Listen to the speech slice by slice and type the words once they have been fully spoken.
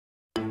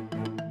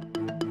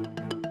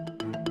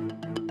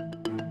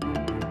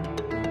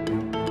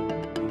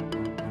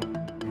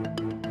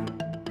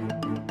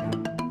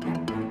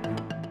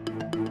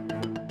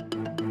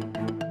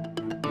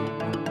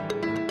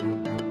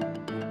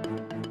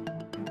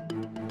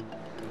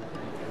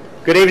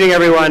Good evening,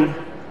 everyone.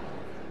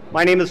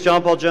 My name is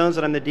John Paul Jones,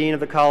 and I'm the Dean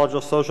of the College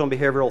of Social and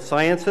Behavioral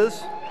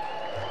Sciences.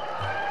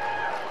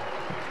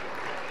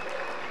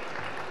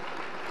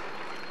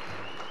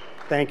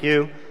 Thank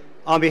you.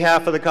 On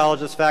behalf of the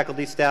college's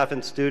faculty, staff,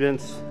 and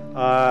students,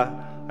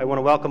 I want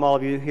to welcome all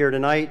of you here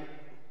tonight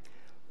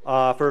for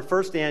our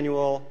first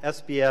annual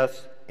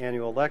SBS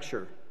annual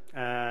lecture.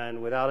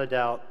 And without a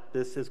doubt,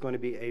 this is going to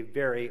be a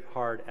very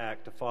hard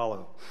act to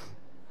follow.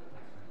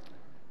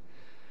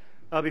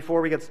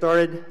 Before we get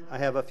started, I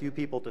have a few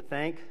people to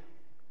thank.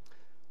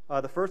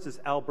 The first is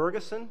Al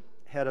Bergeson,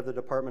 head of the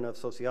Department of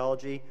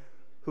Sociology,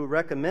 who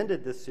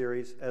recommended this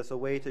series as a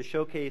way to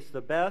showcase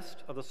the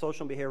best of the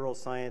social and behavioral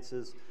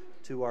sciences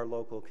to our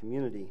local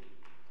community.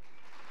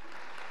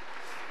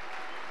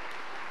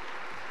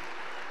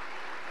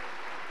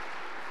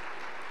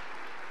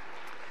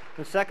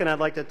 And second, I'd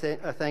like to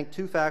thank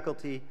two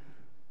faculty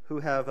who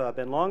have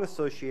been long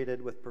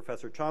associated with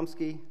Professor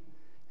Chomsky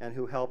and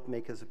who helped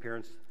make his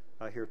appearance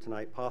here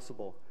tonight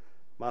possible: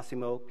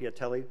 Massimo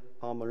Piatelli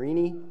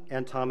Palmarini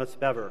and Thomas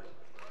Bever.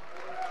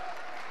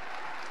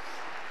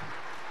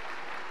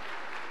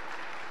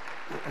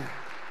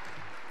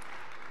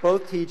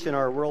 Both teach in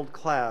our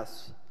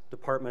world-class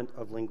Department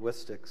of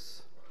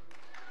Linguistics.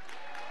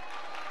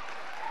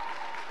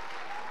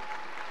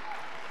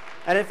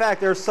 And in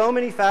fact, there are so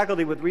many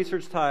faculty with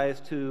research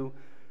ties to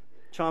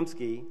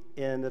Chomsky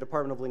in the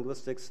Department of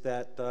Linguistics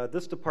that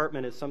this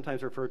department is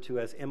sometimes referred to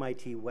as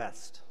MIT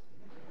West.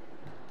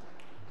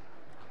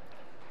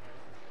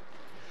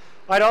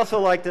 I'd also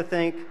like to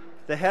thank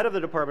the head of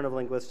the Department of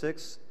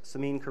Linguistics,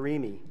 Samin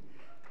Karimi,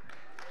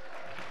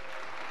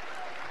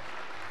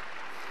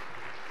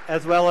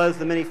 as well as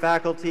the many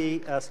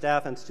faculty,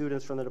 staff, and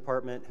students from the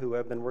department who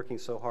have been working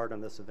so hard on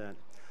this event.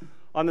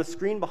 On the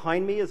screen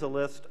behind me is a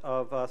list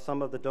of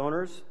some of the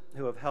donors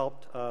who have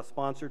helped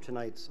sponsor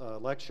tonight's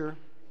lecture.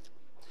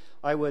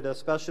 I would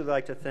especially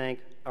like to thank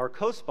our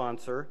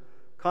co-sponsor,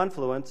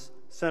 Confluence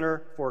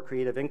Center for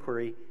Creative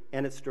Inquiry,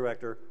 and its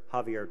director,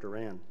 Javier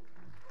Duran.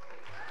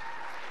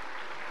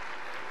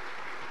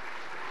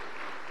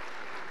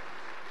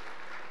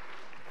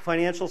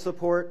 Financial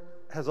support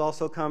has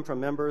also come from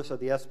members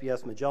of the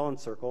SBS Magellan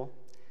Circle,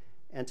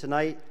 and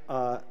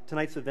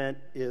tonight's event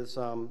is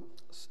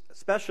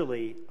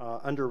especially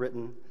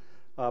underwritten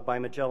by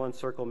Magellan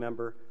Circle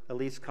member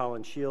Elise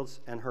Collins Shields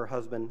and her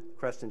husband,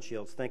 Creston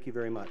Shields. Thank you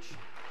very much.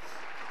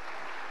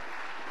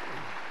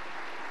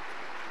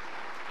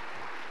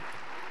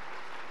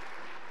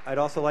 I'd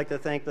also like to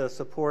thank the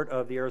support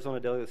of the Arizona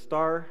Daily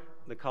Star,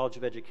 the College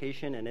of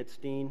Education and its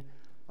dean,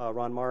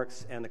 Ron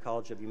Marks, and the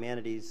College of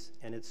Humanities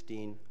and its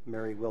dean,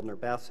 Mary Wildner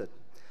Bassett.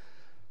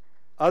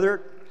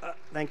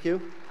 Thank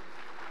you.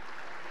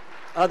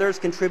 Others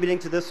contributing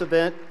to this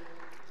event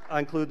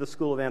include the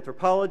School of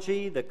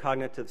Anthropology, the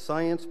Cognitive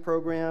Science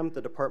Program,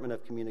 the Department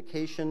of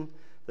Communication,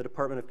 the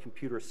Department of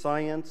Computer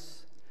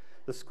Science,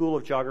 the School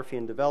of Geography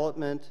and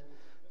Development,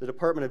 the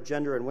Department of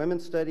Gender and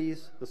Women's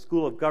Studies, the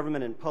School of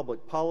Government and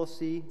Public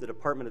Policy, the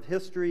Department of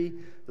History,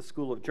 the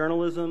School of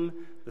Journalism,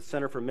 the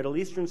Center for Middle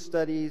Eastern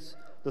Studies,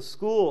 the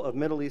School of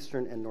Middle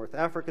Eastern and North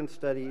African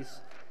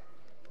Studies,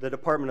 the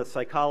Department of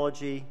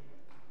Psychology,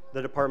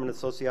 the Department of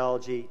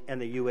Sociology, and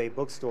the UA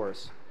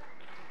bookstores.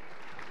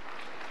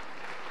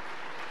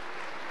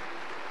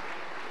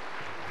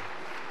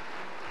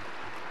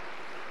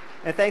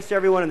 And thanks to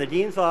everyone in the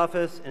Dean's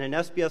Office and in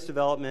SBS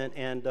Development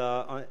and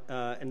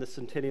in the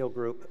Centennial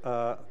Group,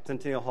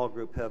 Centennial Hall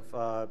Group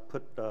have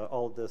put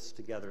all of this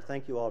together.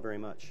 Thank you all very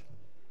much.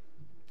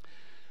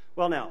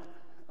 Well now,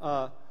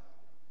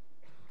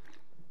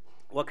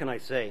 what can I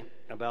say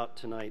about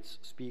tonight's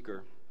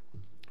speaker,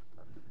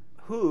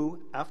 who,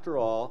 after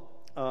all,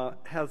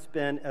 has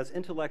been as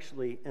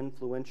intellectually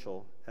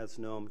influential as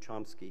Noam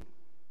Chomsky.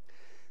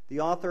 The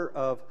author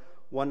of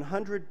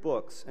 100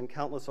 books and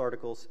countless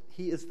articles,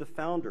 he is the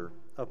founder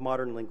of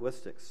modern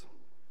linguistics.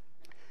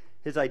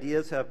 His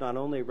ideas have not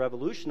only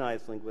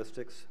revolutionized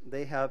linguistics,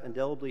 they have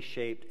indelibly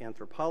shaped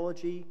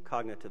anthropology,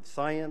 cognitive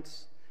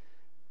science,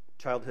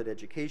 childhood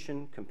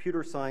education,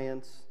 computer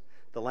science,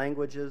 the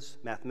languages,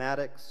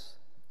 mathematics,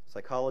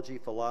 psychology,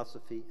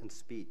 philosophy, and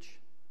speech.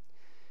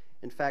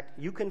 In fact,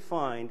 you can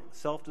find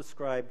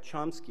self-described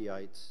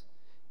Chomskyites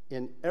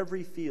in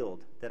every field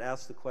that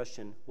asks the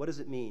question, what does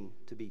it mean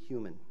to be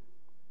human?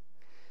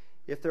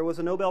 If there was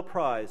a Nobel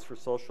Prize for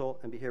social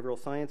and behavioral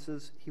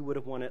sciences, he would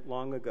have won it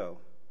long ago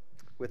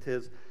with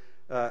his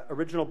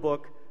original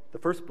book, the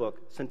first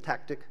book,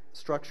 Syntactic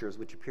Structures,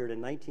 which appeared in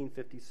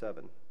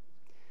 1957.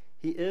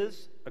 He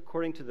is,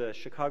 according to the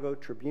Chicago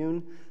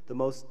Tribune, the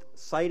most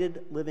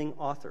cited living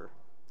author,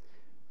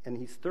 and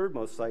he's third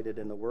most cited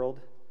in the world,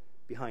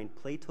 behind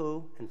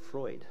Plato and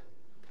Freud.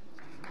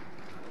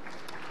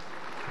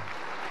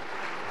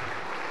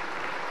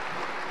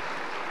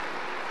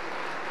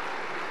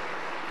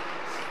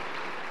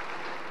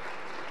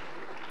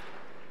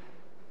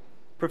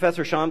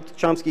 Professor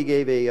Chomsky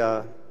gave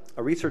a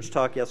research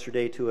talk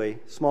yesterday to a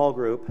small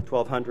group,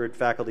 1,200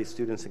 faculty,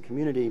 students, and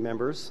community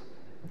members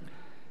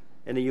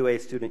in the UA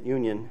Student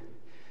Union.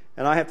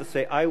 And I have to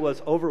say, I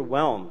was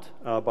overwhelmed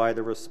by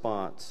the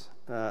response.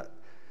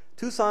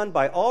 Tucson,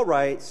 by all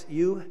rights,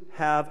 you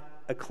have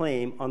a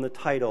claim on the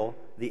title,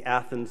 The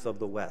Athens of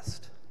the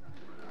West.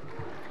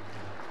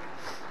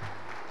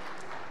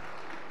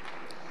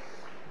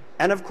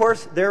 And of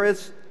course, there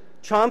is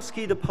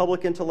Chomsky, the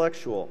public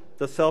intellectual,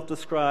 the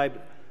self-described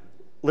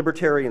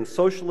libertarian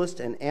socialist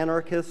and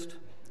anarchist,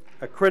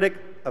 a critic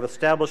of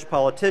established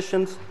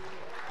politicians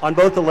on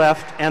both the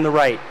left and the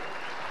right.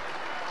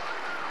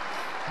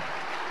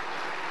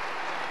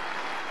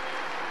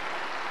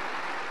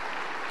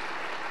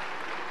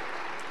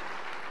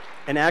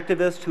 An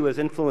activist who has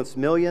influenced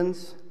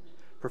millions,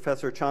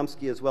 Professor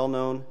Chomsky is well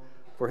known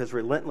for his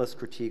relentless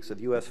critiques of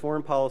U.S.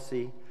 foreign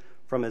policy,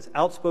 from his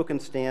outspoken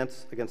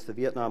stance against the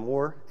Vietnam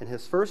War in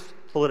his first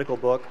political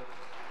book,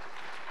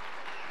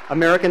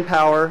 American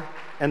Power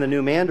and the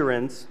New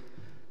Mandarins,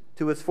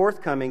 to his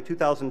forthcoming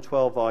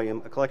 2012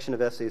 volume, a collection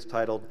of essays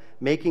titled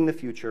Making the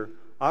Future: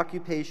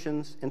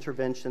 Occupations,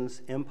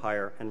 Interventions,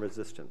 Empire, and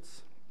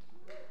Resistance.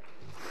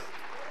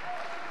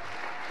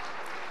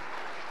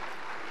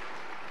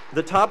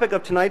 The topic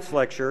of tonight's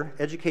lecture,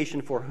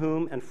 Education for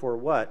Whom and for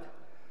What,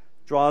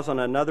 draws on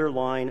another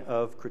line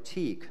of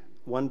critique,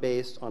 one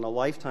based on a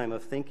lifetime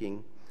of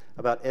thinking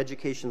about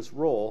education's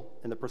role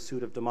in the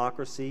pursuit of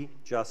democracy,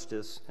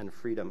 justice, and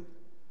freedom.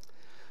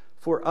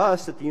 For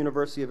us at the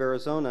University of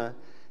Arizona,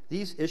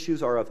 these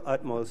issues are of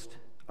utmost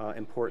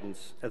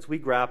importance as we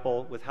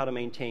grapple with how to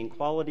maintain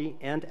quality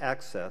and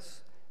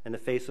access in the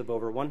face of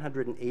over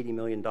 $180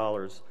 million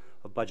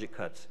of budget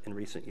cuts in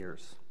recent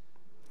years.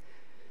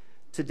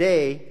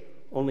 Today,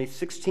 only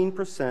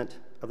 16%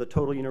 of the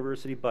total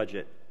university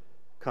budget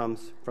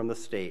comes from the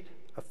state,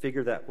 a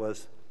figure that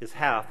is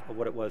half of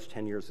what it was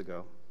 10 years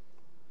ago.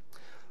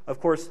 Of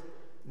course,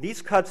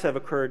 these cuts have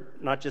occurred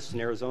not just in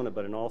Arizona,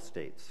 but in all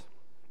states.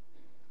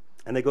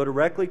 And they go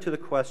directly to the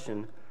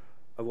question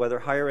of whether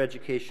higher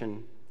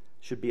education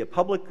should be a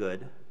public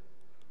good,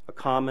 a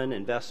common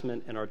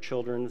investment in our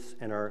children's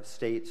and our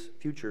state's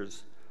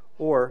futures,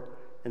 or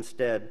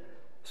instead,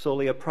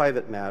 solely a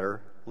private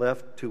matter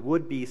left to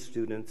would-be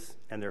students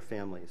and their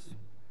families.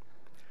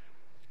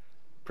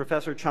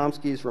 Professor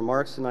Chomsky's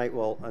remarks tonight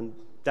will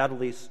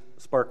undoubtedly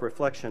spark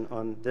reflection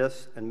on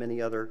this and many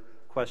other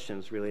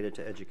questions related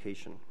to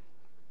education.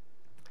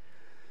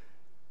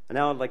 And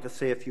now I'd like to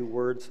say a few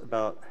words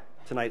about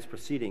tonight's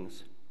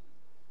proceedings.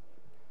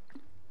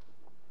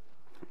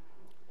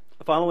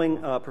 Following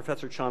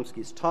Professor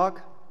Chomsky's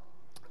talk,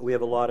 we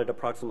have allotted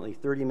approximately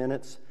 30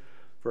 minutes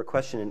for a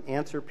question and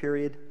answer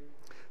period,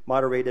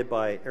 moderated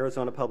by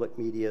Arizona Public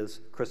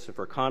Media's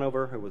Christopher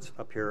Conover, who was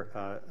up here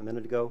a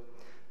minute ago.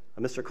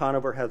 Mr.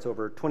 Conover has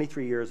over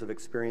 23 years of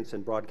experience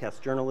in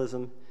broadcast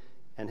journalism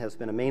and has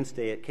been a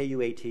mainstay at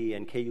KUAT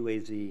and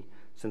KUAZ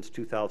since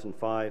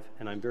 2005,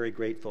 and I'm very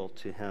grateful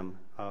to him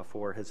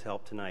for his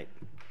help tonight.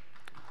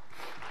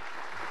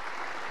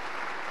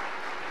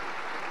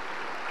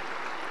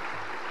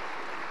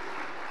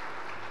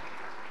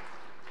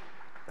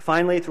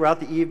 Finally, throughout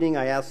the evening,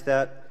 I ask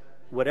that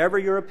whatever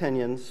your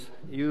opinions,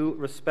 you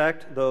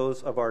respect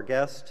those of our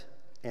guests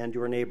and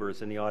your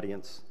neighbors in the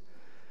audience.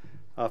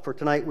 For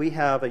tonight, we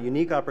have a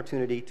unique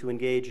opportunity to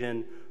engage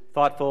in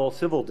thoughtful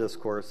civil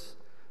discourse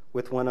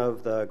with one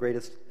of the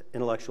greatest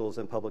intellectuals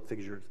and public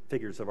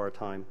figures of our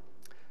time.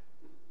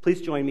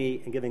 Please join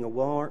me in giving a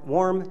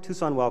warm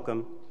Tucson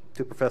welcome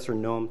to Professor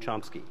Noam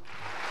Chomsky.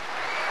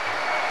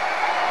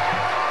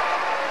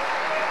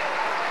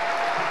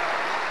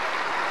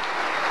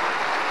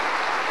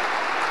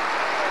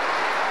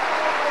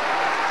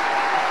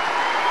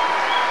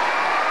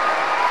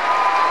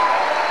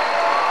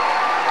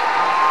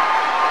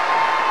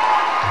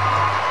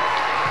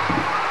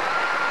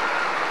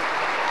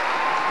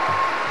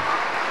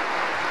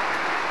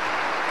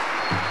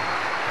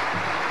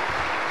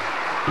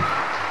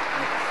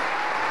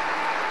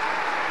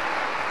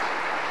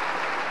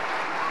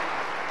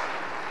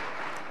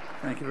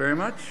 Thank you very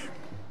much.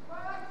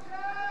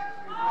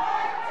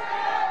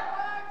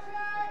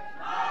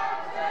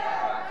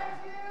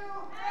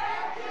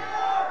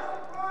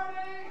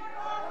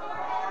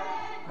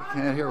 I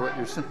can't hear what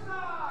you're saying.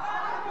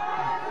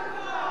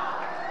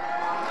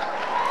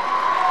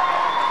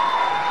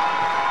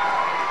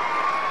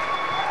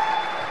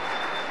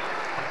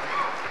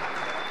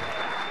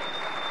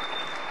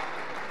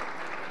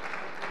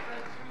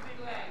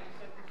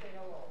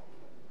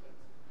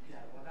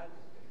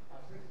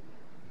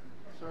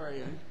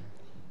 Sorry, I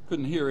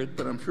couldn't hear it,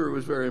 but I'm sure it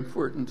was very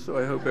important, so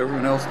I hope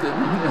everyone else didn't.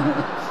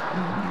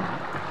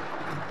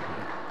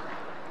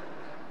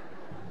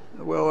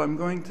 Well, I'm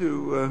going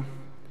to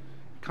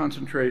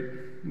concentrate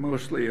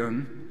mostly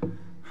on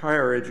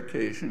higher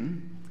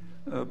education,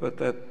 but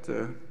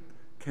that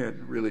can't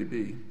really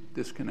be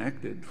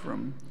disconnected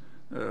from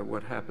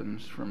what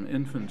happens from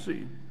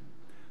infancy.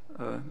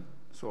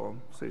 So I'll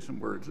say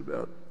some words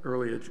about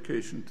early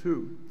education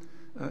too.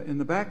 In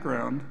the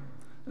background,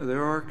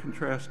 there are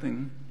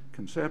contrasting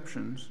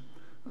conceptions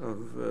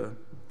of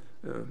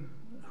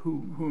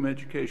whom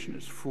education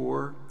is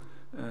for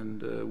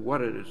and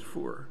what it is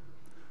for.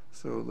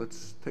 So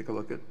let's take a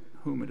look at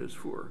whom it is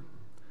for.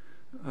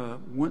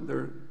 There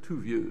are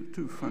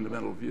two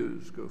fundamental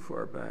views go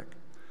far back.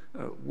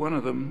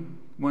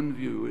 One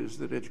view is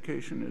that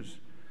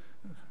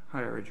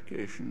higher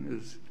education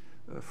is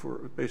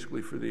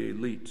basically for the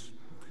elites,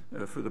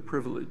 for the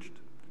privileged.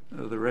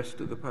 The rest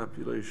of the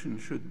population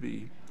should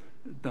be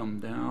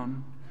dumbed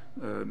down,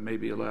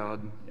 maybe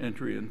allowed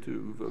entry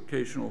into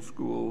vocational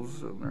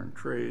schools, learn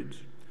trades.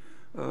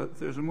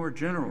 There's a more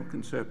general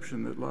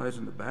conception that lies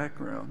in the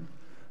background,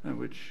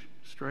 which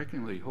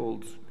strikingly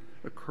holds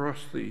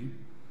across the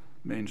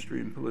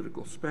mainstream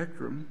political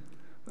spectrum.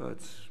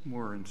 It's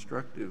more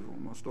instructive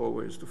almost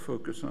always to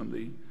focus on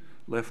the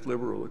left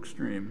liberal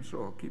extreme,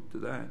 so I'll keep to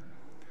that,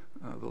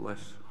 the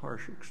less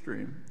harsh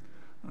extreme.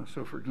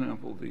 So, for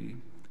example, the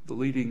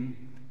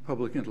leading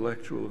public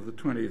intellectual of the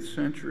 20th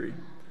century,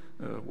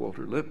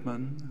 Walter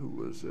Lippmann, who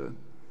was a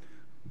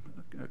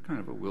kind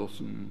of a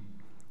Wilson,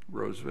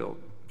 Roosevelt,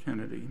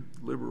 Kennedy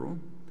liberal,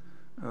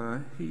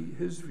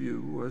 his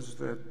view was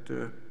that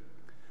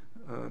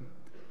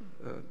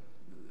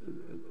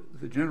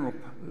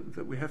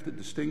that we have to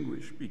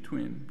distinguish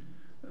between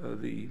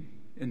the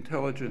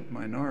intelligent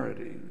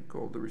minority,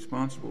 called the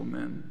responsible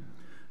men,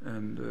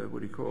 and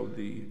what he called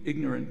the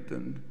ignorant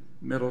and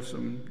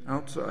meddlesome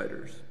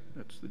outsiders.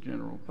 That's the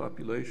general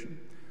population,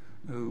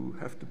 who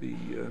have to be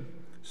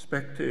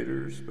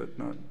spectators but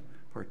not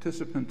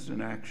participants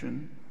in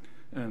action.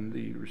 And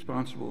the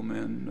responsible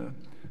men,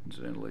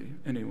 incidentally,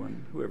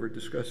 whoever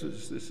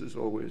discusses this is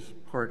always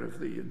part of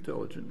the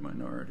intelligent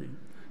minority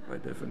by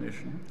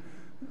definition.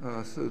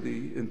 So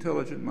the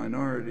intelligent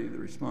minority, the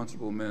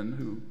responsible men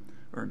who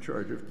are in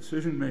charge of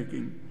decision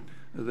making,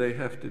 they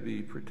have to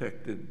be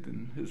protected,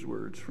 in his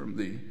words, from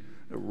the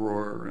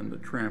roar and the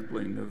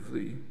trampling of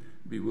the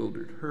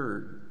bewildered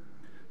herd.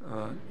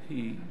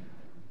 He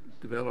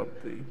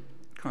developed the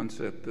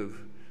concept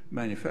of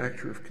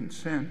manufacture of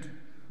consent.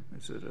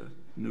 It's a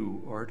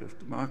new art of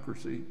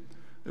democracy,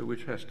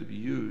 which has to be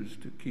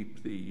used to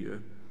keep the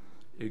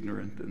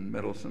ignorant and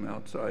meddlesome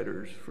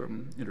outsiders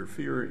from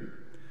interfering.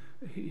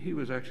 He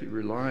was actually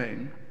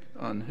relying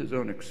on his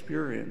own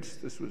experience.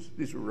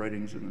 These were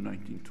writings in the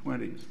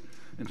 1920s.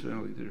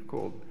 Incidentally, they're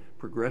called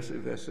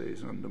progressive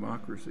essays on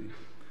democracy.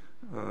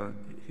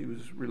 He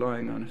was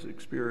relying on his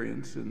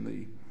experience in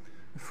the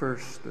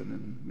first and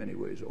in many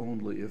ways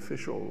only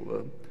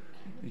official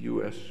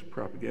U.S.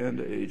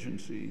 propaganda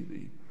agency,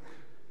 the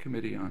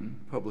Committee on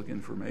Public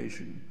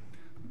Information,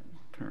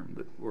 a term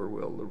that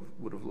Orwell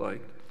would have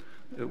liked.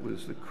 It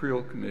was the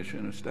Creel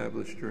Commission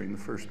established during the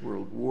First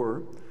World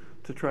War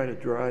to try to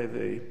drive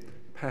a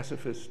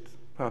pacifist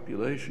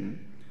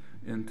population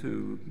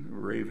into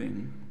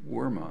raving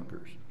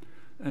warmongers.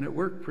 And it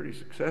worked pretty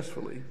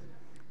successfully.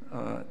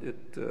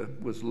 It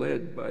was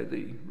led by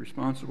the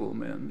responsible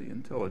men, the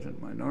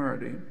intelligent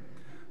minority,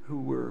 who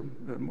were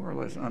more or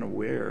less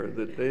unaware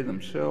that they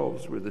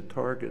themselves were the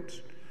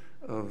targets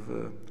of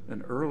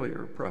an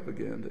earlier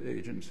propaganda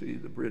agency,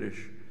 the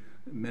British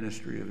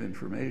Ministry of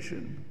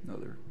Information,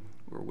 another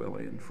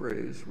Orwellian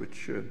phrase,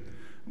 which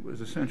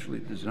was essentially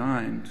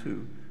designed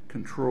to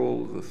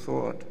control the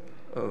thought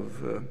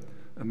of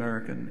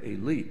American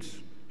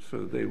elites,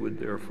 so they would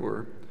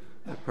therefore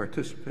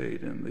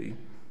participate in the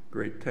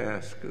great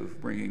task of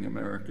bringing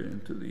America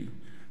into the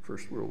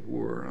First World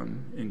War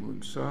on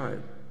England's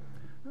side.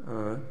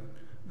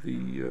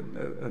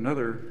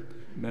 Another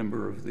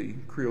member of the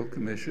Creel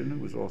Commission who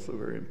was also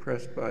very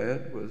impressed by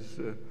it was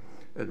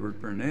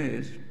Edward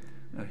Bernays.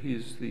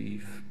 He's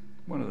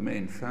one of the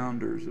main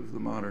founders of the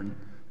modern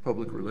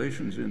public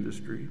relations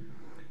industry,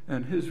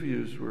 and his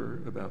views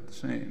were about the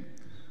same.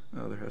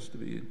 There has to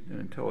be an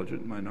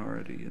intelligent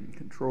minority in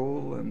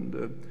control, and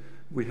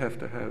we have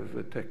to have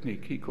a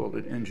technique, he called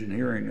it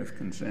engineering of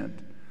consent,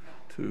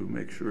 to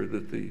make sure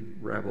that the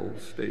rabble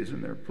stays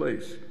in their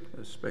place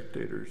as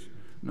spectators,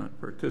 not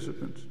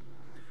participants.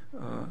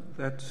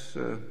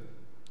 The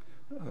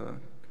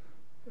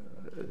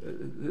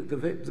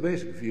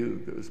basic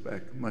view goes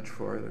back much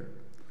farther.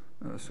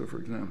 So, for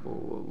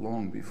example,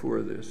 long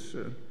before this,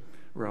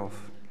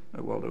 Ralph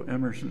Waldo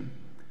Emerson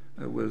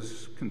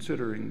was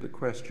considering the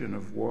question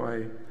of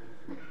why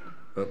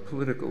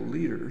political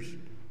leaders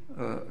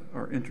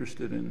are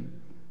interested in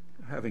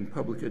having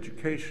public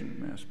education.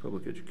 Mass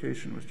public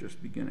education was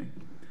just beginning.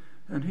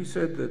 And he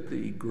said that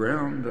the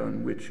ground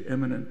on which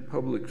eminent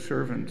public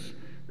servants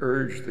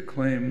urge the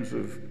claims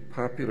of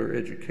popular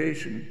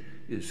education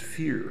is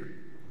fear.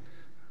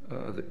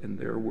 In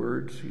their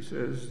words, he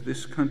says,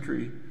 this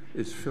country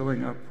is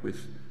filling up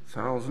with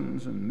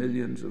thousands and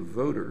millions of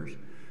voters,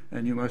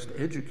 and you must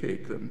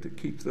educate them to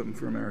keep them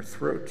from our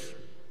throats,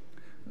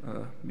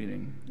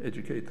 meaning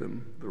educate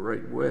them the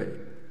right way,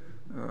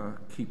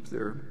 keep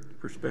their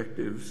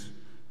perspectives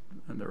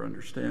and their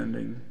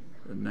understanding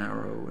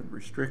narrow and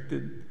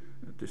restricted,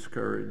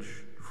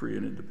 discourage free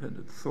and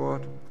independent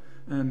thought,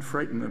 and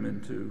frighten them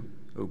into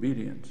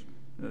obedience,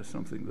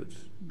 something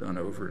that's done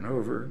over and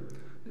over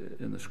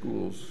in the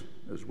schools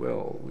as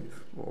well.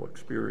 We've all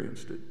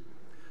experienced it.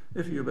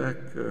 If you go back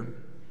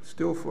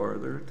still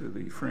farther to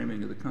the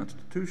framing of the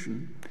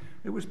Constitution,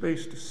 it was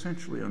based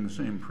essentially on the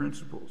same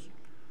principles.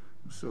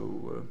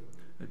 So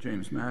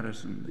James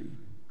Madison,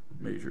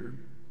 the major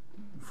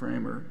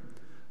framer,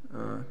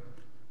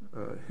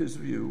 his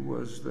view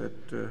was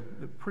that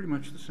pretty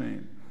much the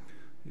same.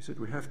 He said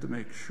we have to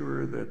make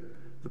sure that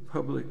the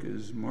public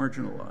is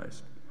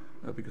marginalized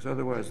because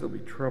otherwise there'll be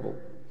trouble.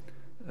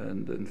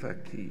 And in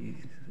fact, you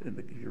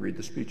read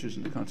the speeches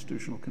in the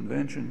Constitutional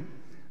Convention,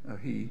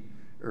 he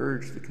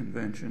urged the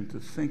convention to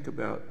think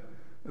about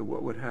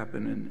what would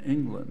happen in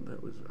England.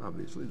 That was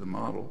obviously the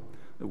model.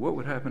 What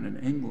would happen in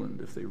England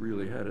if they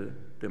really had a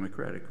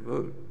democratic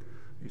vote?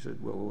 He said,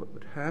 well, what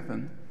would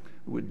happen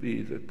would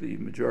be that the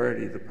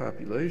majority of the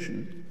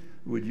population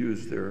would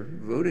use their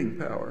voting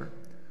power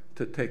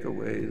to take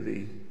away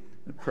the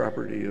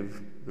property of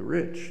the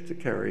rich, to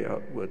carry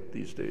out what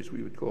these days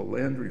we would call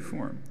land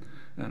reform.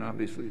 And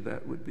obviously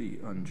that would be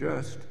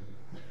unjust,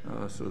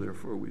 so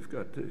therefore we've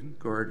got to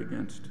guard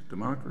against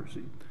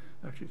democracy.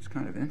 Actually, it's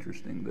kind of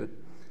interesting that,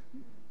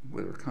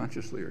 whether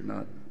consciously or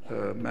not,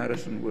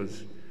 Madison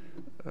was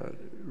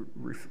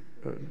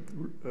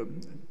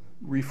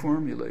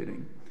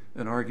reformulating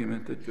an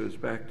argument that goes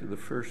back to the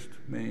first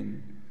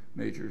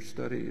major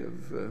study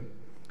of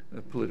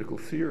political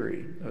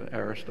theory,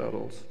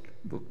 Aristotle's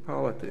book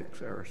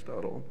Politics.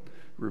 Aristotle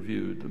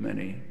reviewed the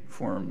many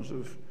forms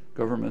of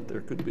government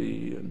there could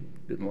be and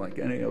didn't like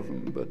any of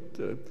them, but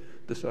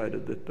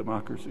decided that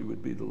democracy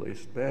would be the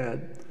least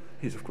bad.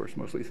 He's, of course,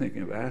 mostly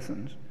thinking of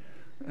Athens.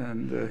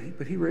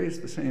 But he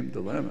raised the same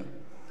dilemma.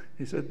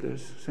 He said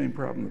there's the same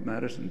problem that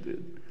Madison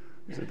did.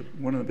 He said that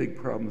one of the big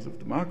problems of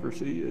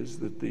democracy is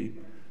that the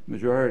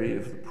majority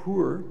of the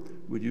poor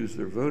would use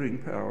their voting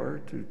power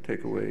to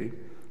take away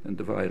and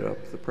divide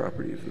up the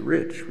property of the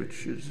rich,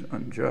 which is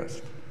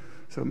unjust.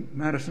 So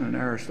Madison and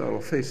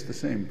Aristotle faced the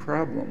same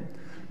problem,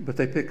 but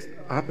they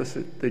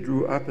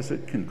drew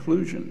opposite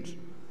conclusions.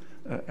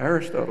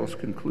 Aristotle's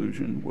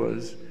conclusion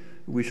was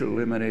we should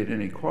eliminate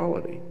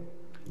inequality,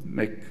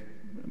 make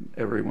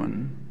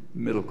everyone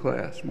middle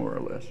class, more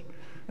or less.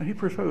 And he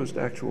proposed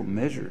actual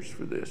measures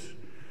for this,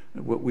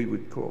 what we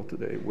would call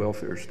today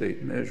welfare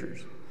state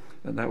measures,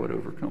 and that would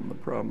overcome the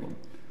problem.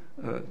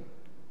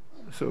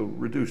 So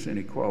reduce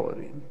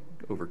inequality,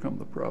 overcome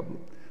the problem.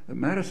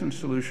 Madison's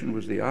solution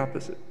was the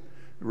opposite,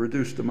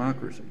 reduce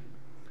democracy.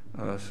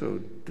 So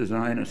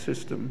design a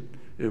system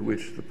in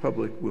which the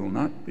public will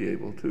not be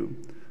able to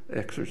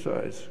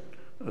exercise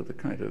the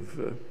kind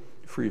of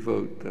free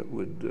vote that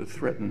would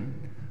threaten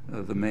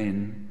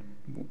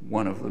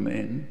one of the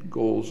main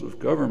goals of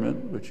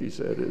government, which he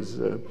said is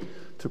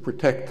to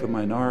protect the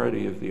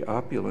minority of the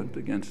opulent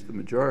against the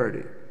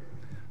majority.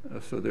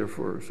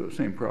 So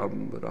same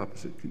problem, but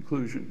opposite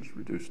conclusions,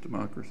 reduce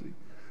democracy.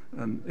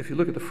 If you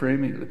look at the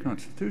framing of the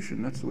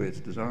Constitution, that's the way it's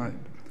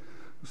designed.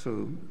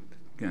 So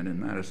again, in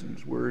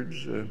Madison's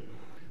words,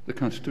 the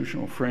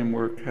constitutional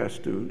framework has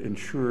to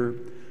ensure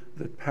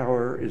that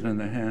power is in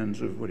the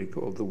hands of what he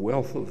called the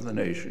wealth of the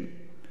nation,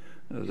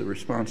 the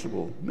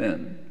responsible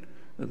men,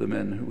 the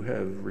men who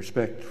have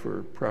respect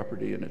for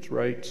property and its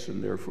rights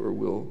and therefore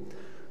will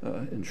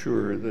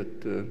ensure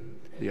that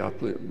the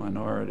opulent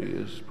minority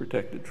is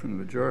protected from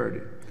the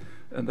majority.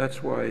 And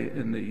that's why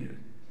in the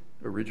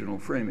original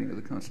framing of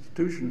the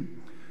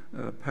Constitution,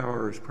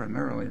 power is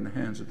primarily in the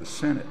hands of the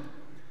Senate.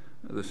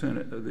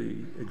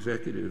 The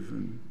executive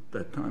in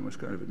that time was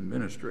kind of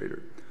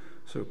administrator.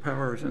 So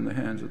power is in the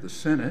hands of the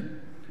Senate,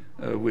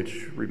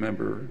 which,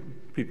 remember,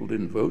 people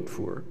didn't vote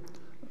for.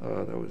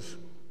 That was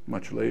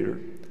much later.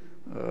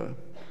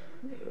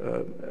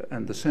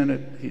 And the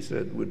Senate, he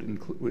said,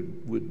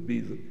 would be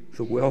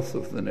the wealth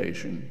of the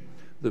nation,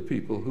 the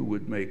people who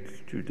would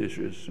make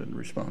judicious and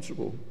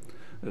responsible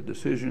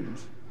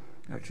decisions.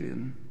 Actually,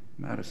 in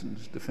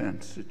Madison's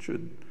defense, it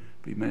should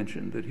be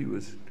mentioned that he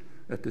was,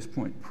 at this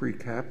point,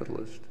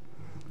 pre-capitalist.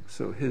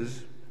 So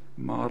his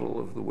model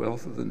of the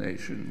wealth of the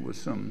nation was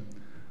some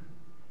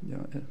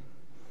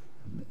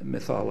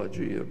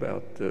mythology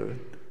about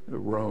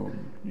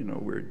Rome,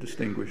 where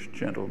distinguished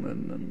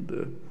gentlemen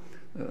and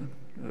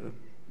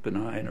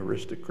benign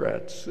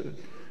aristocrats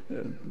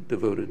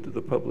devoted to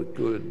the public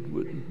good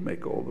would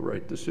make all the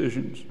right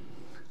decisions.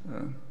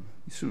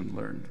 He soon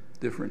learned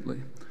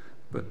differently,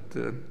 but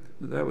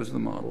that was the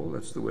model.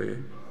 That's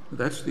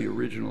the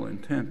original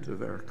intent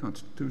of our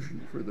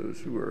Constitution for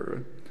those who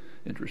are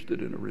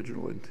interested in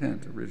original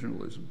intent,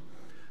 originalism.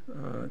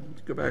 To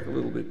go back a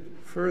little bit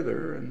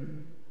further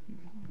and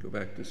go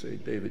back to, say,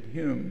 David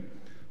Hume,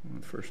 one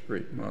of the first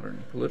great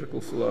modern political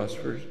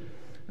philosophers.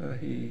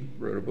 He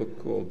wrote a book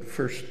called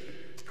First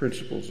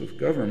Principles of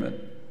Government,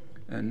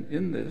 and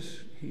in this,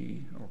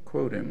 I'll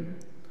quote him,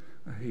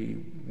 he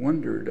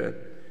wondered at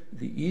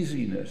the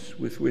easiness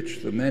with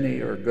which the many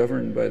are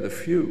governed by the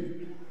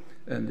few,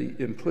 and the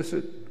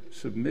implicit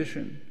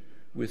submission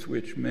with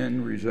which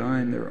men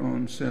resign their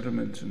own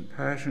sentiments and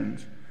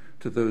passions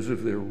to those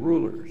of their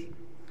rulers.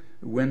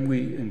 When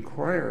we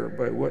inquire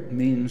by what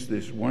means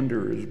this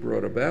wonder is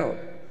brought about,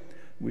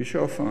 we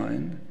shall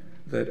find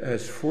that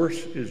as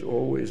force is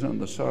always on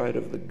the side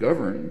of the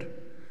governed,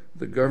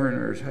 the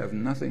governors have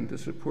nothing to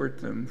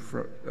support them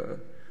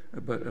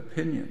but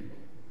opinion.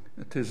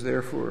 'Tis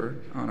therefore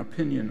on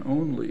opinion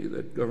only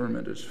that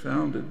government is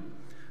founded,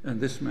 and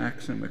this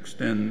maxim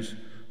extends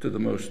to the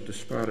most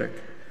despotic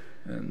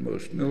and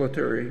most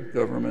military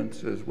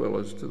governments, as well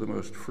as to the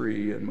most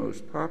free and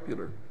most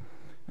popular.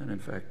 And in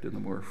fact, in the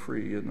more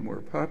free and the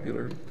more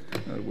popular,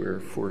 where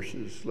force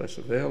is less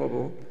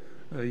available,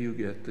 you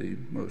get the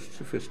most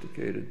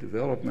sophisticated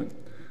development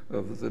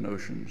of the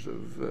notions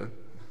of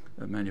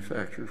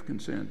manufacture of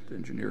consent,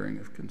 engineering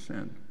of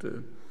consent,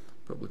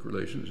 public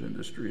relations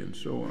industry, and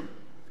so on.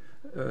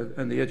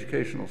 And the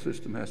educational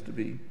system has to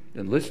be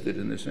enlisted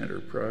in this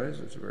enterprise.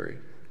 It's a very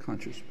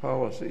conscious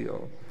policy.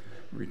 I'll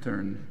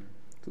return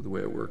to the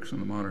way it works in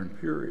the modern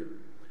period.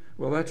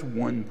 Well, that's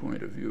one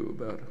point of view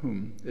about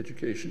whom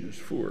education is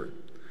for.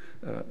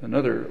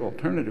 Another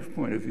alternative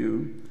point of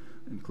view,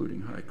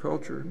 including high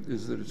culture,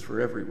 is that it's for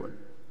everyone.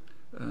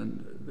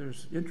 And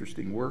there's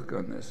interesting work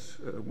on this.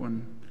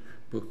 One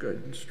book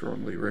I'd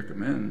strongly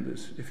recommend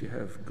is, if you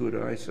have good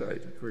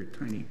eyesight, very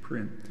tiny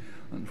print,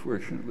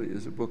 unfortunately,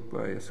 is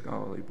a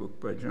scholarly book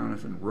by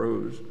Jonathan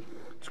Rose.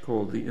 It's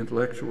called The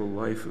Intellectual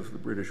Life of the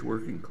British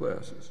Working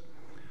Classes.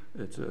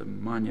 It's a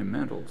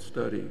monumental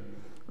study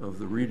of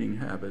the reading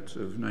habits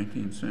of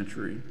 19th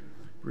century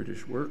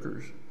British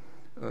workers,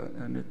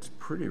 and it's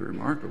pretty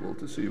remarkable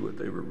to see what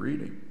they were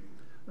reading.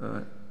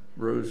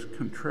 Rose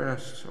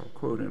contrasts, I'll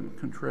quote him,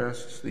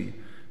 contrasts the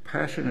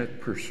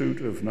passionate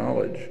pursuit of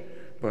knowledge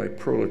by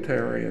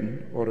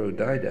proletarian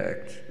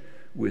autodidacts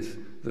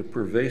with the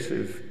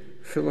pervasive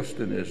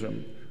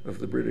Philistinism of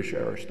the British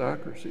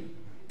aristocracy.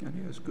 And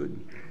he has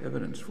good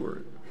evidence for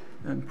it.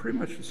 And pretty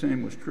much the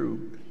same was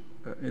true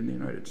in the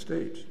United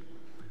States.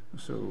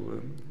 So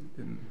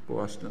in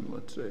Boston,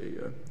 let's say,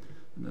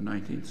 in the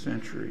 19th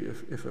century,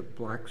 if a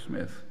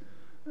blacksmith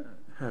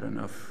had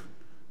enough,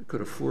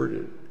 could afford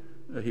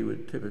it, he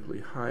would typically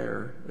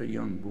hire a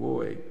young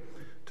boy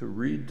to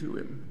read to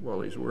him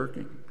while he's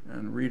working.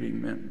 And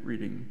reading meant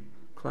reading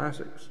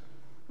classics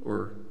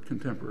or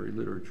contemporary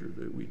literature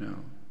that we now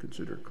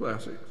consider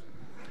classics.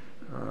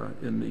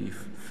 In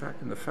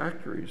the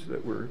factories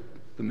that were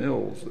the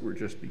mills that were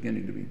just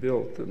beginning to be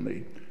built in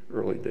the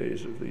early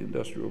days of the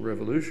Industrial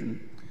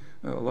Revolution,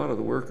 a lot of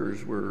the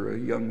workers were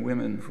young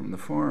women from the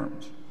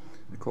farms.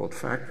 They're called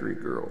factory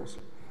girls.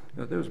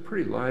 There was a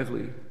pretty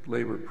lively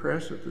labor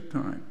press at the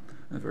time,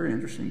 and very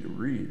interesting to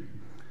read.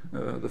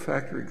 The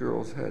factory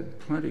girls had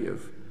plenty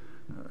of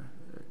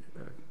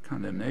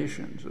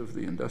condemnations of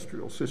the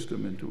industrial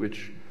system into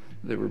which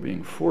they were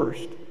being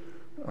forced.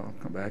 I'll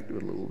come back to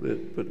it a little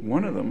bit, but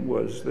one of them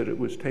was that it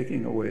was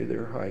taking away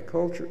their high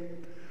culture.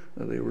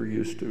 They were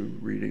used to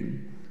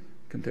reading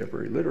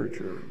contemporary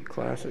literature, and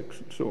classics,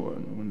 and so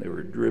on. When they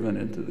were driven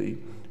into the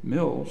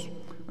mills,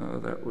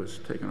 that was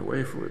taken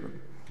away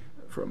from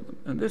them.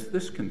 And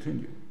this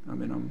continued. I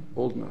mean, I'm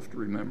old enough to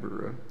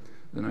remember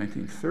the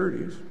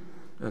 1930s.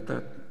 At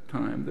that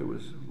time, there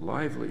was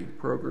lively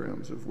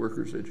programs of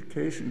workers'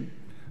 education.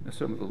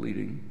 Some of the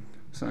leading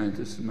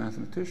scientists and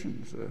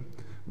mathematicians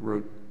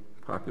wrote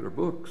popular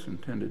books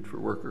intended for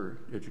worker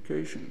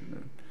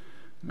education,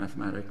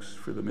 Mathematics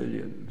for the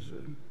Millions,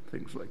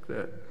 things like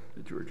that.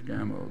 George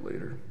Gamow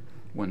later,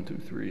 1, 2,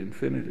 3,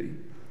 Infinity,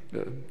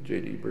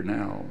 J.D.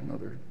 Bernal,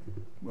 another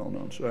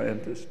well-known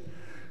scientist.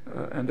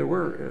 And there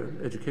were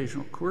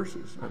educational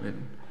courses. I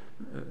mean,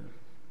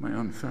 my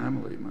own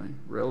family, my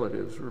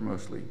relatives were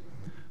mostly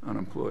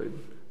unemployed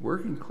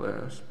working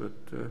class, but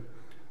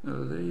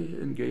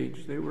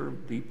they were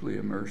deeply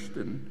immersed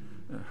in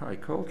high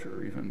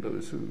culture, even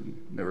those who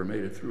never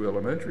made it through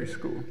elementary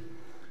school.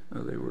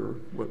 They were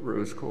what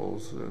Rose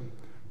calls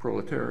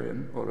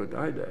proletarian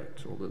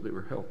autodidacts, although they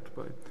were helped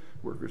by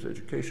workers'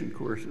 education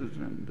courses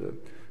and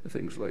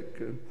things like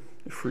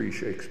free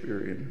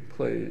Shakespearean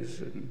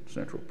plays in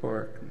Central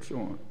Park and so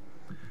on.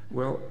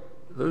 Well,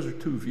 those are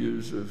two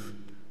views of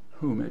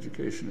whom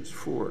education is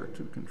for,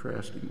 two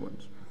contrasting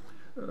ones.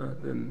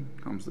 Then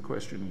comes the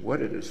question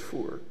what it is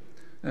for.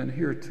 And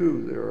here,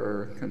 too, there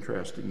are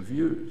contrasting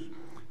views.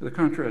 The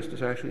contrast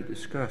is actually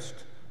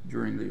discussed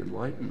during the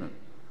Enlightenment,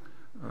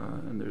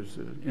 and there's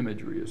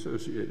imagery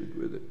associated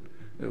with it.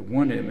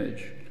 One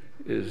image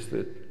is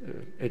that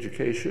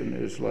education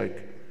is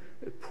like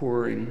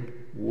pouring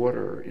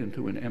water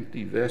into an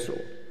empty vessel.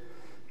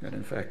 And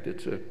in fact,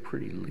 it's a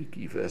pretty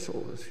leaky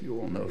vessel, as you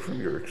all know from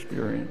your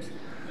experience.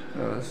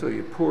 So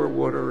you pour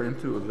water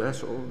into a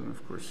vessel, and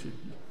of course,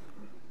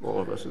 all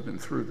of us have been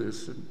through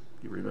this, and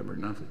you remember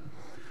nothing.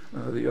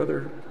 The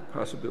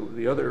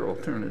other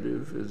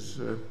alternative is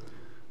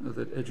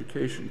that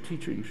education,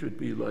 teaching should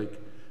be like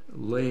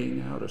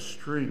laying out a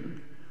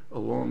string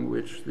along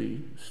which the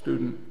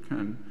student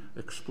can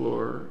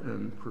explore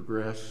and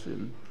progress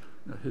in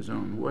his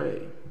own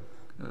way.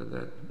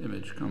 That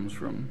image comes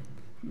from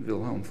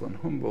Wilhelm von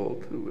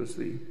Humboldt, who was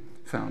the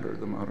founder of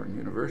the modern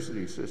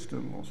university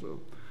system, also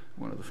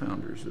one of the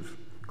founders of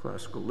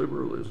classical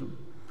liberalism.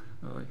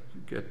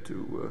 You get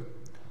to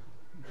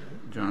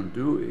John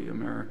Dewey,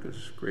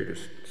 America's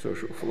greatest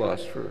social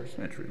philosopher, a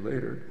century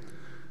later.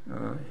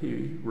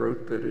 He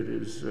wrote that it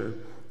is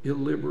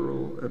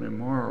illiberal and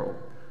immoral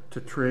to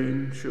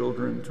train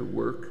children to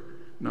work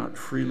not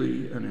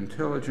freely and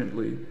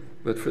intelligently,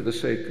 but for the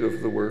sake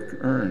of the work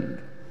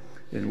earned,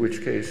 in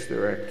which case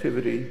their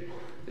activity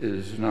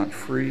is not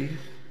free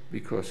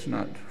because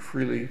not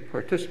freely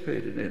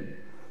participated in.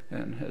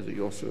 And as he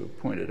also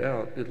pointed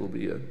out, it'll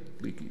be a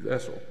leaky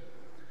vessel.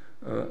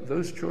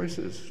 Those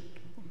choices,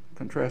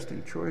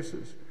 contrasting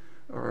choices,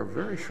 are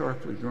very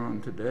sharply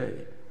drawn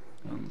today.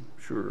 I'm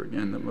sure,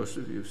 again, that most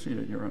of you have seen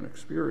it in your own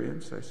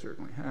experience. I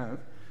certainly have,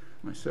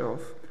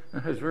 myself.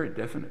 It has very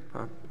definite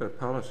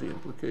policy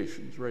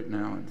implications right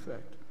now, in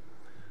fact.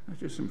 There's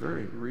just some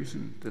very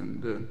recent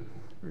and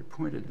very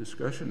pointed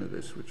discussion of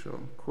this, which I'll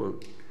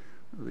quote.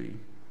 The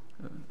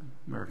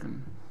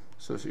American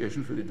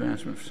Association for the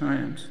Advancement of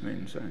Science, the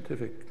main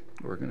scientific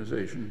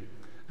organization,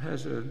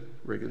 has a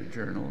regular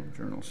journal,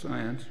 Journal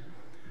Science,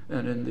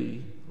 and in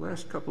the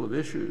last couple of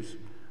issues,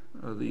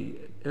 the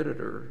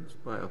editor,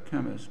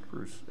 biochemist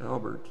Bruce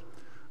Albert,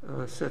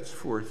 sets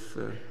forth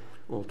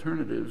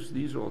alternatives,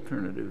 these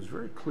alternatives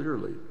very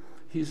clearly.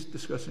 He's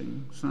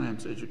discussing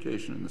science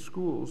education in the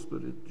schools,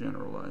 but it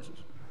generalizes.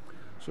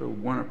 So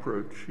one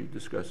approach he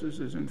discusses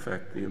is, in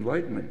fact, the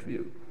Enlightenment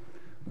view,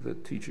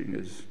 that teaching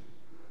is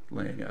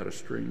laying out a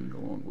string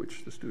along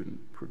which the student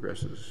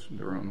progresses in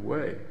their own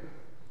way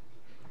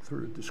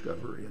through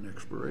discovery and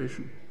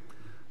exploration.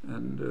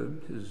 And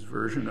his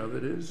version of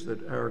it is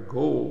that our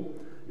goal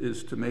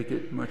is to make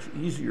it much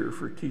easier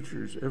for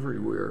teachers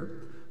everywhere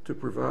to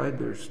provide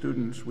their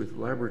students with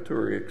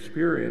laboratory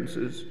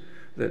experiences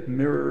that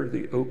mirror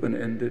the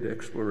open-ended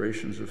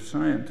explorations of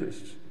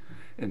scientists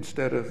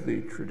instead of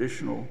the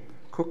traditional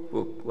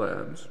cookbook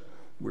labs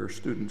where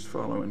students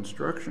follow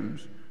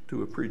instructions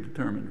to a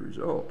predetermined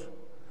result.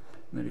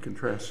 And then he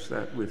contrasts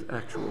that with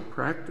actual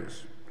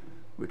practice,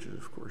 which is,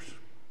 of course,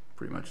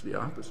 pretty much the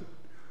opposite.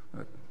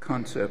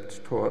 Concepts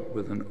taught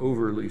with an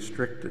overly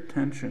strict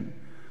attention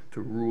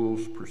to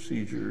rules,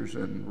 procedures,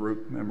 and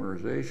rote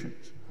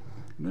memorizations.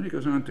 And then he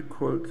goes on to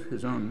quote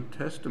his own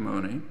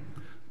testimony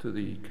to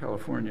the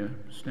California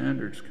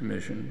Standards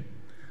Commission,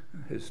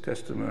 his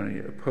testimony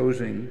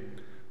opposing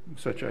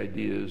such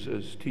ideas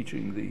as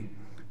teaching the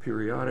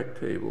periodic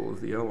table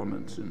of the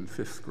elements in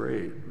 5th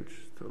grade, which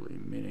is totally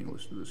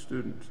meaningless to the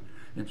students.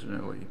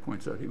 Incidentally, he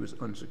points out he was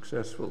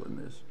unsuccessful in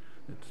this.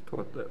 It's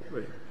taught that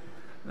way.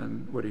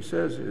 And what he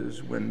says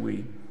is, when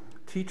we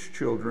teach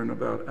children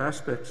about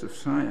aspects of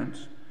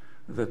science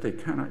that they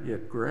cannot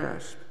yet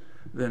grasp,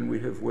 then we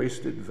have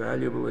wasted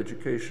valuable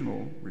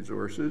educational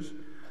resources,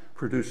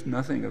 produced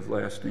nothing of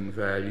lasting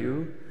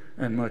value,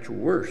 and much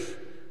worse,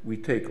 we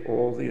take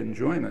all the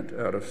enjoyment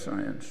out of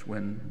science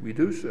when we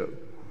do so.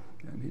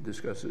 And he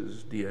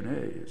discusses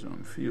DNA, his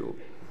own field.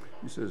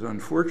 He says,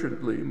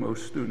 unfortunately,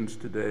 most students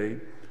today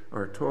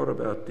are taught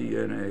about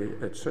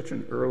DNA at such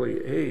an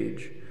early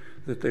age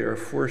that they are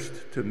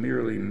forced to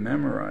merely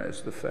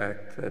memorize the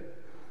fact that,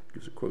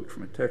 gives a quote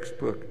from a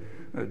textbook,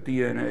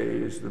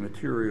 DNA is the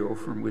material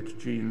from which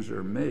genes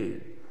are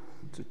made.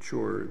 It's a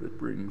chore that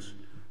brings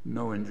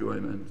no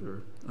enjoyment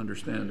or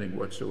understanding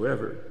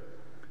whatsoever.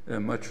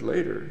 And much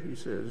later, he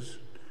says,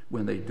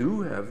 when they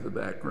do have the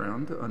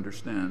background to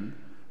understand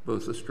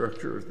both the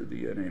structure of the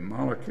DNA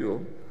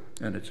molecule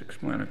and its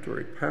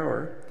explanatory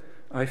power,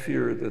 I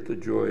fear that the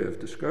joy of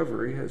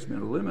discovery has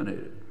been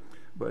eliminated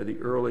by the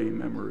early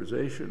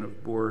memorization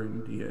of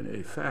boring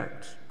DNA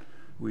facts.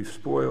 We've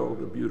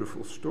spoiled a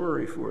beautiful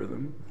story for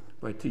them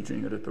by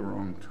teaching it at the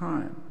wrong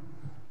time.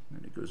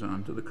 And he goes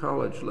on to the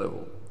college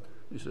level.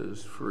 He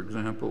says, for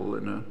example,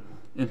 in an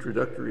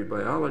introductory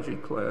biology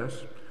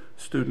class,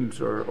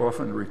 students are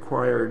often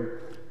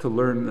required to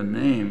learn the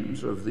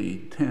names of the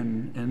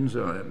 10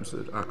 enzymes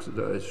that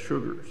oxidize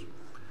sugars.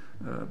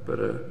 But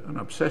an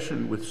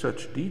obsession with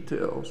such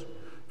details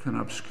can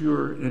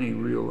obscure any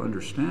real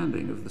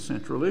understanding of the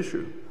central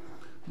issue,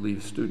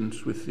 leave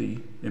students with the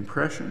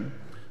impression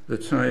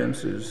that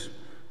science is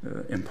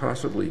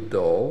impossibly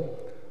dull,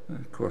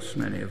 causes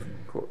many of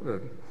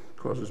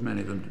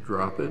them to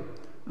drop it.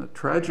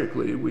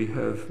 Tragically, we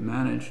have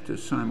managed to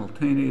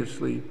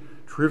simultaneously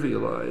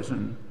trivialize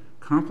and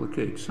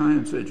complicate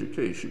science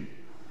education.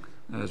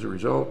 As a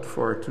result,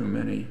 for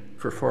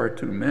far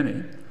too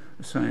many,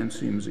 science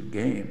seems a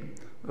game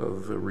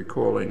of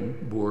recalling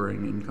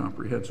boring,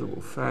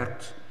 incomprehensible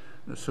facts,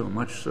 so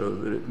much so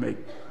that it may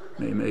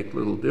make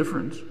little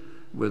difference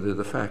whether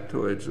the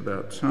factoids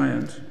about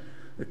science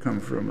that come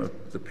from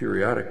the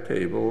periodic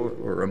table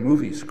or a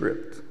movie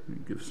script. He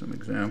gives some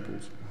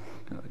examples.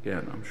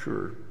 Again, I'm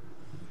sure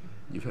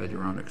you've had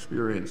your own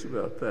experience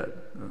about that.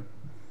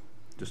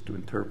 Just to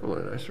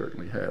interpolate, I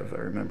certainly have. I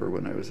remember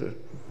when I was a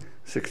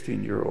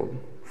 16-year-old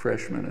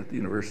freshman at the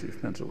University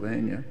of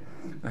Pennsylvania,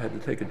 I had to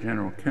take a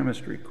general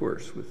chemistry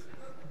course with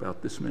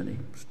about this many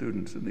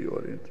students in the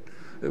audience.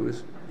 It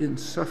was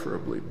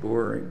insufferably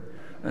boring.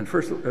 And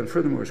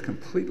furthermore, it was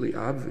completely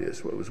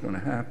obvious what was going to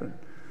happen.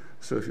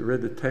 So if you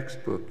read the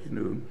textbook, you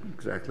knew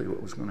exactly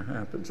what was going to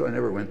happen. So I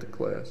never went to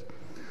class.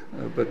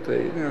 But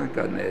they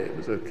got an A. It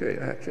was okay.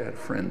 I actually had a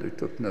friend who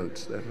took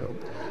notes. That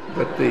helped.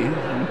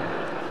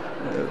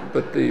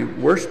 But the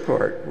worst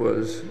part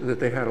was that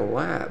they had a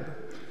lab.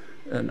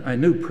 And I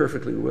knew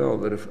perfectly well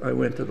that if I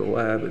went to the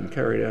lab and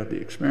carried out the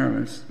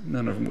experiments,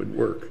 none of them would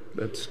work.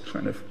 That's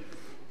kind of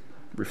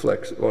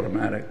reflex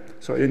automatic.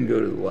 So I didn't go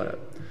to the lab.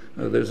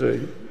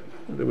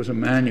 There was a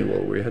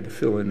manual where you had to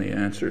fill in the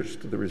answers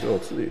to the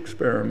results of the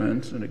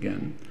experiments, and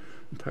again,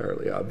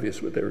 entirely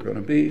obvious what they were going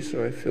to be,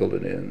 so I filled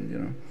it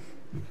in,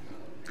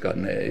 got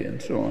an A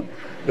and so on.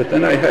 But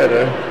then I had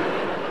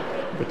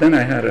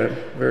a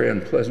very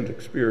unpleasant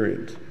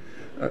experience.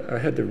 I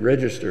had to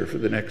register for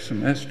the next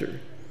semester.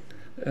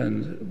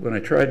 And when I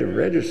tried to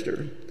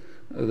register,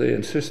 they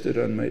insisted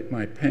on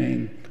my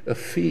paying a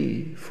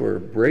fee for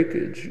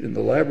breakage in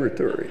the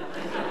laboratory.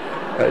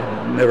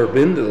 I'd never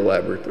been to the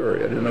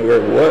laboratory. I didn't know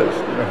where it was,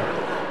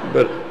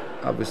 but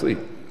obviously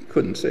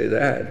couldn't say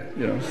that,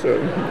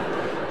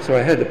 So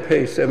I had to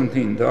pay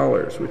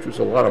 $17, which was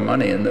a lot of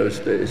money in those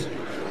days,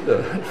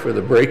 for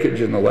the breakage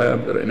in the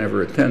lab that I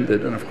never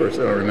attended. And of course,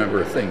 I don't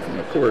remember a thing from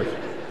the course.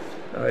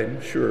 I'm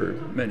sure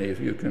many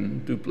of you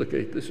can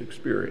duplicate this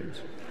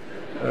experience.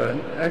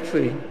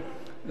 Actually,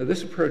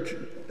 this approach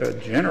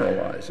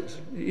generalizes,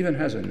 it even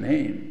has a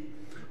name.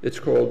 It's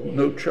called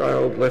No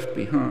Child Left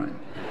Behind.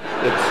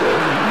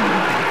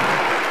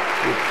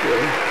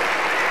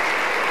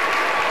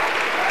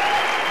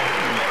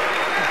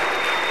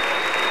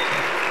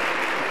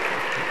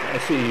 I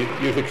see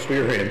you've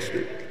experienced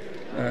it.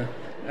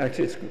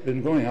 Actually, it's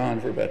been going on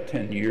for about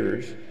 10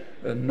 years,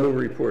 no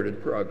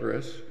reported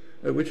progress,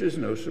 which is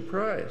no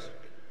surprise.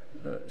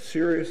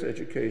 Serious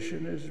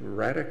education is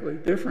radically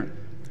different.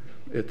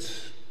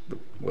 It's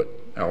what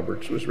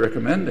Alberts was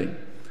recommending.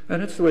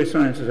 And it's the way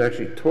science is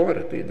actually taught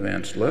at the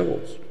advanced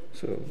levels.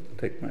 So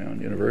take my own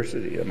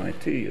university,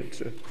 MIT, it's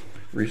a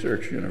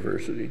research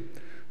university.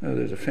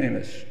 There's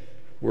a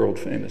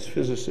world-famous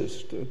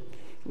physicist,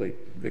 late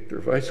Victor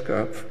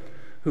Weisskopf,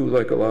 who,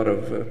 like a lot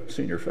of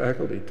senior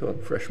faculty,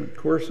 taught freshman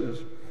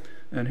courses.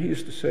 And he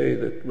used to say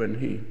that when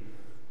he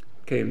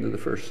came to the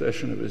first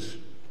session of his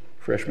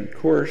freshman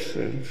course,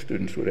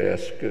 students would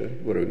ask,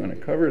 what are we going to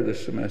cover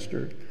this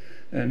semester?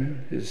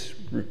 And his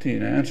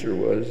routine answer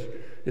was,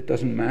 it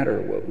doesn't matter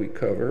what we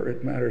cover,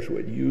 it matters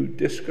what you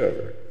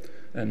discover.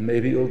 And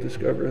maybe you'll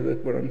discover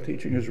that what I'm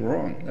teaching is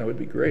wrong. That would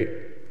be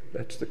great.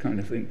 That's the kind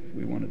of thing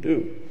we want to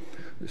do.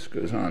 This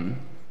goes on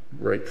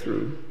right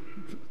through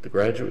the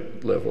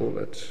graduate level.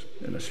 That's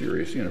in a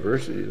serious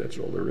university, that's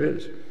all there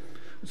is.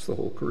 It's the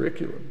whole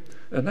curriculum.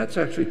 And that's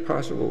actually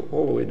possible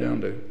all the way down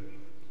to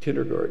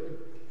kindergarten.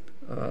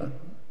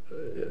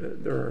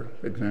 There are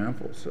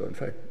examples. So in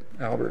fact,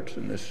 Alberts,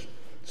 in this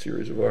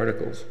series of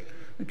articles,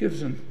 it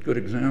gives a good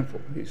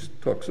example. He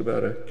talks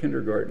about a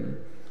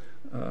kindergarten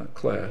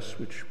class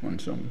which won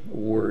some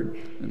award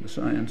in the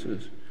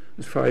sciences.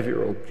 These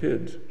 5-year-old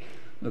kids.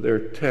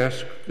 The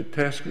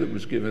task that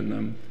was given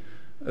them,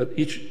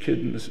 each kid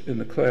in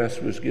the class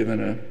was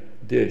given a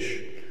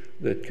dish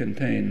that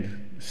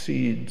contained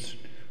seeds,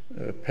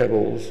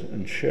 pebbles,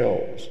 and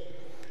shells.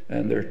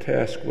 And their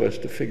task was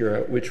to figure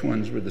out which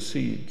ones were the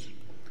seeds.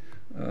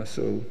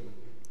 So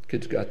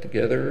kids got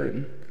together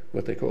in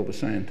what they called a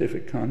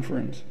scientific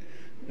conference,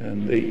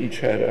 and they each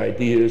had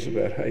ideas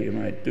about how you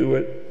might do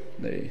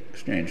it. They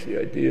exchanged the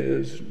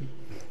ideas, and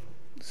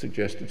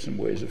suggested some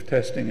ways of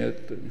testing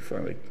it, and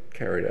finally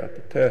carried out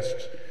the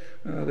tests.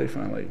 They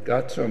finally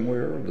got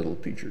somewhere, a little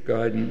teacher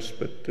guidance,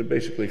 but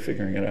basically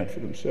figuring it out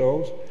for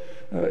themselves.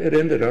 It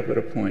ended up at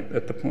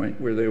the point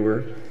where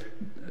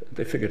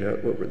they figured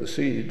out what were the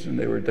seeds, and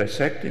they were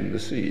dissecting the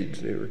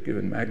seeds. They were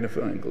given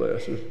magnifying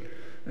glasses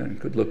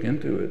and could look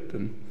into it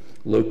and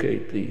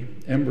locate the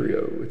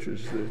embryo, which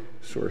is the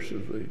source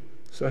of the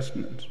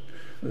sustenance.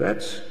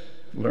 That's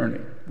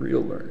learning,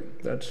 real learning.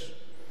 That's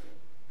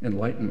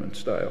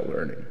Enlightenment-style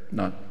learning,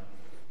 not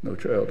No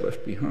Child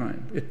Left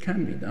Behind. It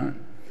can be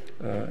done,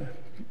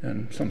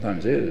 and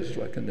sometimes is,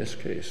 like in this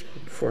case,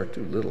 but far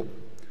too little.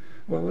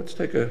 Well, let's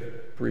take a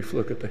brief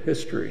look at the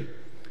history.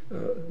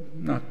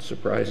 Not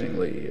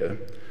surprisingly,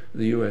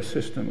 the U.S.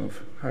 system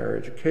of higher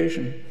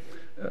education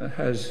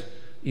has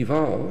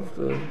evolved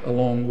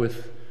along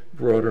with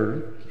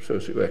broader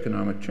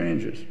socioeconomic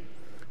changes.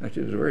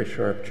 Actually, it was a very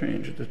sharp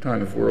change at the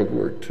time of World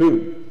War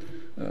II.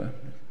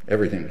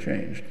 Everything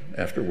changed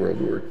after World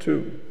War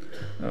II.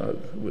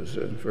 It was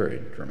a very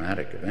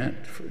dramatic event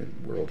in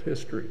world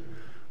history.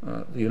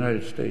 The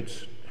United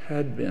States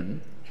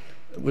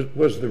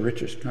was the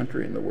richest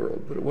country in the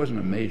world, but it wasn't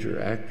a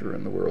major actor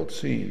in the world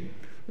scene.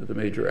 The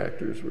major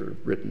actors were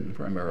Britain,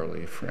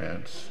 primarily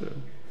France,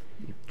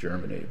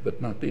 Germany,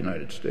 but not the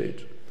United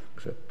States,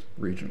 except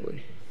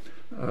regionally.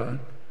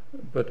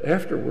 But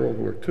after World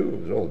War II,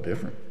 it was all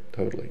different,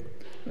 totally.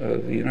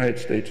 The United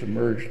States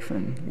emerged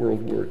from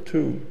World War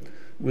II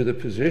with a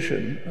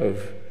position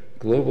of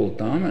global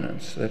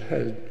dominance that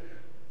had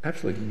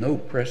absolutely no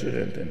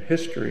precedent in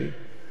history,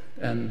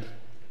 and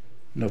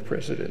no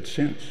precedent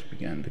since,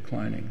 began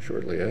declining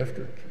shortly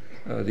after.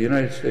 The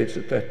United States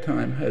at that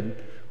time had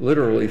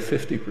literally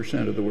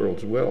 50% of the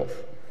world's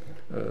wealth.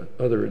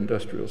 Other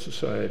industrial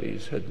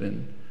societies had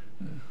been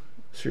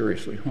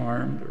seriously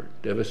harmed or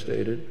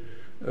devastated.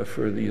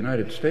 For the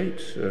United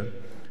States,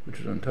 which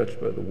was untouched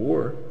by the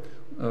war,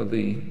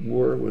 the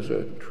war was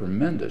a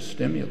tremendous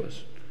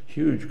stimulus,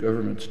 huge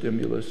government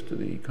stimulus to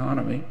the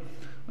economy.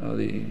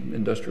 The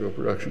industrial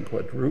production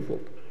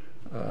quadrupled,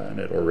 and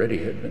it already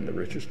had been the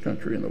richest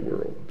country in the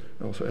world.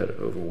 It also had an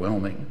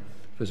overwhelming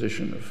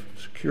position of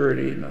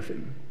security,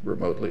 nothing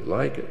remotely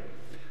like it.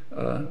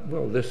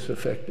 Well, this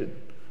affected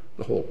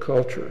the whole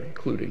culture,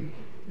 including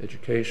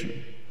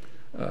education.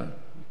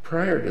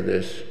 Prior to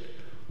this,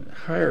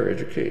 higher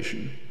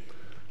education,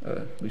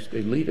 at least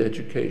elite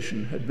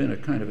education, had been a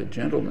kind of a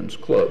gentleman's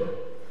club,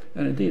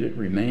 and indeed it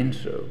remained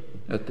so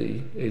at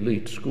the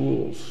elite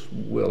schools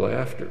well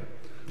after.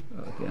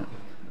 Again,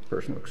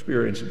 personal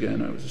experience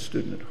again, I was a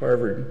student at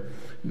Harvard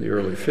in the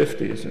early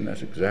 50s, and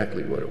that's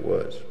exactly what it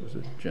was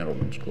a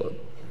gentleman's club.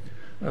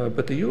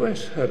 But the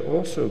U.S. had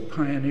also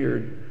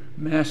pioneered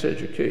mass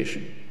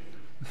education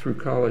through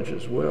college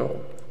as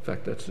well. In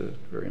fact, that's a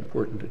very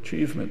important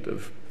achievement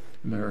of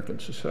American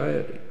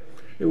society.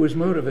 It was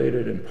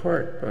motivated in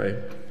part by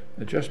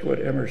just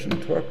what Emerson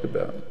talked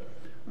about.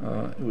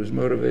 It was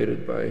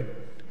motivated by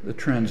the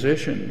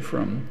transition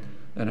from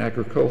an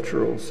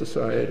agricultural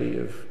society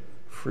of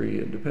free,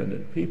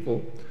 independent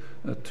people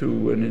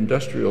to an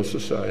industrial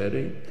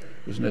society.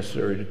 It was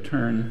necessary to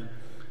turn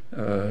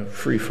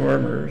free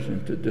farmers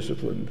into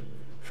disciplined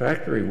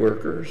factory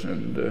workers,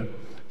 and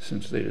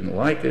since they didn't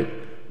like it,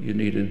 you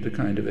needed the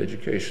kind of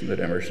education that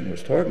Emerson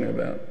was talking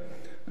about,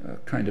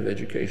 kind of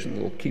education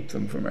that will keep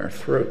them from our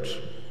throats.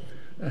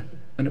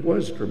 And it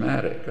was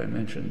dramatic. I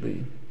mentioned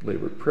the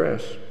labor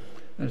press,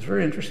 and it's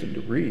very interesting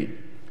to read.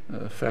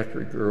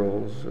 Factory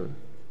girls,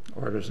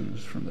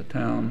 artisans from the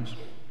towns,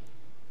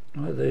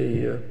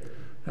 they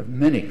have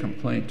many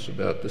complaints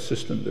about the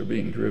system they're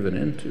being driven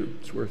into.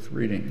 It's worth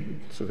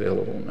reading. It's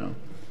available now.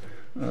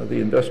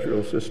 The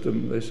industrial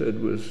system, they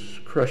said, was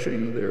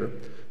crushing their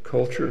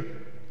culture,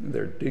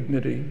 their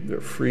dignity,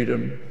 their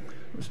freedom.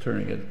 It was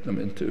turning them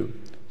into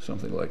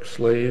something like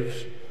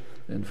slaves.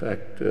 In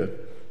fact, a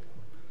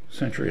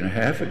century and a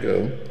half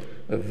ago,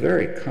 a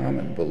very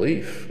common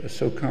belief,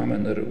 so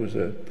common that it was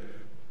a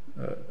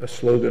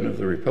slogan of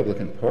the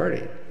Republican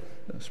Party,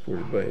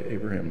 supported by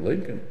Abraham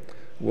Lincoln,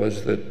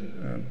 was that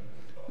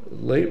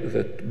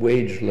that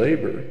wage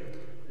labor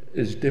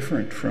is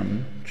different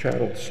from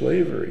chattel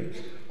slavery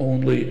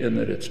only in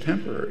that it's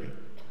temporary.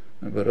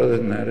 But other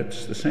than that,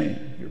 it's the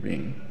same. You're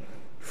being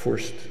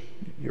forced,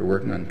 you're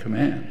working on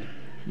command,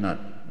 not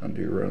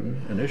under your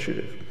own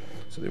initiative.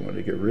 So they wanted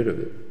to get rid of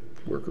it,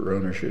 worker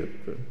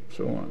ownership, and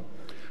so on.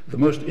 The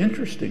most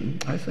interesting,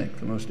 I think,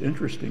 the most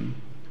interesting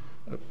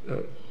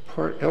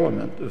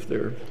element of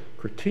their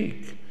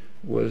critique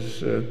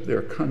was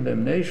their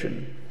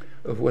condemnation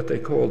of what they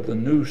called the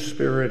new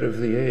spirit of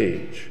the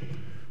age.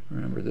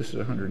 Remember, this is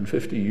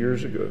 150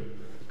 years ago.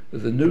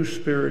 The new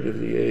spirit of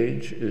the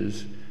age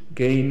is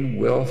gain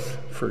wealth,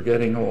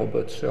 forgetting all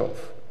but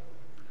self.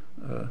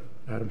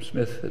 Adam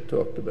Smith had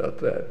talked about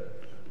that.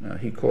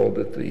 He called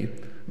it the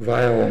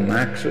vile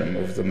maxim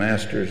of the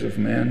masters of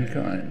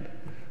mankind.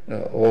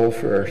 All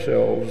for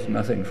ourselves,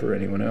 nothing for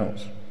anyone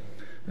else.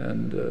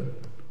 And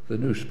the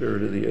new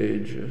spirit of the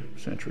age, a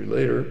century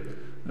later,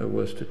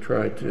 was to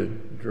try to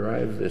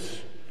drive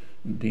this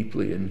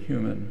deeply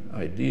inhuman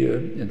idea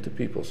into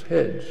people's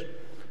heads.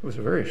 It was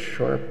a very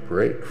sharp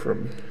break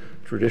from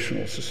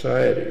traditional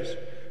societies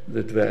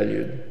that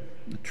valued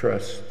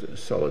trust,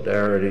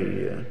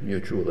 solidarity,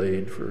 mutual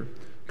aid for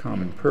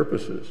common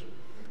purposes.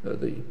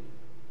 In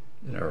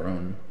our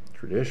own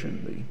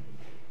tradition,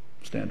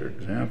 the standard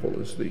example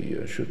is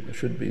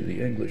should be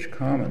the English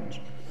Commons.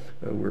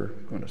 We're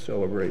going to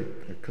celebrate,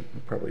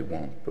 probably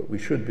won't, but we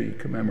should be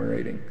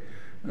commemorating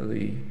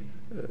the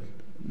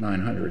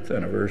 900th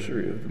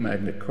anniversary of the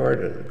Magna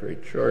Carta, the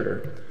Great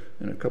Charter,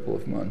 in a couple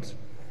of months.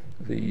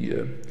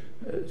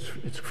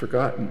 It's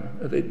forgotten.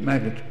 The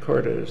Magna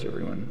Carta, as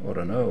everyone ought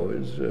to know,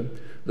 is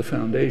the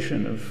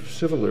foundation of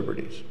civil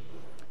liberties,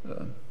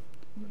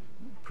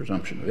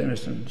 presumption of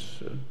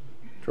innocence,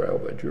 trial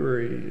by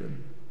jury,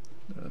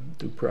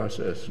 due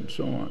process, and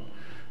so on.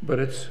 But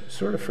it's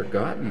sort of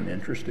forgotten,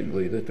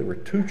 interestingly, that there were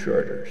two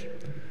charters.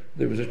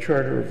 There was a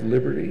charter of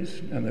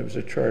liberties, and there was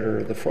a charter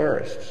of the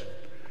forests.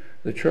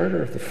 The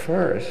charter of the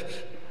forests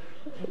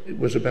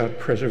was about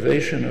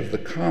preservation of the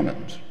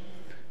commons.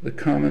 The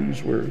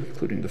commons were,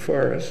 including the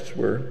forests,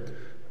 were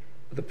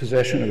the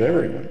possession of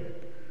everyone.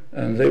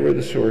 And they were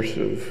the source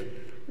of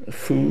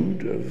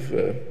food,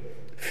 of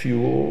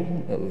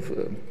fuel,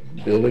 of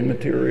building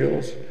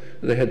materials.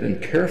 They had been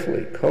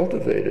carefully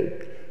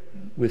cultivated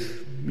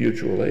with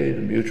mutual aid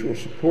and mutual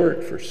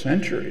support for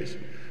centuries.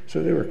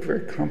 So they were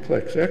very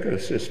complex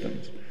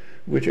ecosystems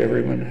which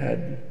everyone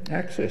had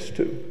access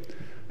to.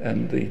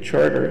 And the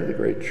charter, the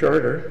Great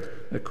Charter,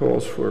 that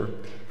calls for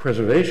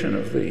preservation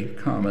of the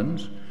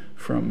commons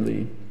from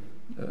the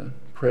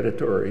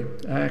predatory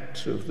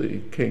acts of the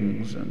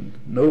kings and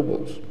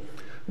nobles.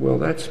 Well,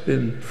 that's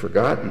been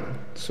forgotten,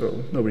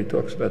 so nobody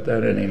talks about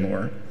that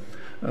anymore.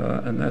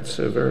 And that's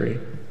a very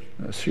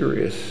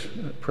serious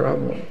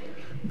problem,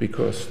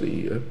 because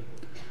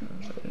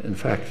in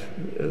fact,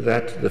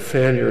 the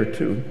failure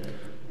to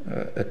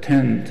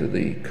attend to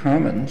the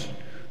commons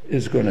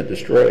is going to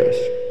destroy us.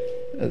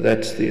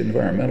 That's the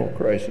environmental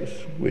crisis,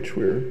 which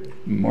we're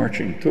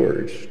marching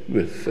towards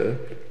with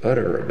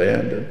utter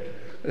abandon.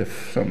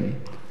 If some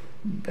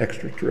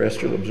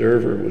extraterrestrial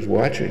observer was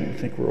watching, I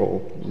think we're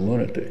all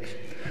lunatics.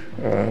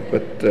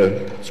 But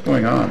it's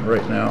going on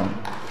right now.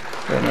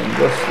 And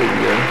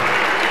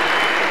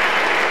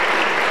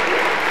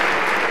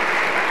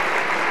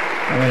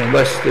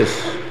unless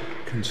this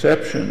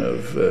conception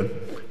of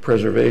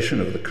preservation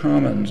of the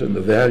commons and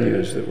the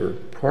values that were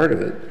part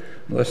of it,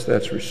 unless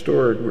that's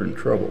restored, we're in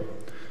trouble.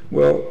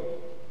 Well,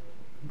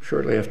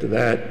 shortly after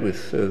that,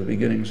 with the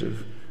beginnings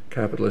of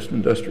capitalist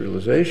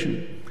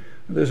industrialization,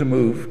 there's a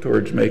move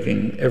towards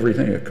making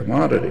everything a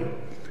commodity,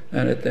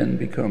 and it then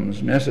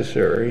becomes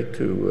necessary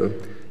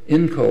to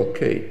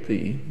inculcate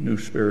the new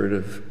spirit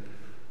of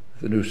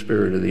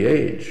the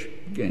age,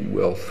 gain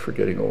wealth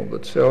forgetting all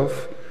but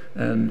self,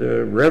 and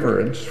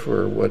reverence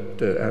for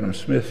what Adam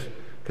Smith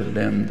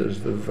condemned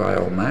as the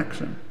vile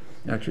maxim.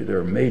 Actually, there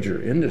are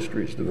major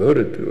industries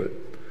devoted to it.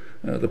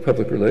 The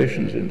public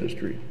relations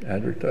industry,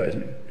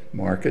 advertising,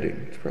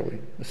 marketing, it's probably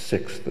a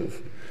sixth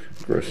of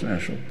gross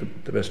national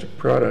domestic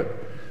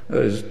product,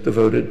 is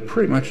devoted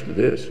pretty much to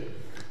this.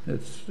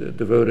 It's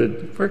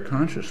devoted very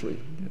consciously.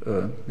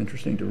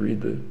 Interesting to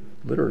read the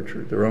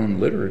literature, their own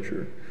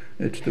literature.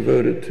 It's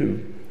devoted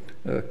to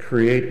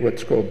create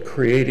what's called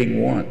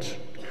creating wants,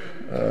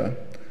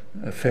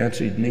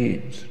 fancied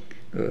needs,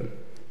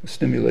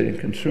 stimulating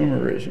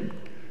consumerism,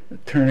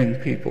 turning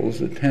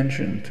people's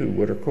attention to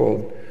what are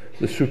called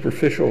the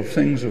superficial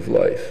things of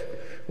life,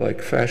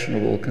 like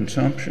fashionable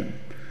consumption,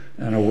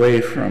 and away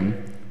from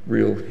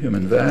real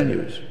human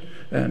values.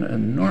 And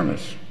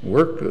enormous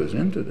work goes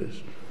into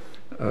this.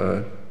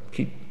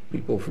 Keep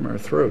people from our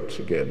throats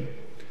again.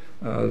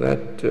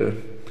 That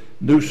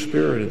new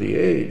spirit of the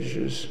age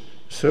is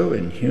so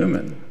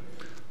inhuman,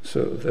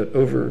 so that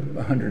over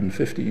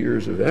 150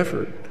 years of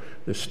effort,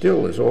 there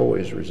still is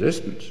always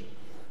resistance.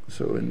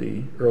 So in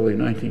the early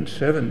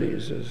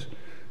 1970s, as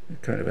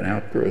kind of an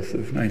outgrowth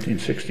of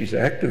 1960s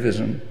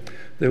activism,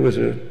 there was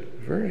a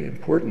very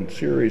important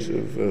series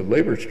of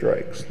labor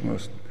strikes, the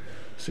most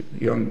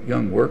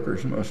young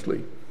workers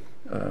mostly,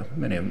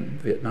 many of them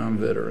Vietnam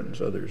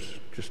veterans, others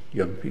just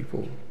young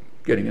people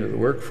getting into the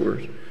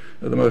workforce.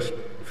 The most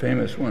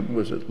famous one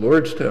was at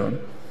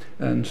Lordstown,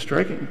 and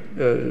striking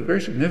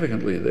very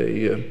significantly.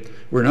 They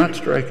were not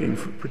striking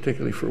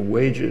particularly for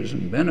wages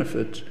and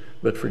benefits,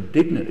 but for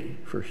dignity,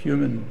 for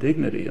human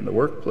dignity in the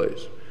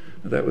workplace.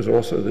 That was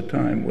also the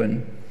time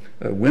when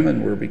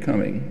women were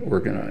becoming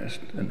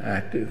organized and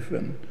active,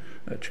 and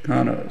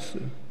Chicanos,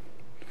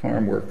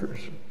 farm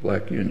workers,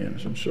 black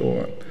unions, and so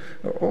on.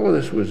 All of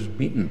this was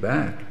beaten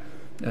back,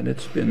 and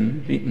it's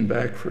been beaten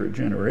back for a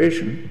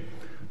generation,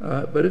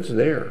 but it's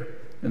there.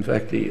 In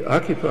fact, the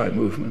Occupy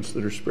movements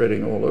that are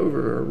spreading all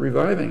over are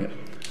reviving it.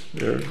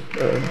 And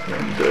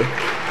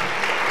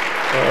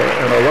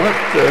a lot,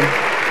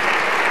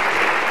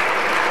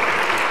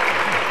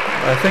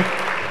 I think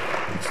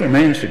it's their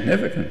main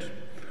significance,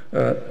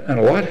 and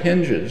a lot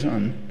hinges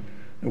on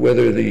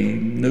whether the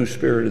new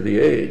spirit of the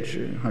age,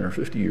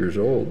 150 years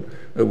old,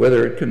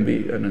 whether it can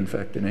be, and in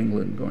fact in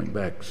England going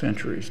back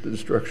centuries, the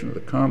destruction of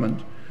the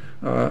commons,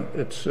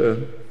 it's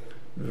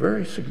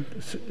very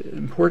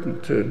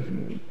important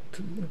to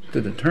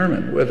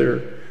determine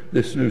whether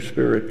this new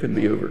spirit can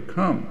be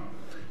overcome.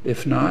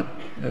 If not,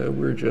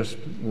 we're just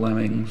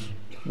lemmings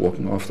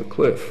walking off the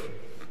cliff,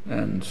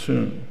 and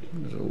soon.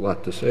 There's a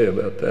lot to say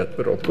about that,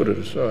 but I'll put it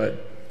aside.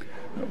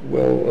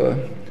 Well,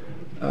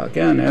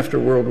 again, after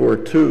World War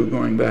II,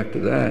 going back to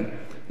that,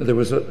 there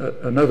was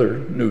another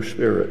new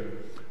spirit,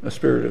 a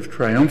spirit of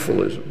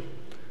triumphalism.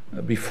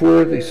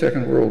 Before the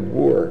Second World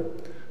War,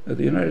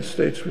 the United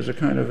States was a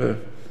kind of a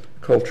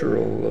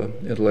cultural,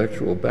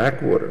 intellectual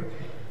backwater.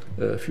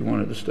 If you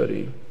wanted to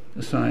study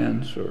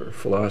science or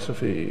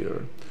philosophy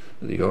or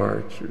the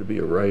arts or to be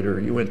a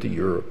writer, you went to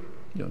Europe,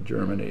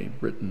 Germany,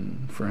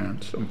 Britain,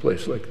 France,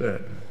 someplace like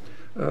that.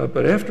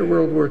 But after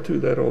World War II,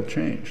 that all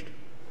changed.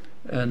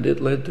 And it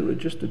led to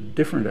just a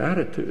different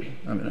attitude.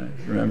 I mean, I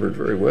remember it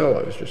very well.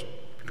 I was just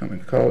becoming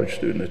a college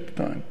student at the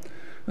time.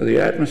 The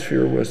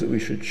atmosphere was that we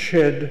should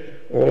shed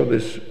all of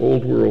this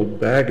old world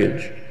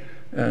baggage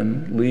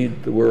and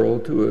lead the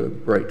world to a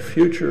bright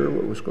future,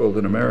 what was called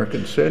an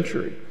American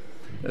century.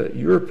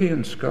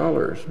 European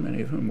scholars,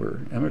 many of whom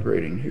were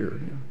emigrating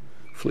here,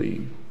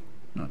 fleeing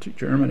Nazi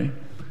Germany,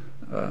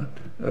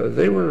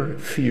 they were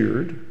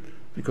feared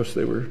because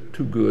they were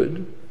too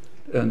good,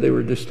 and they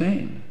were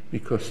disdained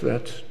because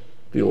that's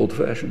the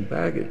old-fashioned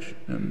baggage,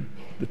 and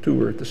the two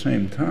were at the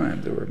same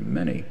time. There were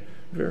many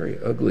very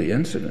ugly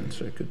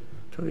incidents. I could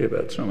tell you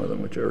about some of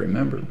them, which I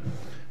remember.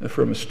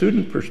 From a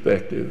student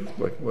perspective,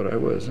 like what I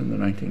was in the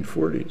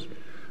 1940s,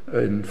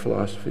 in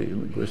philosophy,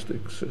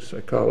 linguistics,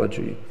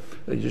 psychology,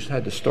 you just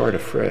had to start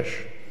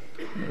afresh,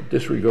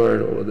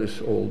 disregard all of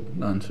this old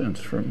nonsense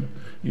from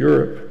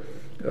Europe,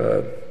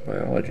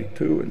 biology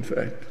too, in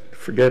fact.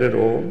 Forget it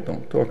all,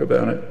 don't talk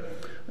about it,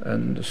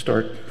 and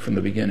start from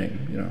the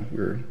beginning.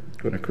 We're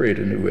going to create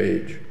a new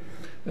age.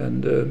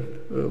 And a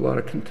lot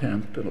of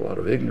contempt and a lot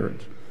of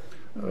ignorance.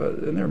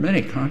 And there are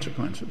many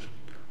consequences,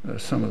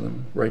 some of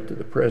them right to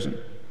the present.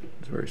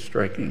 It's very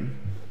striking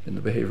in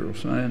the behavioral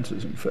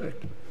sciences, in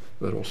fact,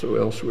 but also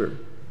elsewhere.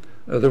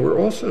 There were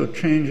also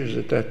changes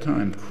at that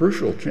time,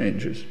 crucial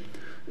changes,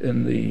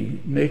 in the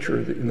nature,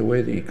 in the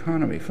way the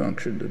economy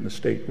functioned, and the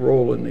state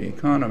role in the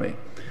economy,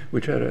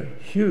 which had a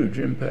huge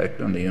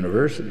impact on the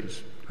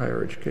universities,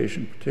 higher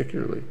education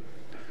particularly.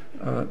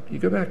 You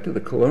go back to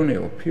the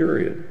colonial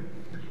period,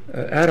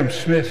 Adam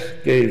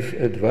Smith gave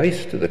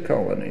advice to the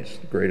colonies,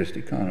 the greatest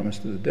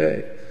economist of the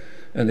day,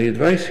 and the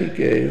advice he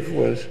gave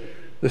was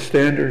the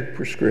standard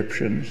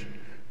prescriptions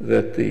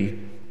that the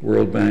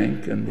World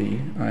Bank and the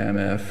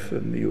IMF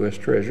and the U.S.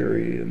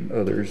 Treasury and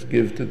others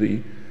give to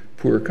the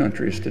poor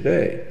countries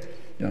today.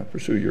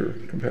 Pursue your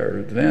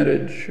comparative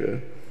advantage,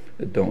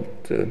 don't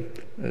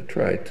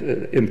try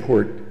to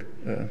import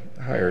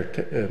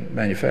higher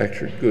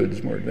manufactured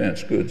goods, more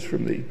advanced goods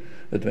from the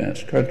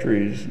advanced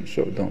countries, and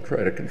so don't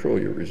try to control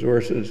your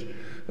resources.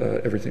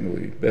 Everything will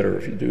be better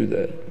if you do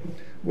that.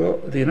 Well,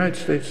 the United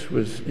States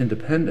was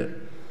independent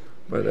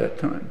by that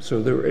time,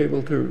 so they were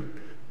able to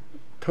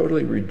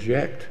totally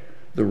reject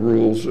the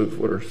rules of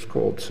what are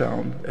called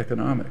sound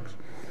economics.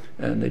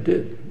 And they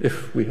did.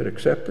 If we had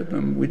accepted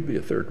them, we'd be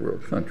a third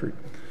world country.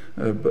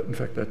 But in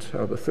fact, that's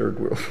how the third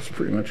world was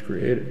pretty much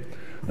created.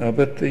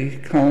 But the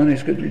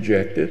colonies could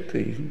reject it.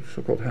 The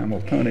so-called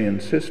Hamiltonian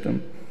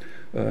system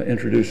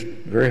introduced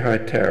very high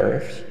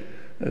tariffs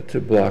to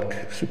block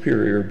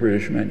superior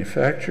British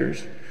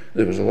manufacturers.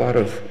 There was a lot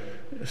of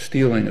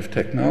stealing of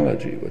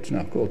technology, what's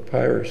now called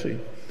piracy.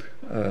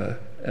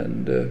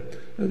 And the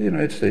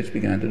United States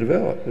began to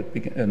develop.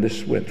 And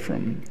this went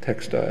from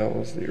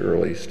textiles, the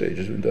early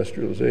stages of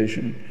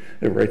industrialization,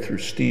 right through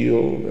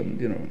steel,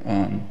 and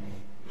on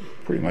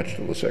pretty much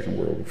till the Second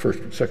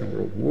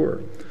World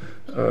War.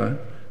 There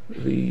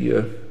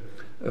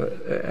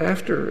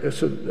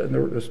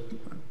was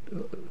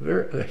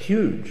a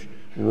huge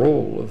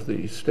role of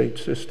the state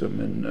system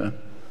in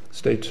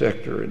state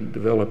sector in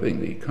developing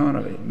the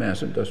economy.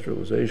 Mass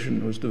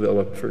industrialization was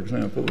developed, for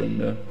example,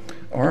 in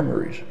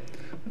armories.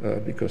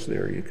 Because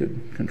there you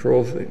could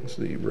control things.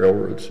 The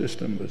railroad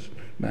system was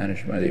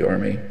managed by the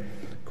Army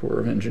Corps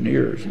of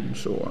Engineers and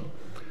so on.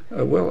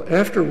 Well,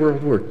 after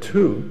World War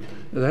II,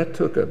 that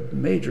took a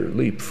major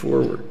leap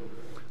forward,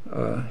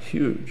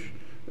 huge.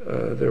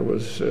 There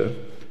was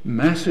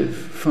massive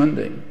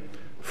funding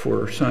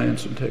for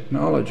science and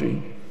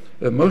technology,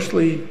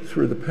 mostly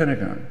through the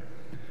Pentagon.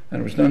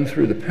 And it was done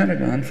through the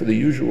Pentagon for the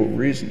usual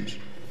reasons.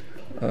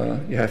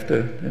 You have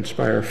to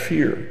inspire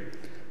fear.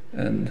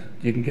 And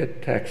you can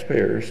get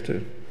taxpayers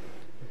to,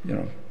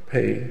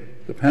 pay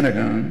the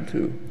Pentagon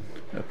to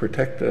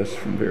protect us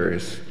from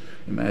various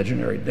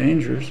imaginary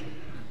dangers.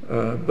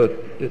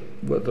 But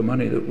the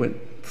money that went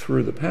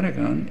through the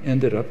Pentagon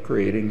ended up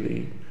creating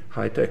the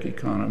high-tech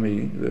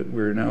economy that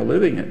we're now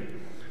living in.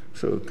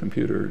 So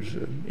computers,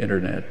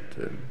 internet,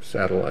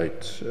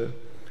 satellites, the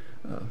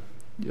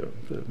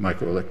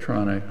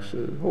microelectronics,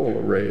 a whole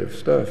array of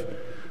stuff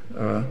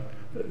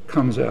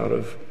comes out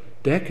of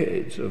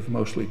decades of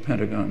mostly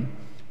Pentagon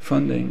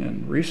funding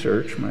and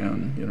research. My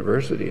own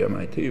university,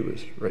 MIT,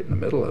 was right in the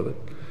middle of it.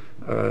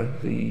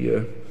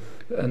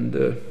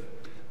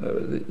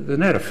 The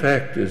net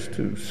effect is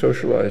to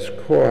socialize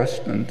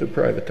cost and to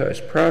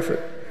privatize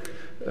profit.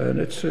 And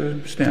it's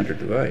a standard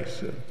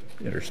device.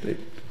 Interstate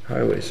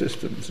highway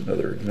system is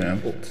another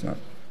example. It's not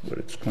what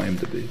it's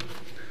claimed to be.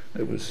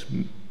 It was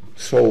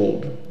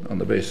sold on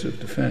the basis of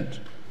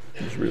defense.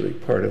 It was really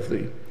part of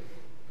the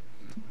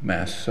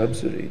mass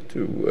subsidy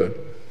to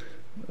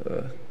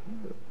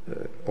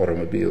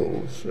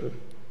automobiles,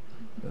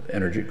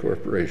 energy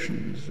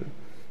corporations,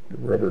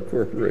 rubber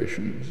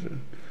corporations,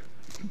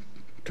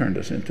 turned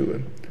us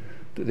into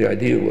the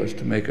idea was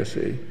to make us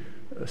a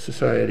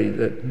society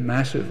that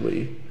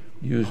massively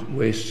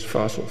wastes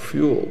fossil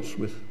fuels,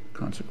 with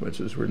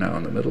consequences we're now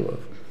in the middle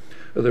of.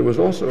 There was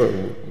also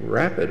a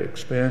rapid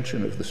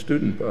expansion of the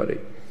student body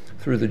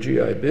through the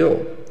GI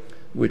Bill,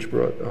 which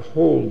brought a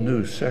whole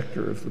new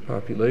sector of the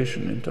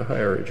population into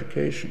higher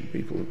education,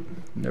 people who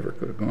never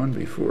could have gone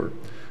before.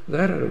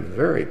 That had a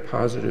very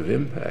positive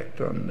impact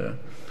on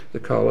the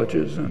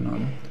colleges and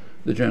on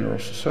the general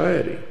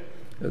society.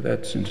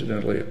 That's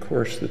incidentally a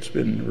course that's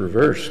been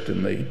reversed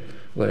in the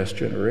last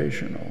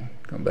generation. I'll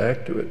come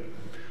back to it.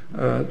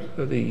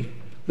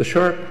 The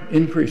sharp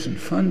increase in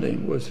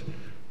funding was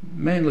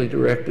mainly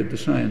directed to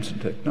science and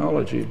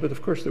technology, but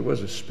of course there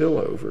was a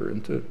spillover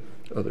into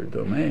other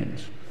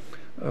domains.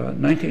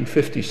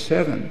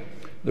 1957,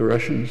 the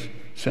Russians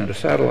sent a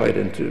satellite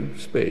into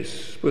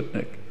space,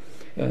 Sputnik,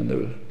 and there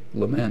were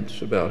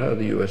laments about how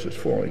the U.S. is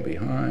falling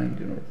behind,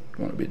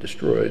 going to be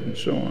destroyed, and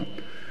so on.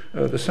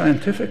 The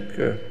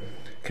scientific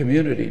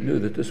community knew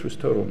that this was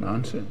total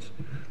nonsense,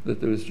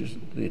 that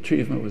the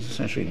achievement was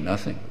essentially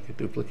nothing. We could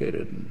duplicate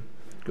it and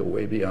go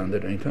way beyond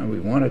it anytime we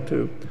wanted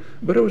to,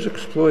 but it was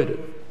exploited.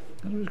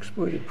 And it was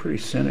exploited pretty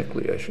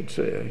cynically, I should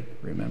say.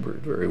 I remember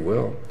it very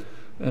well.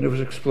 And it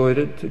was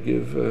exploited to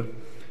give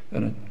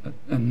an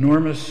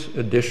enormous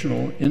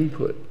additional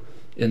input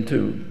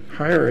into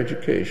higher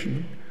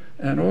education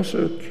and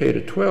also K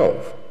to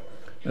 12.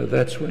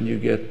 That's when you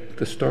get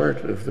the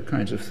start of the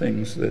kinds of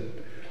things that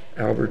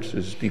Alberts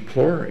is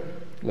deploring,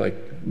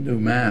 like new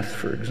math,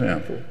 for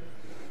example.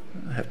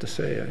 I have to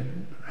say,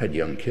 I had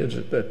young kids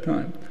at that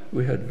time.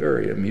 We had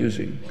very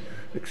amusing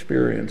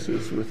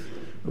experiences with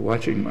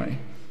watching my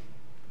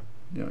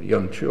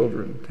young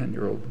children,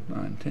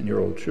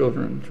 10-year-old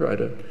children, try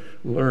to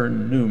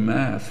learn new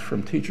math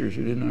from teachers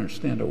who didn't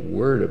understand a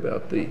word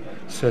about the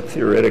set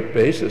theoretic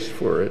basis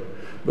for it,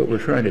 but were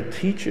trying to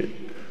teach it.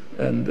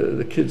 And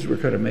the kids were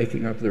kind of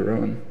making up their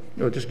own.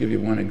 I'll just give you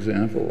one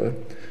example.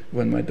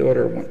 When my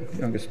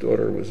youngest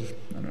daughter was,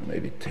 I don't know,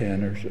 maybe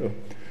 10 or so,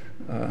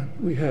 I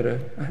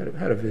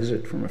had a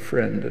visit from a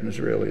friend, an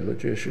Israeli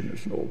logician,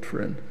 who's an old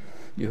friend,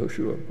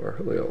 Yehoshua Bar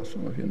Hillel,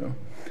 some of you know.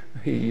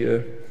 He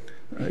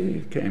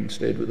came and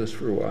stayed with us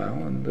for a while,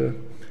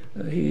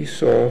 and he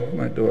saw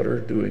my daughter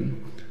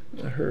doing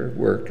her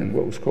work in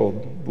what was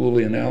called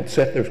Boolean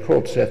algebra. It was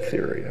called set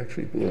theory,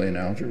 actually, Boolean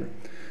algebra.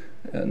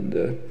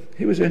 And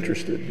he was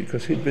interested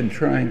because he'd been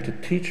trying to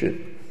teach it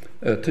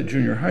to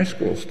junior high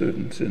school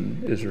students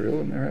in Israel,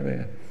 and they're having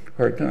a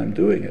hard time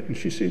doing it, and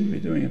she seemed to be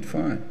doing it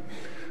fine.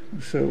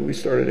 So we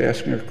started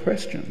asking her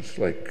questions,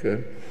 like,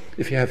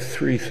 if you have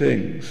 3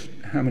 things,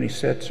 how many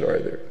sets are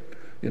there?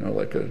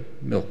 Like a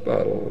milk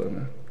bottle and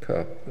a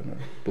cup and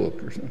a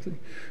book or something.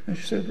 And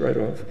she said right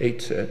off,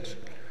 8 sets.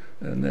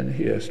 And then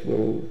he asked,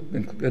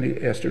 then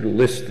he asked her to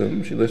list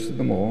them. She listed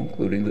them all,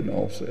 including the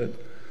null set.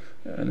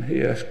 And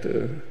he asked,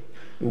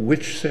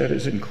 which set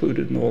is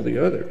included in all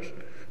the others?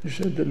 She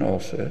said, the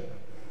null set.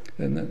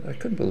 And then I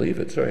couldn't believe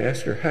it, so I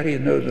asked her, how do you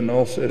know the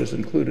null set is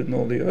included in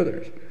all the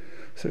others?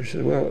 So she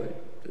said, well,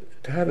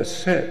 to have a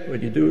set,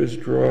 what you do is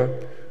draw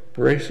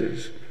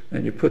braces,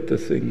 and you put the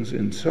things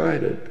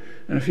inside it.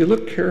 And if you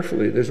look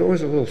carefully, there's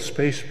always a little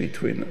space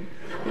between them.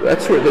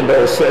 That's where the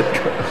null set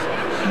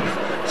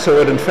goes. So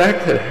what in fact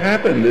had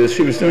happened is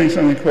she was doing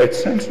something quite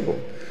sensible.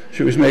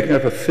 She was making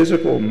up a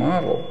physical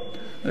model,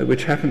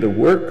 which happened to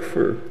work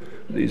for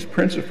these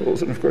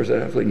principles, and of course that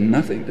had absolutely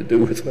nothing to do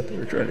with what they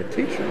were trying to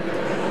teach her.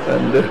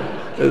 And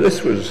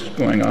this was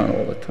going on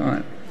all the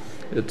time.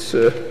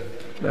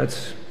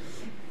 That's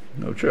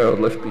no child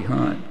left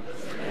behind.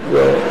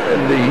 Well,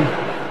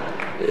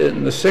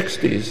 in the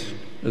 60s,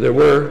 there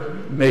were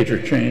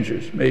major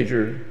changes,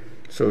 major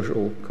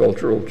social,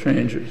 cultural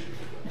changes.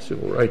 The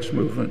civil rights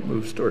movement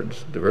moves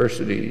towards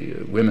diversity,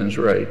 women's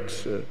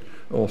rights,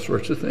 all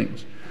sorts of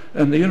things.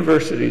 And the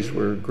universities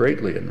were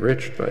greatly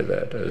enriched by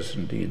that, as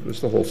indeed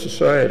was the whole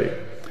society.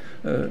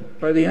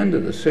 By the end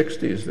of the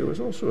 60s, there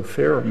was also a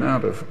fair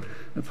amount of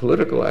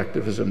political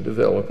activism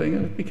developing,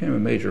 and it became a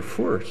major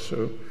force.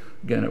 So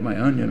again, at my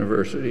own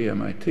university,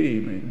 MIT,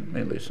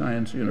 mainly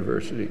science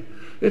university,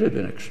 it had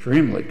been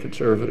extremely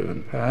conservative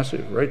and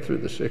passive right through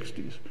the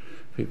 60s.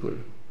 People are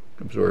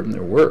absorbing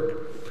their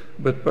work.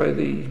 But by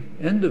the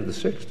end of the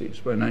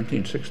 60s, by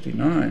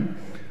 1969,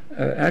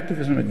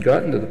 activism had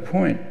gotten to the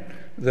point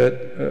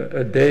that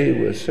a day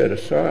was set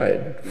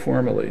aside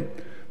formally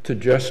to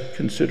just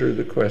consider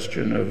the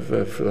question of,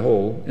 for the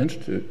whole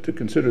institute, to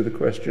consider the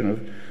question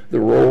of the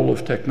role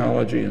of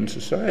technology in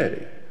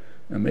society.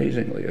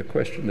 Amazingly, a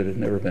question that had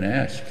never been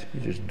asked.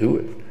 You just do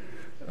it.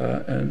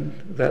 And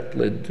that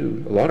led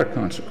to a lot of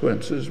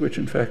consequences, which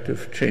in fact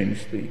have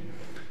changed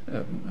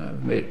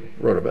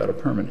brought about a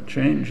permanent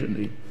change in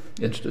the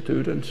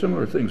Institute, and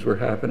similar things were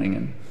happening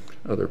in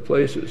other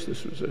places.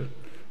 This was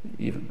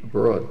even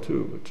abroad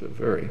too. It's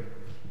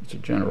a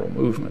general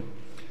movement.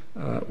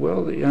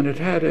 And it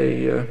had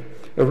a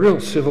real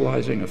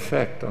civilizing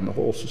effect on the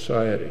whole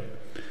society.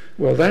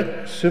 Well,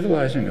 that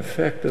civilizing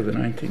effect of the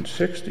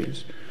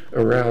 1960s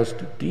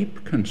aroused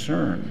deep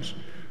concerns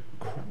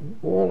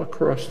all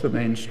across the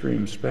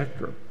mainstream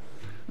spectrum.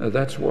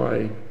 That's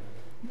why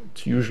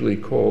it's usually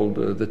called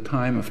the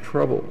time of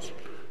troubles.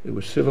 It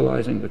was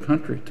civilizing the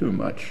country too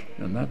much,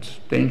 and that's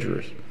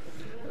dangerous.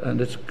 And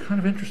it's kind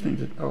of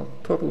interesting I'll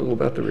talk a little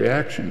about the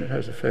reaction. It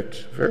has effects,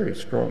 very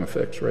strong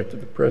effects, right to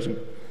the present.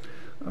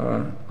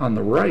 On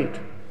the right,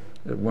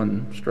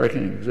 one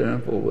striking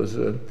example was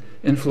an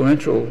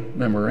influential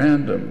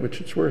memorandum,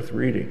 which it's worth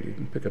reading. You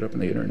can pick it up on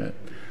the internet.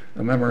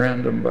 A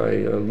memorandum by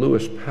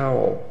Lewis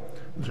Powell,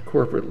 who was a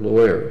corporate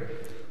lawyer.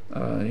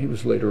 He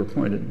was later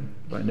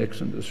appointed by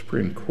Nixon to the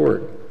Supreme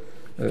Court.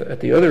 At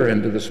the other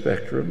end of the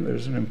spectrum,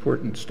 there's an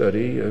important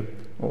study,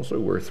 also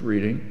worth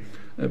reading,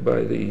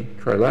 by the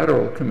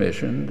Trilateral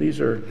Commission. These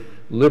are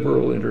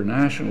liberal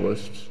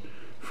internationalists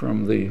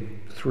from the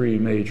 3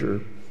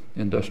 major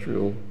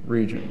industrial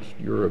regions,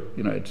 Europe,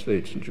 United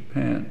States, and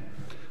Japan.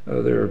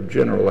 Their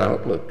general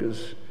outlook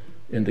is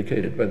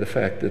indicated by the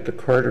fact that the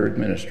Carter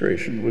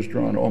administration was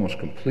drawn almost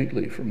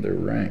completely from their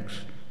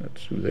ranks.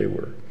 That's who they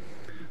were.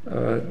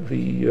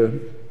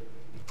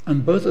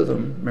 And both of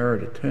them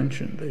merit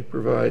attention. They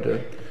provide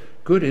a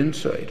good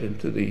insight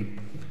into the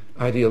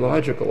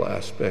ideological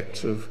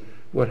aspects of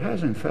what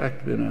has in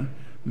fact been a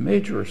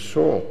major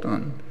assault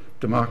on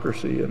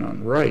democracy and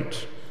on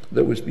rights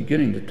that was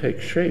beginning to take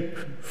shape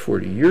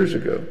 40 years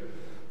ago,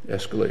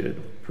 escalated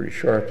pretty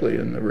sharply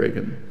in the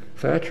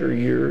Reagan-Thatcher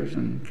years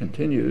and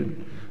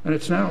continued And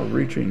it's now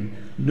reaching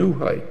new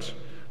heights.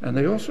 And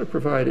they also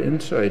provide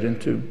insight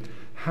into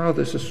how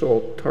this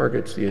assault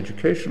targets the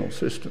educational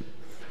system.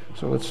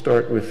 So let's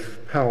start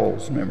with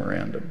Powell's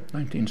memorandum,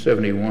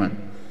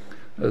 1971.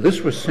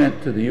 This was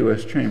sent to the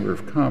U.S. Chamber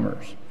of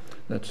Commerce.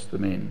 That's the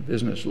main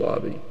business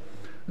lobby.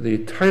 The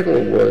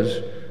title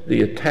was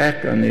 "The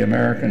Attack on the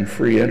American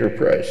Free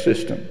Enterprise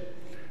System."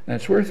 And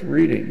it's worth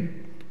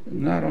reading,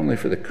 not only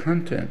for the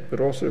content, but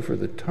also for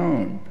the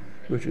tone,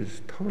 which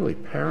is totally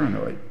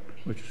paranoid,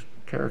 which is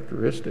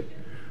characteristic.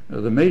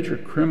 The major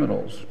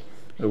criminals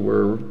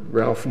were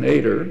Ralph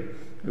Nader,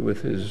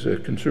 with his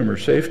consumer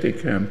safety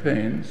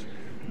campaigns,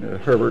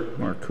 Herbert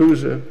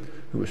Marcuse,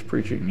 who was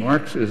preaching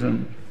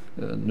Marxism,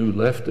 new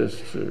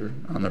leftists are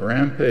on the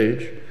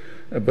rampage,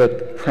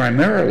 but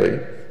primarily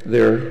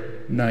they're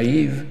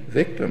naive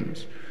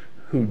victims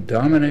who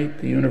dominate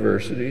the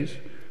universities,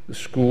 the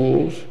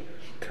schools,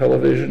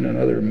 television and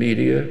other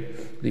media,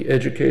 the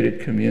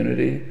educated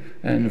community,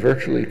 and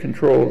virtually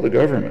control the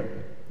government.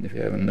 If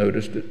you haven't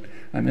noticed it,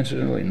 I'm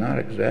incidentally not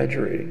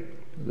exaggerating.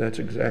 That's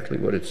exactly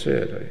what it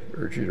said. I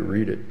urge you to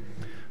read it.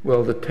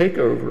 Well, the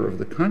takeover of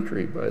the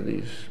country by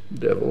these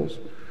devils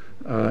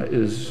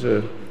is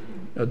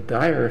a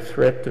dire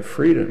threat to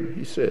freedom,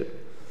 he said,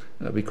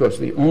 because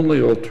the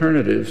only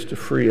alternatives to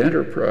free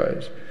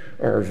enterprise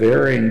are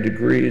varying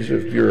degrees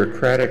of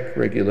bureaucratic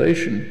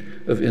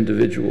regulation of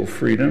individual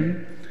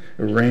freedom,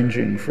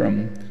 ranging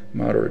from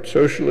moderate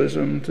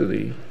socialism to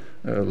the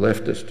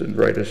leftist and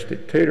rightist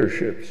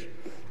dictatorships.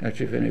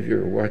 Actually, if any of you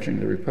are watching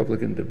the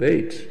Republican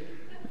debates,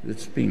 the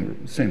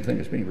same thing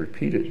is being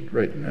repeated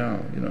right now,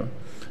 you know,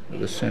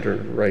 the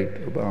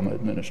center-right Obama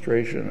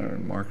administration or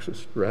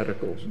Marxist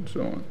radicals and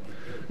so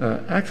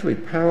on. Actually,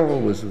 Powell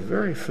was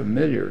very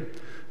familiar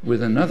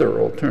with another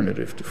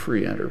alternative to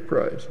free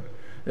enterprise,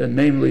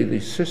 namely the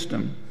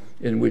system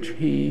in which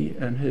he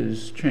and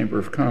his Chamber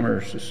of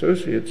Commerce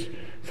associates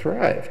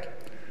thrived.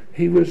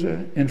 He was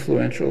an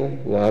influential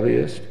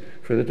lobbyist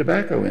for the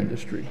tobacco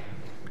industry,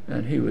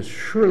 and he was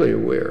surely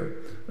aware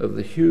of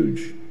the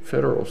huge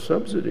federal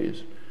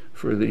subsidies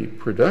for the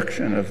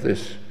production of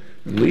this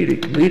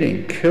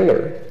leading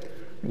killer,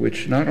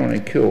 which not only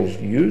kills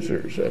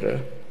users at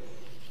a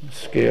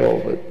scale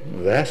that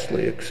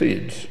vastly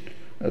exceeds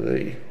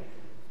the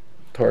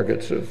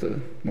targets of the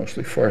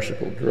mostly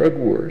farcical drug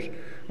wars,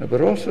 but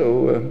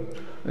also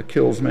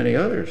kills many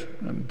others.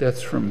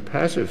 Deaths from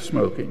passive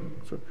smoking,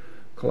 so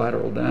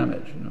collateral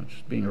damage, you know,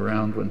 just being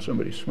around when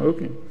somebody's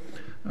smoking,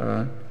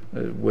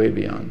 way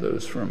beyond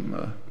those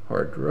from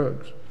hard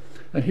drugs.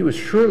 And he was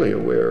surely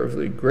aware of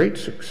the great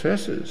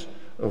successes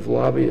of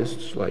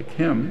lobbyists like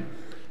him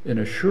in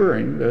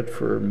assuring that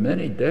for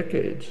many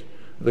decades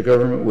the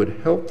government would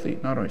help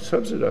not only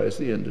subsidize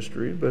the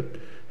industry, but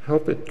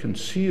help it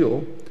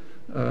conceal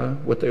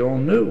what they all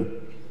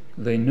knew.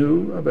 They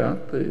knew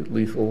about the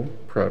lethal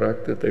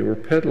product that they were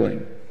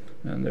peddling,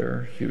 and there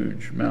are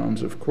huge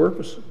mounds of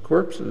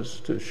corpses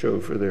to show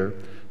for their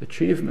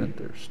achievement.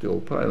 They're still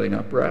piling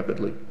up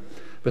rapidly.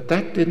 But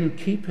that didn't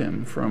keep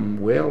him from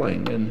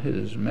wailing in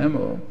his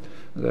memo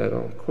that,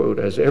 I'll quote,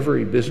 "As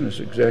every business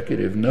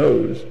executive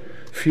knows,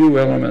 few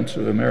elements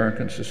of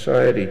American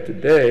society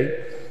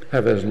today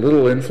have as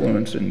little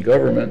influence in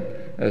government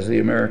as the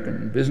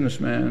American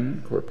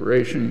businessman,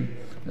 corporation,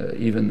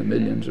 even the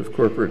millions of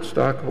corporate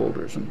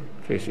stockholders," in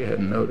case you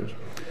hadn't noticed.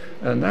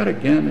 And that,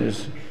 again,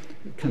 is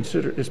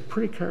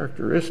pretty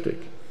characteristic.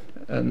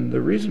 And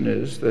the reason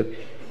is that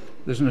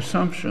there's an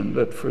assumption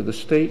that for the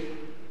state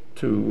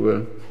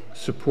to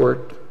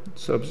support,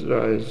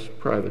 subsidize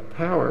private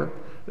power,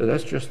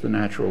 that's just the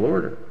natural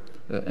order.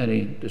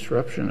 Any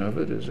disruption of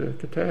it is a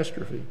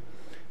catastrophe.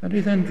 And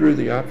he then drew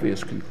the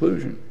obvious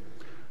conclusion.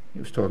 He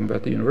was talking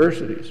about the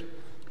universities.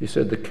 He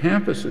said the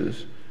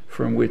campuses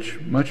from which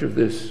much of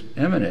this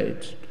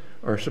emanates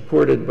are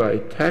supported by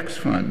tax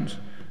funds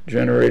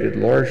generated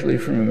largely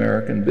from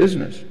American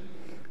business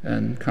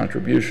and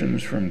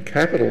contributions from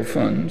capital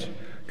funds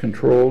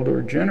controlled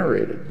or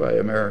generated by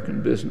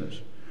American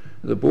business.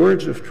 The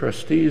boards of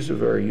trustees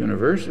of our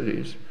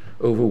universities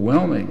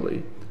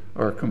overwhelmingly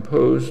are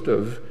composed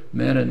of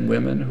men and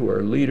women who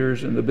are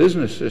leaders in the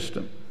business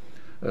system.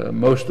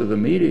 Most of the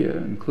media,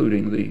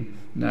 including the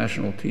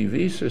national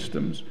TV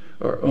systems,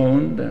 are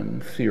owned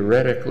and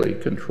theoretically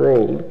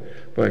controlled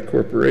by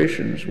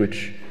corporations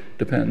which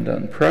depend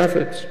on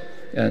profits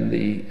and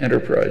the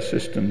enterprise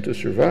system to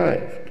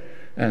survive.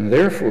 And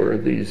therefore,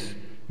 these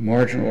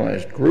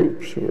marginalized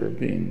groups who are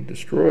being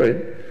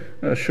destroyed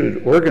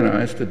should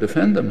organize to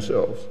defend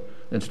themselves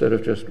instead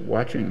of just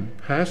watching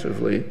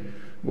passively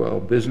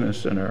while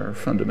business and our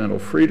fundamental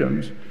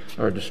freedoms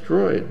are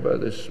destroyed by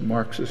this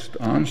Marxist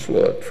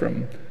onslaught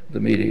from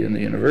the media and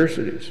the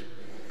universities.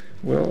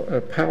 Well,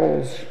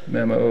 Powell's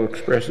memo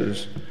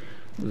expresses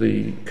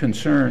the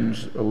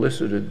concerns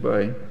elicited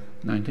by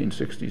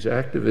 1960s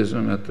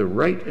activism at the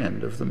right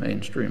end of the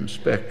mainstream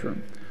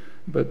spectrum.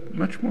 But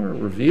much more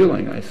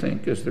revealing, I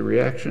think, is the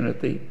reaction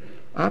at the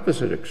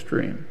opposite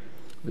extreme,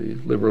 the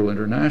liberal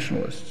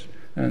internationalists.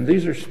 And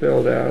these are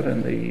spelled out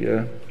in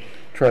the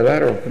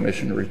Trilateral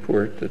Commission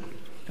report that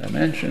I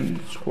mentioned.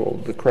 It's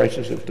called The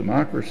Crisis of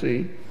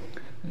Democracy.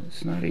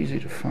 It's not easy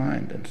to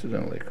find,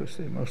 incidentally, because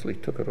they mostly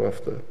took it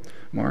off the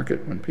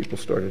market when people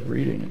started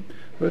reading it.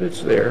 But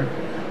it's there.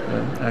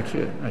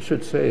 Actually, I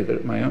should say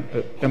that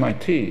at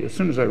MIT, as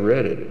soon as I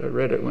read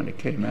it when it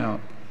came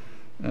out,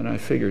 and I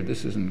figured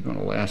this isn't going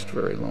to last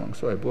very long,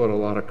 so I bought a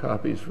lot of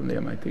copies from the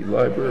MIT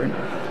library.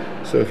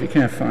 So if you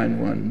can't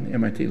find one, the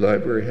MIT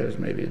library has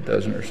maybe a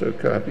dozen or so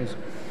copies.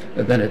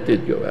 And then it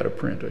did go out of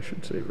print, I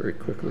should say, very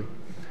quickly.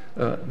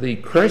 The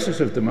crisis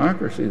of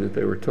democracy that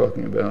they were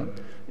talking about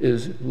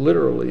is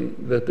literally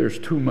that there's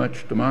too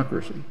much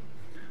democracy.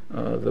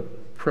 The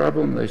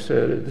problem, they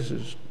said, this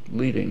is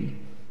leading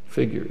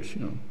figures,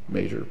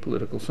 major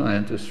political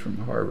scientists from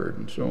Harvard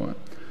and so on.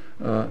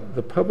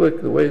 The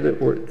public, the way that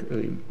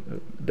the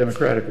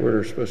democratic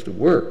order is supposed to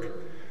work,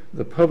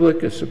 the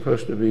public is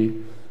supposed to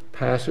be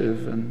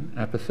passive and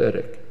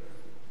apathetic.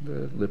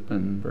 The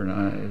Lippmann,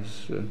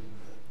 Bernays,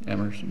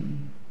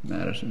 Emerson,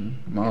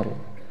 Madison model,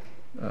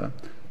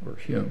 or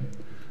Hume.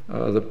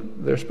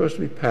 They're supposed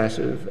to be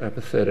passive,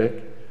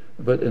 apathetic,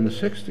 but in the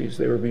 60s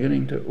they were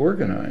beginning to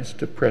organize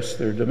to press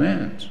their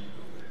demands.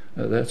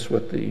 That's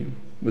what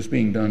was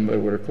being done by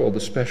what are called the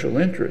special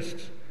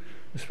interests.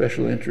 The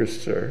special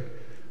interests are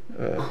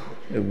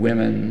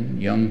women,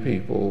 young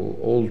people,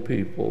 old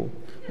people,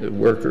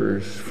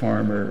 workers,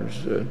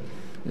 farmers,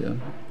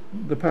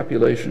 the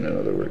population, in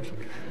other words.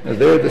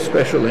 They're the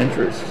special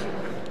interests.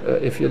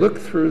 If you look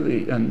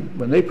through and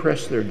when they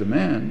press their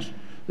demands,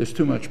 there's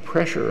too much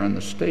pressure on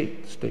the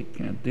state. The state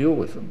can't deal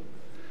with them.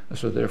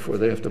 So therefore,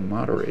 they have to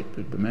moderate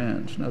their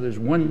demands. Now, there's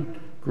one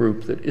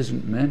group that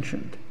isn't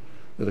mentioned,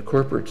 the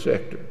corporate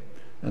sector.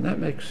 And that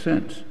makes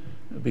sense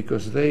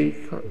because they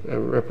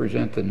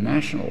represent the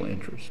national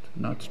interest,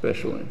 not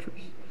special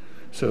interest.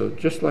 So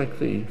just like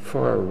the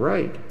far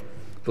right,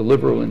 the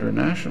liberal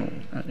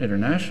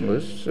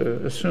internationalists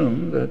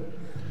assume that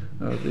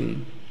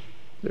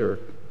their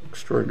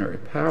extraordinary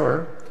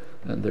power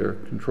and their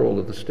control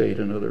of the state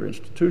and other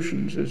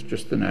institutions is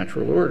just the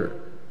natural order.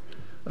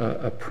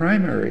 A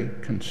primary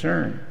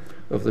concern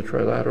of the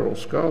trilateral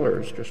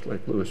scholars, just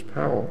like Lewis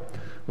Powell,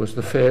 was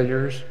the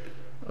failures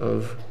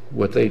of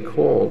what they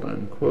called,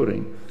 I'm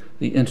quoting,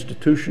 the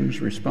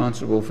institutions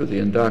responsible for the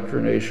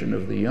indoctrination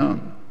of the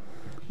young,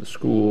 the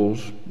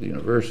schools, the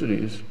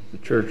universities, the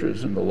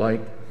churches, and the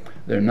like.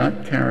 They're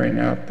not carrying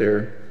out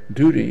their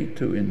duty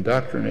to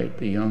indoctrinate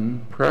the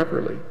young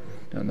properly,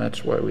 and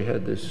that's why we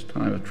had this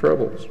time of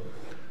troubles.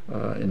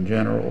 In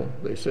general,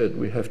 they said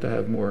we have to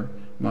have more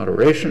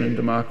moderation in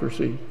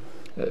democracy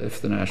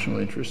if the national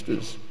interest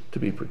is to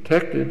be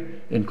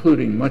protected,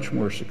 including much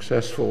more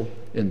successful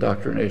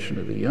indoctrination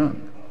of the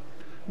young.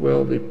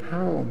 Well, the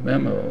Powell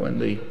memo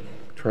and the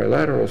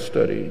trilateral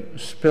study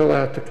spell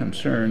out the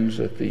concerns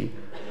at the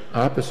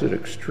opposite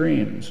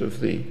extremes of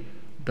the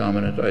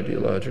dominant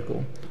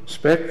ideological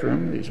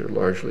spectrum. These are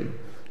largely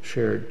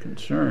shared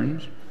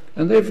concerns,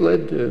 and they've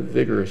led to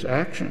vigorous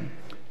action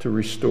to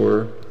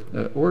restore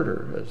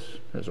order, as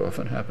has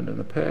often happened in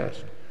the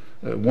past.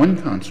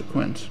 One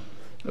consequence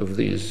of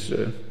these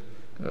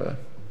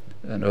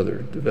and other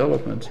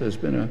developments has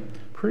been a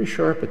pretty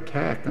sharp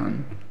attack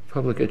on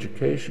public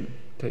education,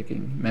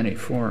 taking many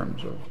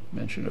forms. I'll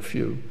mention a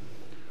few.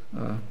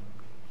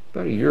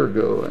 About a year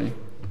ago,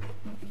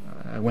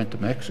 I went to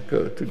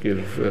Mexico to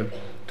give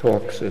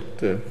talks at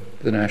the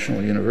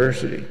National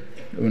University,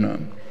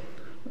 UNAM.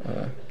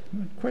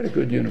 Quite a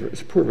good university.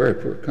 It's a very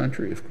poor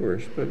country, of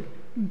course, but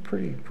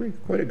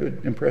quite a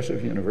good,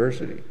 impressive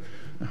university.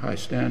 High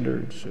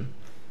standards,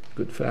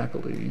 good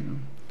faculty,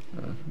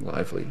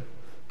 lively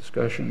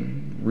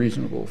discussion,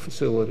 reasonable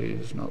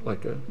facilities, not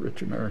like a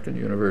rich American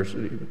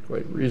university, but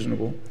quite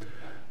reasonable.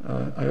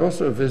 I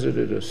also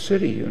visited a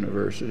city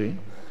university.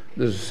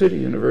 There's a city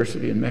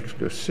university in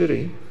Mexico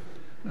City,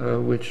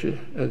 which,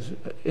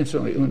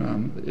 incidentally,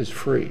 UNAM is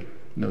free,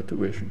 no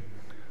tuition.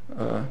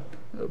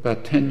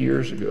 About 10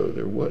 years ago,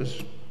 there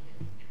was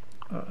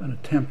an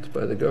attempt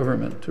by the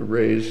government to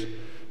raise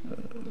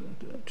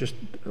just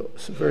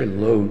very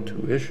low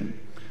tuition.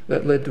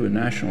 That led to a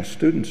national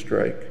student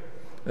strike.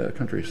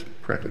 Countries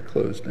practically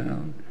closed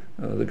down.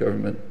 The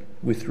government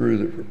withdrew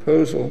the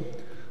proposal.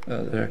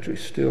 There actually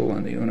still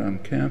on the UNAM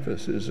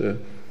campus is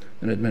an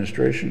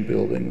administration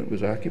building that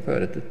was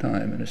occupied at the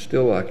time and is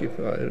still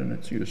occupied, and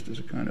it's used as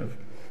a kind of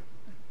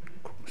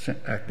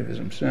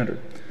activism center.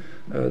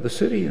 The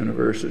city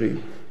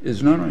university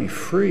is not only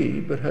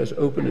free, but has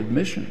open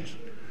admissions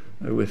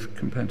with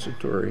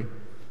compensatory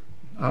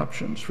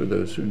options for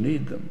those who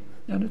need them.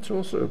 And it's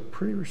also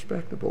pretty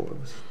respectable. I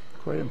was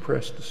quite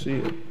impressed to see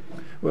it.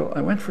 Well,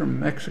 I went from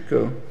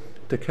Mexico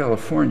to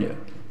California,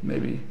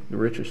 maybe the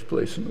richest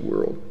place in the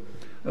world.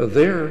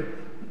 There,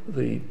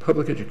 the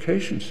public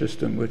education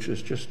system, which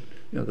is just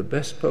the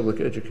best public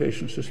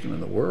education system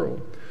in the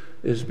world,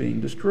 is being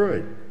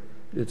destroyed.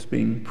 It's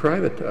being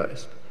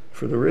privatized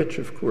for the rich,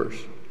 of course.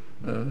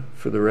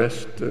 For the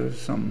rest,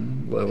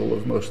 some level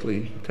of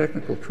mostly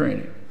technical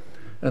training.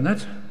 And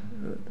it's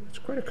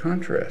quite a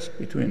contrast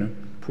between a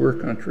poor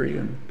country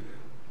and,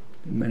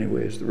 in many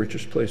ways, the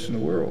richest place in the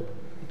world.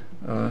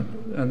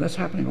 And that's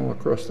happening all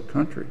across the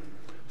country.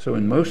 So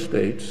in most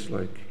states,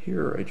 like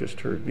here I just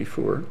heard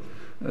before,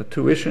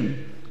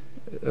 tuition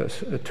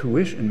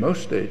in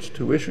most states,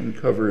 tuition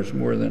covers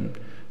more than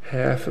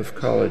half of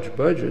college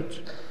budgets.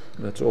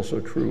 That's also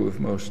true of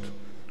most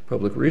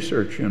public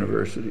research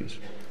universities.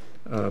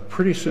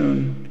 Pretty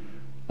soon,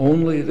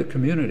 only the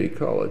community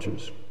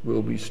colleges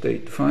will be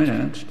state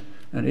financed,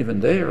 and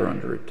even they are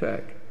under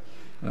attack.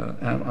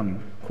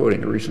 I'm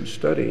quoting a recent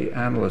study.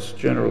 Analysts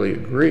generally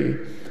agree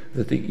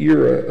that the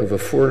era of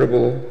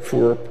affordable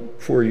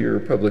four-year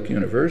public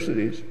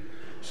universities,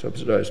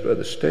 subsidized by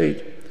the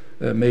state,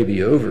 may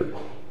be over.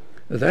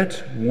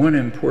 That's one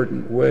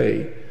important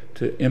way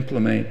to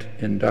implement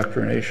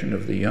indoctrination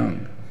of the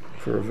young,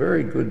 for a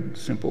very good,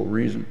 simple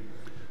reason.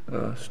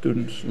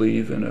 Students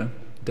leave in a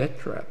debt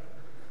trap.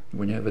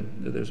 When you have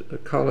a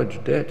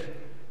college debt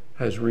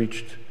has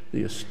reached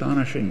the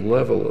astonishing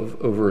level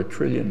of over $1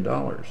 trillion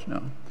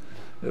now.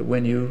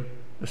 When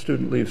a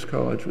student leaves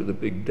college with a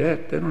big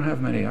debt, they don't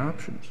have many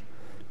options.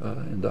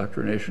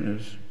 Indoctrination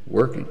is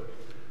working.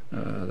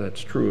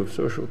 That's true of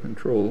social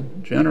control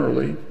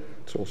generally.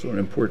 It's also an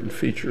important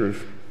feature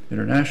of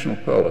international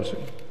policy.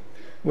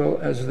 Well,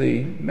 as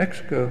the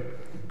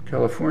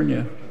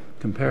Mexico-California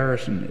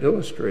comparison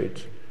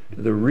illustrates,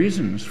 the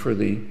reasons for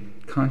the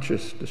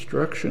conscious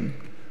destruction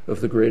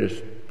of the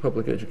greatest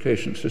public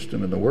education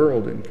system in the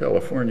world in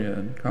California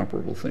and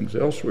comparable things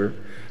elsewhere,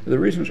 the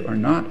reasons are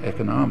not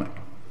economic.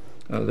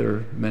 There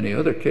are many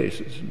other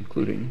cases,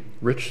 including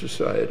rich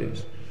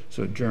societies,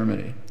 so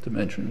Germany, to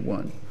mention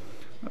one,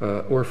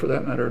 or for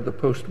that matter, the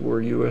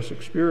post-war U.S.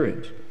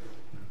 experience.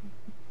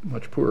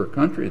 Much poorer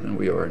country than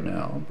we are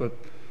now, but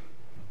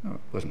it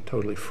wasn't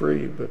totally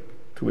free, but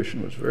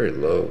tuition was very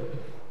low.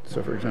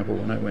 So, for example,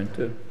 when I went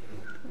to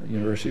the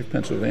University of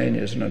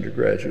Pennsylvania as an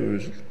undergraduate, it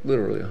was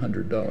literally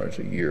 $100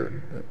 a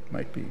year. That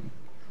might be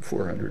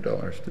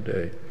 $400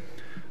 today.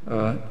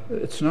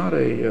 It's not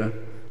a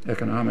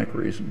economic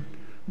reason,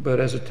 but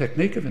as a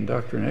technique of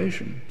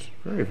indoctrination, it's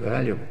very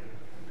valuable.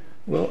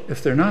 Well,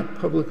 if they're not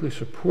publicly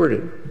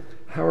supported,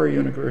 how are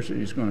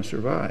universities going to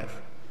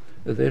survive?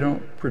 They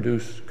don't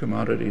produce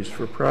commodities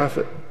for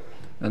profit,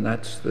 and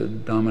that's the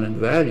dominant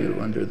value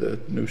under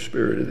the new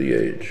spirit of the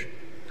age.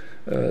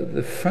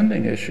 The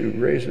funding issue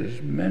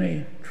raises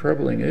many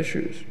troubling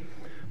issues.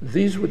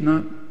 These would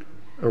not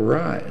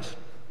arise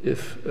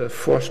if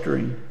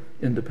fostering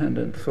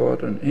independent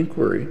thought and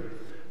inquiry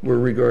were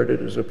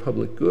regarded as a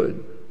public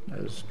good,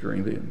 as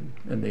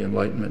in the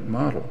Enlightenment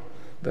model,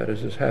 that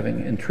is, as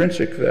having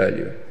intrinsic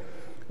value.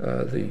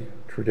 The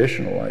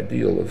traditional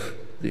ideal of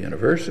the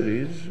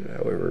universities,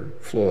 however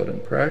flawed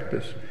in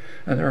practice,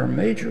 and there are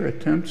major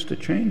attempts to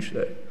change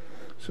that.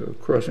 So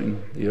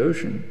crossing the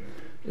ocean,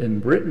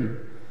 in Britain,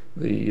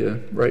 the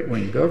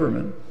right-wing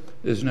government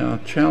is now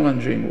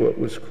challenging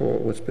what's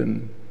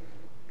been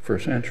for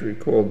a century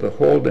called the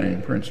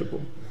Haldane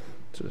principle.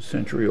 It's a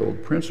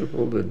century-old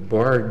principle that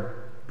barred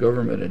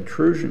government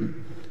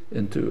intrusion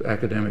into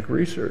academic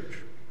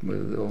research.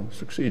 Whether they'll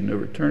succeed in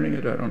overturning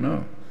it, I don't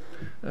know.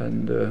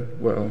 And,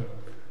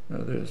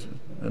 there's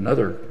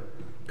another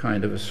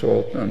kind of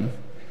assault on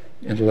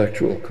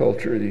intellectual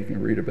culture that you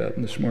can read about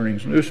in this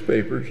morning's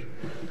newspapers.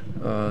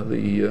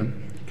 The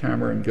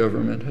Cameron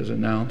government has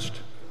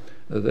announced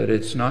that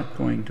it's not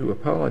going to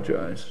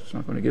apologize. It's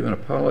not going to give an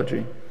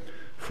apology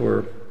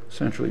for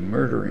essentially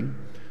murdering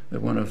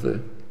one of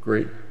the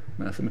great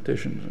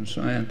mathematicians and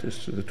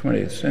scientists of the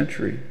 20th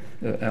century,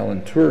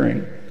 Alan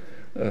Turing,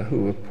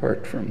 who,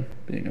 apart from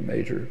being a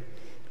major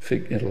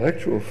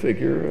intellectual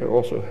figure,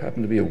 also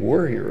happened to be a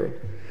war hero.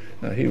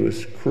 He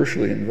was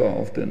crucially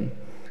involved in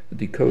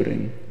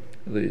decoding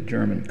the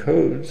German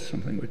codes,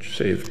 something which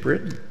saved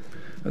Britain.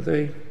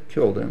 They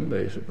killed him,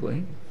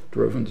 basically,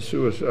 drove him to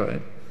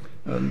suicide.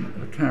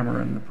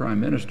 Cameron, the prime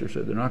minister,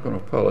 said they're not going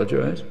to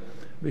apologize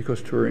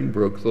because Turing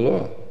broke the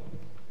law.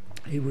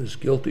 He was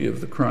guilty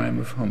of the crime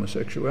of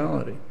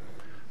homosexuality,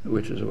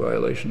 which is a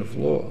violation of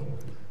law.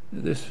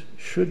 This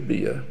should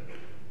be a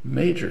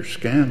major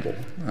scandal.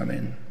 I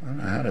mean, I don't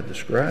know how to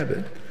describe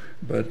it,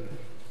 but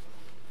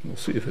we'll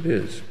see if it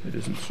is. It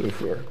isn't so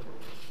far.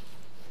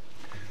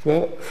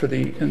 Well,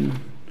 in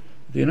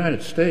the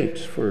United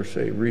States, for,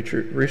 say,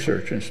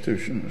 research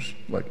institutions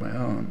like my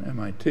own,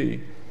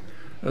 MIT,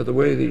 the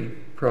way the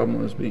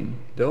problem is being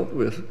dealt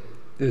with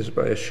is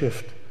by a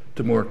shift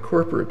to more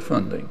corporate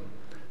funding.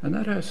 And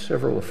that has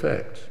several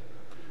effects.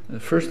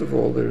 First of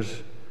all,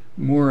 there's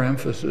more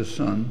emphasis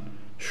on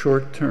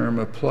short-term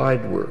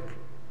applied work.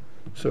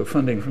 So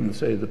funding from,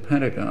 say, the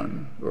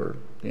Pentagon or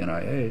the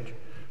NIH,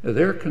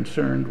 they're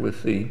concerned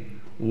with the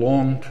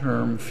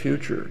long-term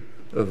future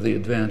of the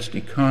advanced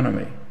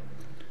economy.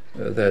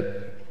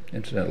 That,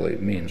 incidentally,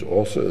 means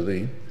also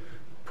the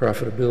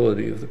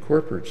profitability of the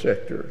corporate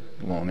sector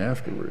long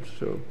afterwards.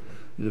 So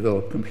you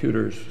develop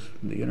computers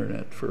and the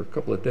internet for a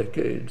couple of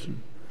decades,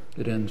 and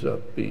it ends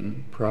up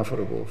being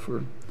profitable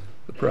for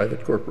the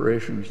private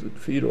corporations that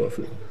feed off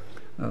it.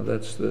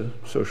 That's the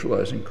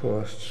socializing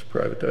costs,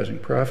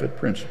 privatizing profit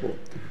principle.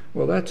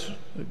 Well, that's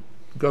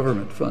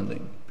government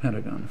funding,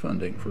 Pentagon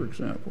funding, for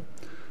example.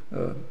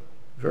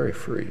 very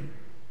free,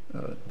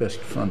 best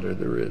funder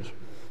there is.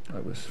 I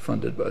was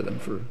funded by them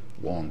for a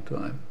long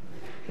time.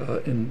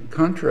 In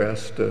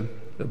contrast, a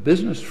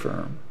business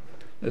firm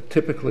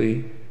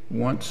typically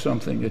wants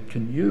something it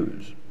can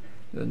use,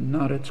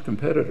 not its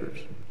competitors,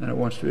 and it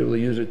wants to be able to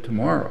use it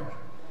tomorrow.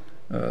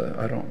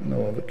 I don't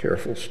know of a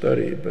careful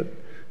study, but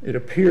it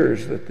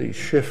appears that the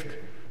shift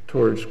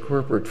towards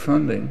corporate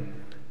funding,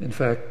 in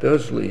fact,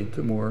 does lead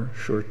to more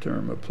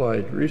short-term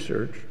applied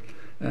research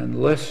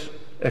and less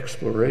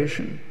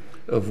exploration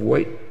of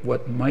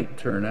what might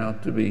turn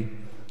out to be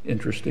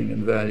interesting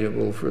and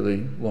valuable for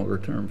the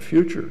longer-term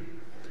future.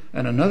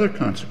 And another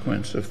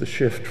consequence of the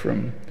shift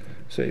from,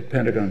 say,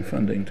 Pentagon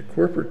funding to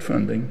corporate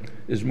funding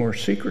is more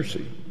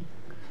secrecy.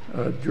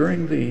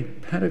 During the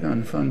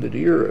Pentagon-funded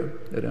era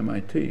at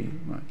MIT,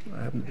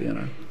 I happen to be in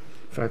a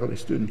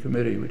faculty-student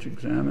committee which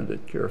examined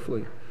it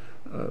carefully,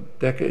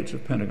 decades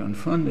of Pentagon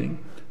funding,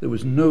 there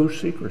was no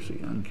secrecy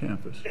on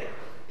campus.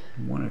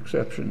 One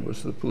exception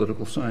was the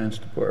political science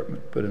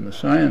department, but in the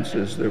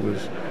sciences there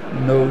was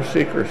no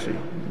secrecy,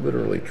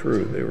 literally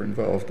true. They were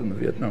involved in the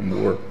Vietnam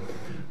War.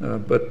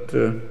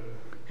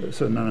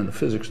 So not in the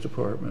physics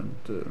department,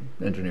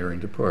 engineering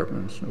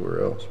departments,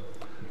 nowhere else.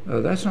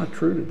 That's not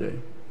true today.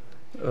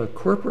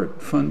 Corporate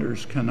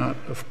funders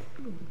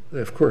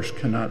they of course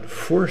cannot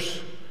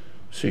force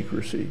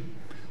secrecy,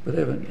 but they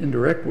have an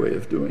indirect way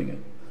of doing it.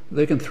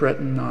 They can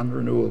threaten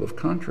non-renewal of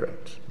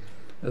contracts.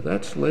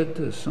 That's led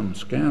to some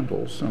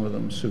scandals, some of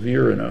them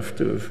severe enough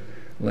to have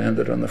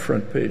landed on the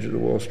front page of the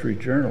Wall Street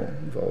Journal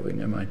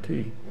involving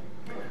MIT.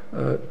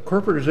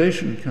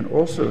 Corporatization can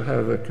also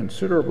have a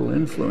considerable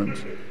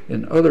influence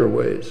in other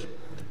ways.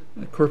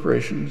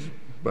 Corporations,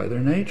 by their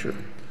nature,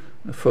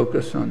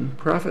 focus on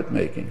profit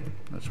making.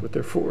 That's what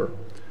they're for.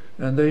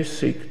 And they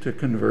seek to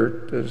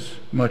convert as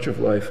much of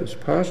life as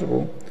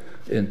possible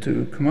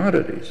into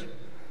commodities.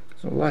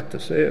 There's a lot to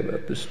say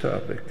about this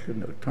topic,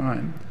 no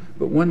time.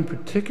 But one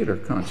particular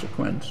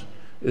consequence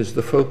is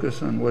the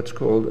focus on what's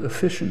called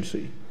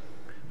efficiency.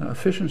 Now,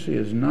 efficiency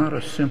is not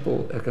a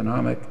simple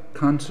economic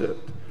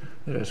concept.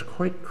 It has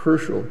quite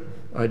crucial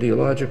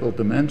ideological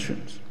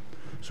dimensions.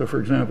 So, for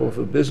example, if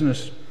a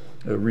business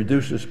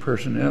reduces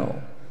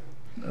personnel,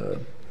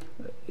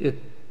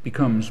 it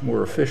becomes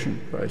more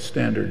efficient by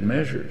standard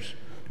measures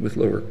with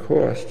lower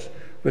costs.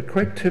 But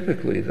quite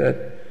typically,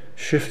 that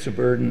shifts a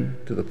burden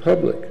to the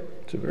public.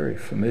 It's a very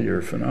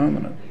familiar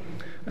phenomenon.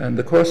 And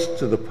the costs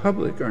to the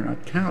public are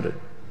not counted.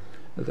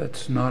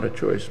 That's not a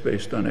choice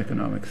based on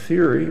economic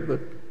theory, but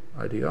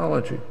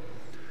ideology.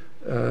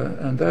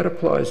 And that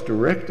applies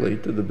directly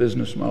to the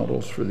business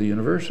models for the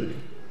university.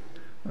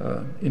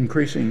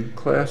 Increasing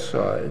class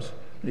size,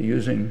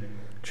 using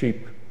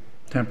cheap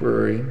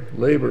temporary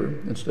labor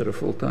instead of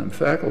full-time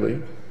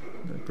faculty,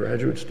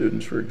 graduate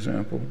students, for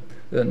example,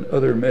 and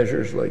other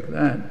measures like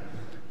that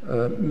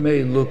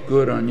may look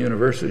good on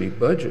university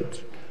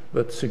budgets,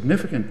 but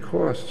significant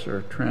costs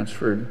are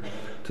transferred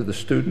to the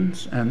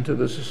students and to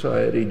the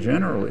society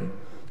generally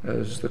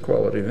as the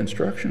quality of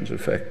instruction is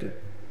affected.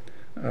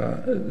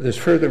 There's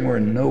furthermore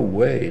no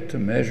way to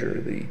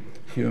measure the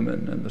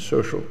human and the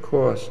social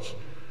costs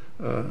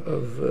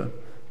of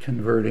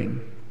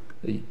converting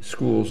the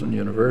schools and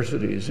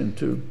universities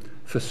into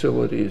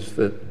facilities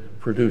that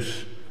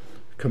produce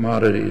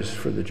commodities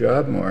for the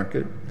job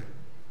market,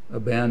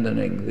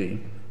 abandoning the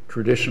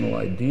traditional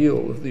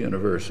ideal of the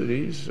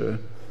universities,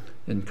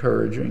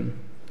 encouraging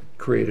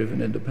creative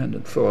and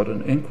independent thought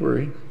and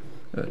inquiry,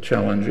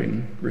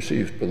 challenging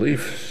received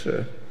beliefs,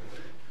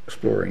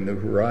 exploring the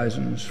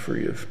horizons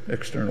free of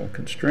external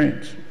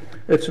constraints.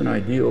 It's an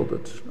ideal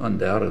that's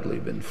undoubtedly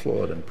been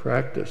flawed in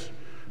practice,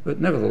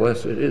 but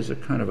nevertheless it is a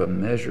kind of a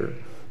measure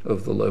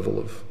of the level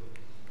of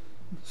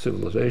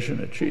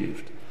civilization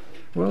achieved.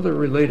 Well, there are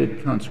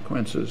related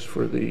consequences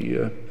for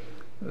the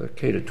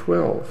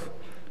K-12.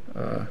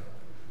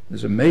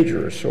 There's a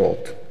major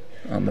assault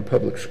on the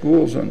public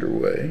schools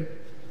underway,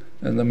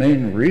 and the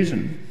main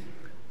reason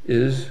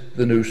is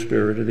the new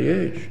spirit of the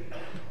age.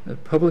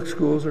 Public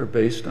schools are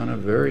based on a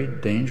very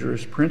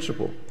dangerous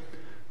principle.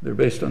 They're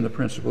based on the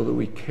principle that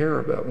we care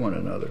about one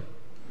another.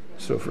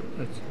 So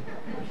it's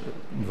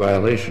in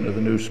violation of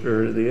the new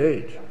spirit of the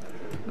age.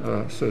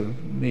 So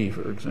me,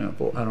 for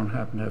example, I don't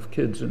happen to have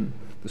kids in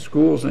the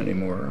schools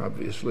anymore,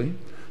 obviously,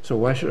 so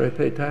why should I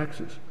pay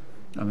taxes?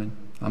 I mean,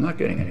 I'm not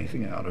getting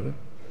anything out of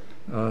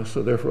it.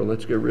 So therefore,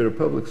 let's get rid of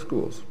public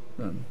schools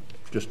and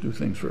just do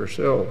things for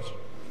ourselves.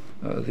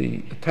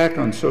 The attack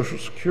on Social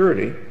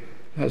Security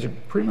has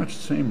pretty much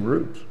the same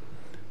roots.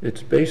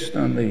 It's based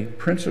on the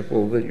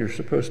principle that you're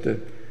supposed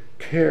to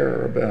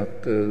care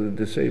about the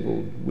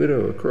disabled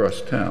widow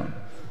across town.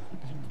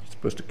 You're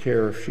supposed to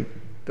care if she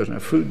doesn't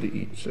have food to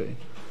eat, say.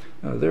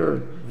 There are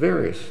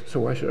various,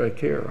 so why should I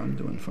care? I'm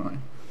doing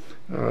fine.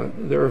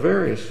 There are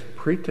various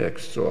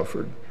pretexts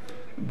offered,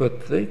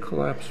 but they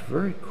collapse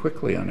very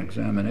quickly on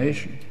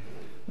examination.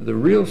 The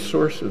real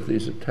source of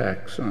these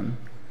attacks on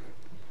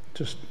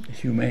just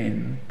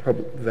humane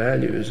public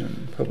values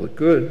and public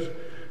goods,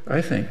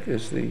 I think,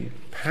 is the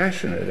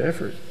passionate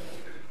effort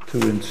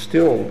to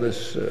instill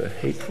this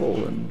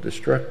hateful and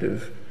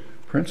destructive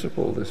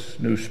principle, this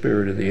new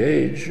spirit of the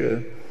age,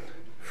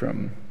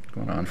 from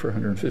going on for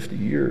 150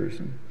 years,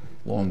 and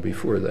long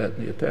before that,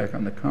 the attack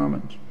on the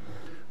Commons.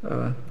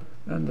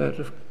 And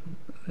that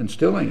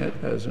instilling it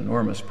has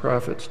enormous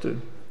profits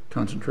to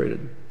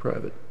concentrated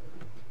private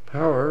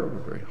power,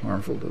 very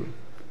harmful to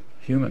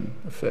human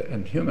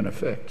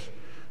effects.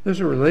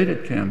 There's a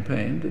related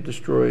campaign to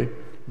destroy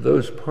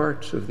those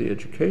parts of the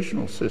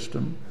educational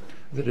system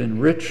that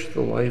enrich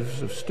the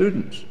lives of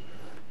students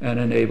and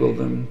enable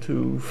them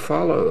to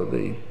follow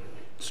the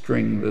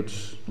string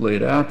that's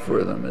laid out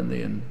for them in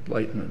the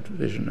Enlightenment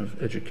vision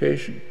of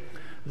education.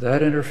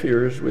 That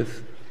interferes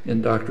with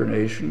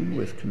indoctrination,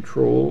 with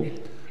control,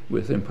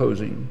 with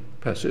imposing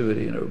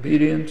passivity and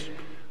obedience,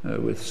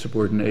 with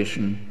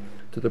subordination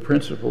to the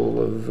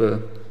principle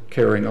of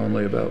caring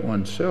only about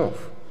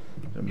oneself.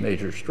 A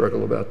major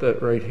struggle about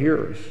that right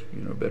here, as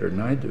you know better than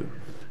I do,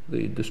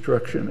 the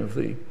destruction of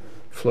the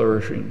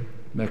flourishing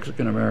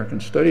Mexican-American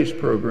Studies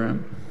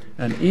program,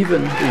 and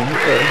even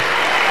the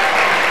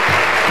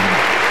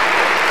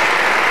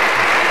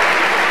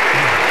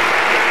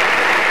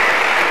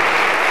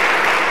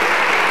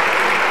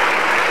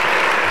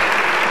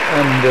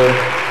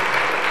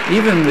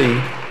even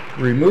the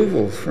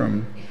removal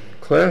from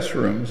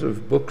classrooms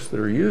of books that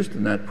are used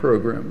in that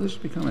program. This is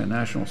becoming a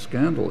national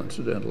scandal,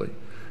 incidentally.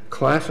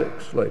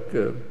 Classics like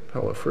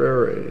Paulo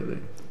Freire, the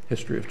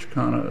history of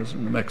Chicanos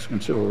and the Mexican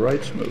Civil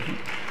Rights Movement.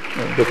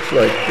 Books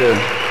like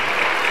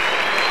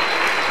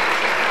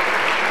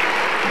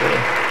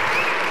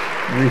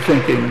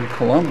Rethinking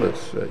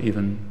Columbus,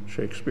 even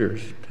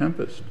Shakespeare's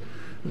Tempest.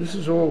 This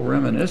is all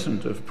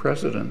reminiscent of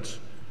precedents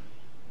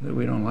that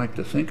we don't like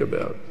to think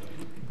about,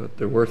 but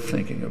they're worth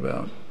thinking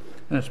about.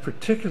 And it's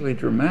particularly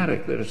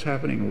dramatic that it's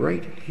happening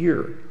right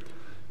here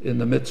in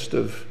the midst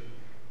of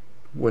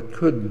what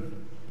could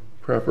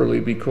properly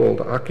be called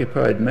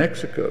occupied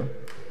Mexico,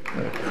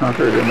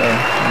 conquered in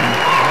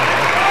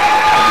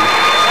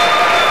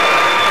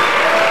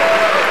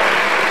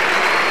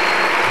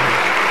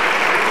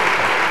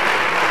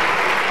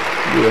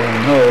you all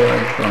know,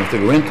 I don't have to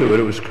go into it,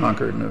 it was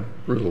conquered in a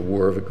brutal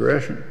war of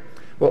aggression.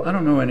 Well, I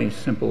don't know any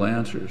simple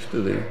answers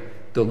to the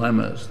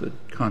dilemmas that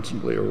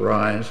constantly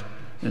arise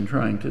in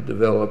trying to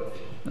develop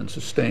and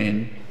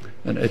sustain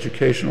an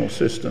educational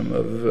system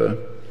of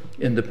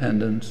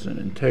independence and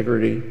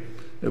integrity,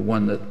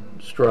 one that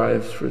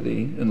strives for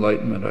the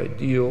Enlightenment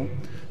ideal,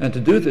 and to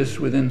do this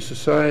within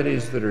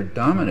societies that are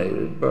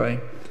dominated by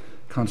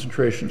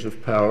concentrations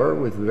of power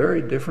with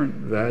very different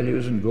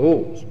values and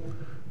goals.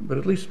 But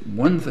at least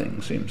one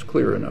thing seems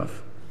clear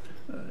enough.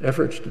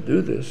 Efforts to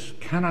do this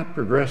cannot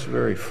progress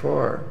very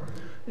far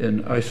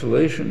in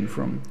isolation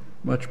from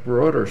much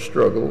broader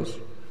struggles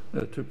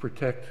to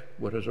protect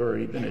what has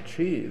already been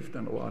achieved,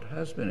 and a lot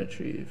has been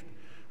achieved,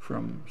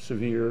 from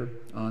severe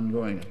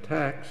ongoing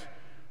attacks,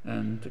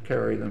 and to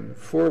carry them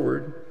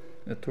forward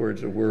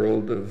towards a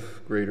world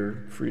of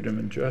greater freedom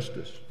and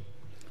justice.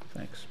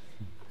 Thanks.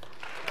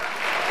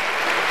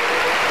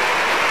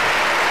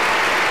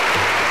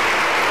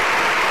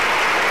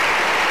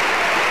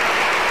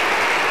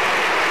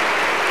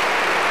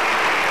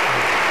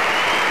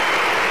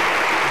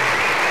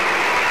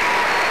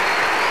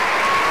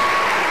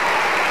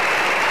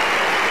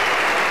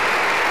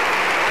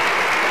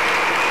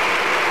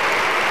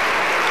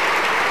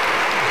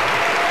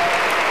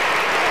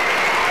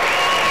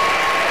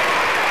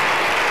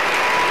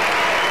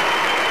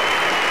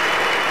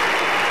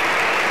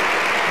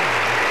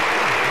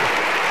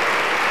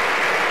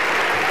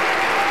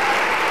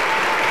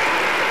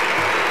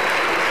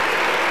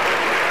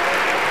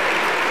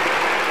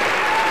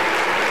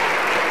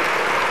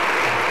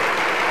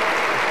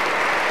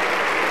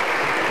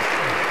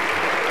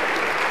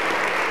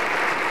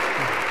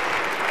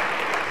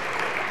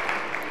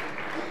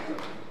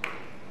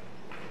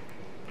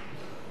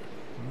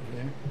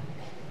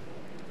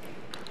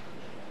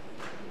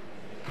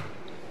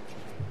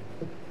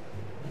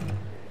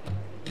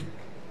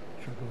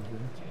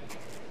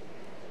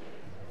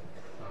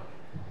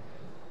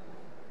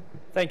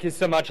 Thank you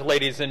so much,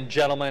 ladies and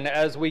gentlemen.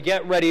 As we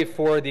get ready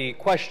for the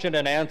question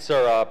and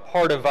answer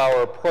part of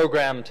our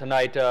program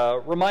tonight,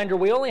 reminder,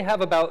 we only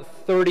have about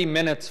 30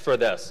 minutes for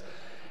this.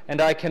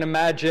 And I can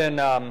imagine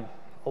a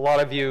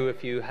lot of you,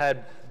 if you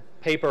had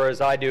paper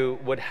as I do,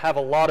 would have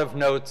a lot of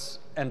notes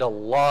and a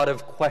lot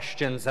of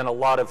questions and a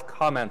lot of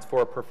comments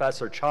for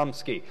Professor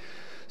Chomsky.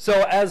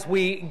 So as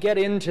we get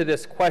into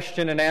this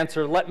question and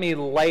answer, let me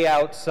lay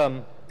out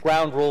some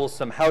ground rules,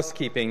 some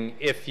housekeeping,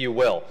 if you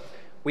will.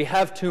 We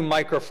have 2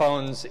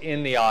 microphones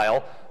in the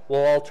aisle.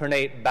 We'll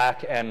alternate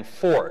back and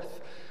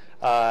forth.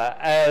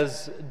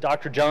 As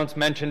Dr. Jones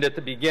mentioned at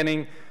the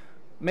beginning,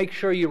 make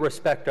sure you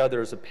respect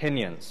others'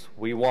 opinions.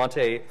 We want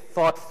a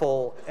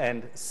thoughtful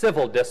and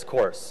civil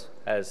discourse,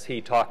 as he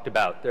talked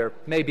about. There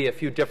may be a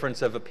few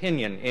differences of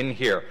opinion in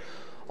here.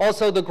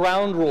 Also, the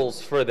ground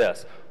rules for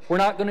this. We're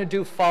not going to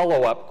do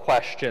follow-up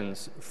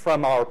questions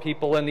from our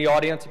people in the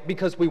audience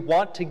because we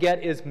want to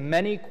get as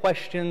many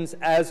questions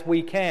as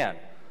we can.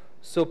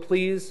 So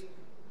please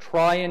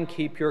try and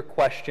keep your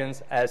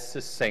questions as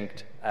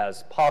succinct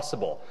as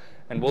possible.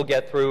 and we'll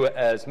get through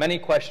as many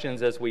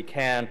questions as we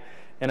can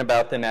in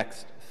about the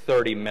next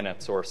 30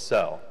 minutes or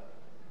so.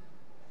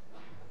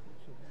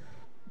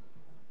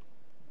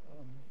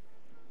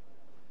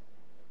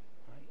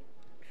 I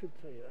should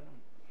tell you, I don't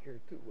hear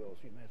too well,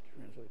 so you may have to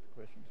translate the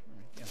questions for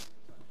me. Yeah.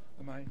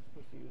 Am I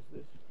supposed to use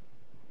this?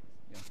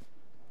 Yeah.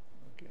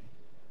 Okay.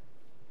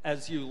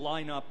 As you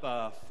line up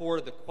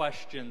for the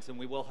questions, and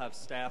we will have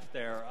staff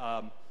there,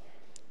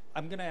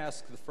 I'm going to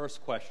ask the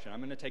first question. I'm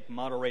going to take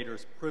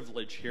moderator's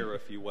privilege here,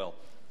 if you will.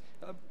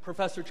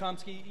 Professor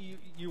Chomsky,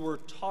 you were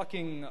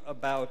talking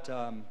about,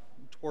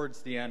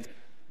 towards the end,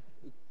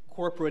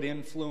 corporate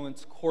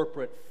influence,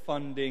 corporate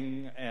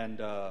funding, and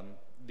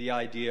the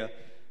idea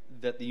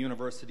that the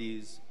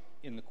universities,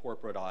 in the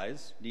corporate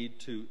eyes, need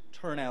to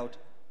turn out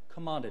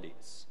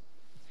commodities.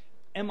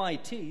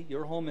 MIT,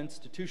 your home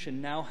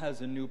institution, now has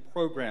a new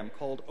program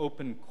called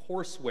Open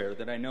Courseware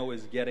that I know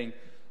is getting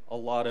a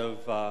lot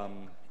of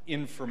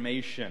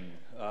information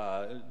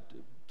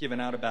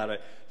given out about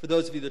it. For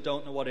those of you that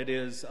don't know what it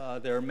is,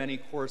 there are many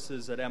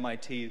courses at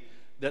MIT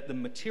that the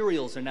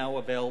materials are now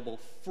available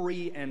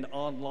free and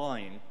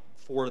online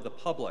for the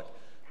public.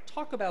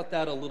 Talk about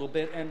that a little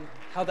bit and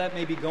how that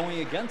may be going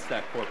against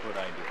that corporate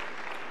idea.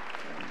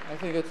 I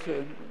think it's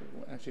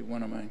actually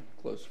one of my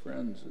close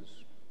friends is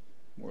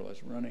more or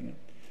less running it.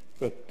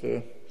 But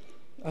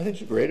I think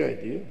it's a great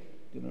idea,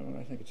 you know, and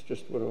I think it's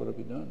just what ought to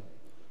be done.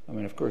 I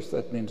mean, of course,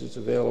 that means it's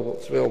available.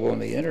 It's available on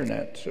the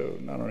internet, so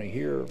not only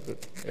here,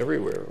 but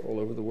everywhere, all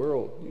over the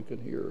world. You can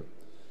hear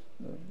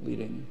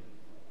leading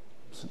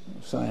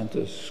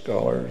scientists,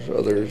 scholars,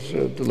 others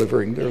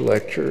delivering their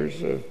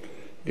lectures. You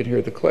can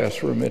hear the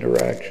classroom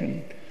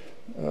interaction.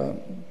 I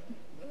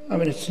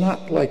mean, it's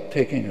not like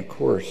taking a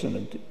course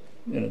in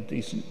a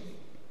decent,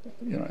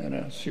 you know, in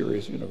a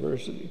serious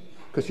university,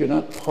 because you're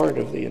not part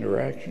of the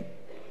interaction.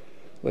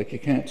 Like, you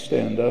can't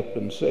stand up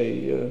and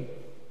say,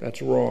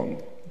 that's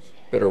wrong.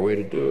 Better way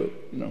to do it,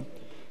 you know,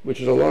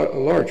 which is a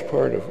large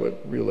part of what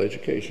real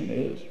education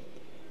is.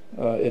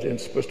 It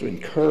is supposed to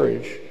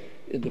encourage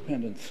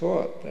independent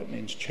thought. That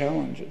means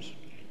challenges.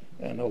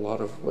 And a lot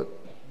of what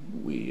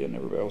we and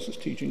everybody else is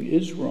teaching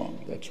is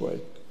wrong. That's why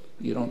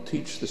you don't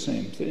teach the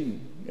same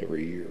thing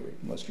every year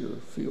unless your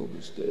field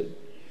is dead.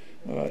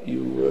 Because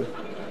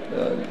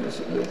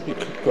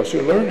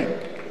you're learning.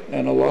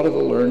 And a lot of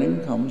the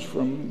learning comes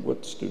from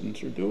what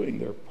students are doing.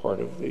 They're part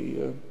of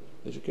the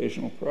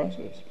educational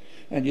process.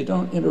 And you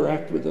don't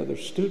interact with other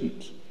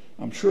students.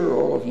 I'm sure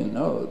all of you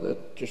know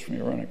that, just from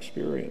your own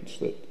experience,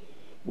 that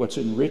what's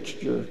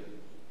enriched your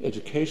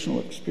educational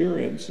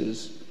experience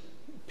is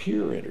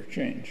peer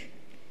interchange.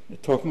 You're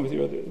talking with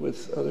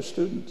other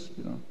students,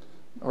 you know,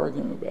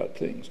 arguing about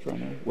things, trying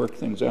to work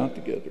things out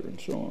together, and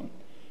so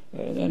on.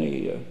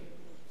 And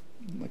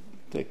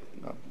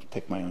I'll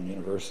take my own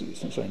university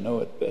since I know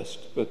it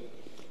best, but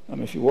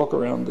if you walk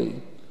around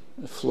the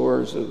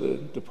floors of the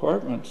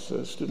departments,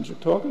 students are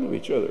talking to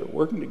each other,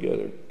 working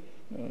together,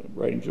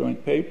 writing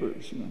joint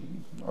papers, you know,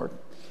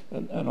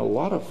 and a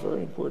lot of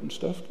very important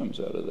stuff comes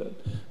out of that.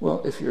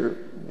 Well, if you're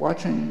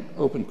watching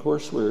Open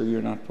Courseware,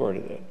 you're not part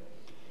of that.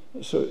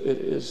 So it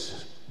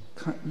is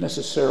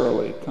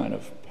necessarily kind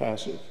of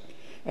passive.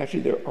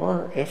 Actually, there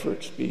are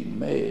efforts being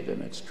made,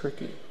 and it's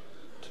tricky,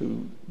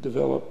 to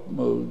develop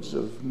modes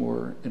of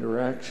more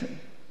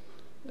interaction.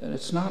 And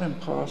it's not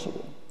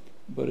impossible,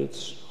 but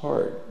it's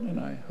hard, and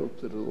I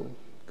hope that it'll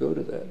go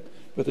to that.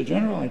 But the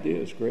general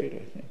idea is great, I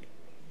think.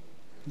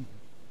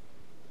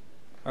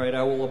 All right,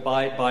 I will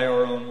abide by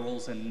our own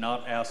rules and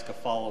not ask a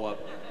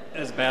follow-up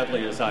as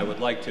badly as I would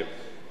like to.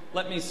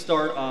 Let me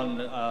start on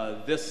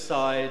this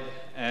side,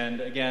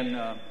 and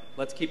again,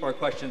 let's keep our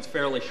questions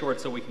fairly short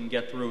so we can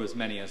get through as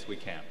many as we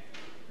can.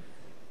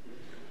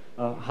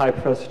 Hi,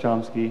 Professor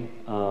Chomsky.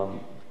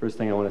 First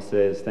thing I want to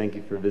say is thank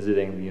you for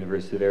visiting the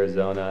University of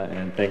Arizona,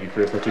 and thank you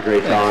for such a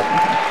great talk.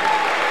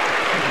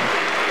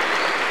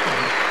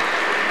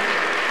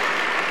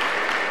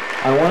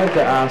 I wanted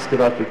to ask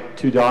about the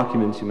two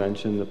documents you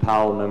mentioned, the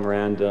Powell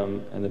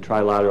Memorandum and the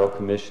Trilateral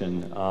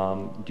Commission.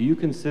 Do you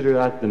consider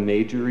that the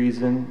major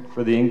reason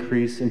for the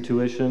increase in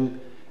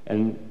tuition,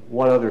 and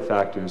what other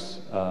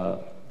factors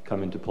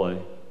come into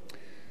play?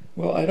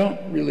 Well, I don't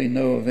really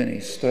know of any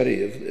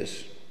study of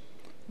this,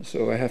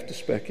 so I have to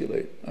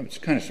speculate. It's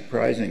kind of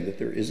surprising that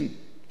there isn't,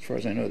 as far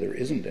as I know, there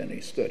isn't any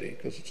study,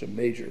 because it's a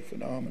major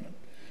phenomenon.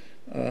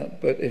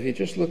 But if you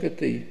just look at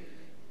the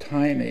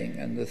timing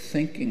and the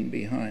thinking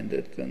behind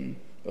it and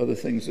other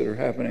things that are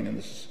happening in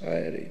the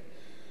society,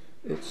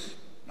 it's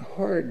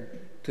hard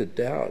to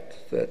doubt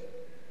that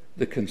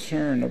the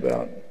concern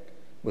about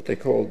what they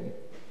called,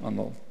 on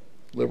the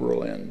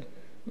liberal end,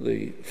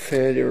 the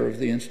failure of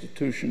the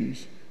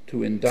institutions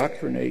to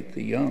indoctrinate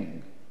the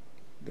young,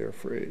 their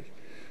phrase,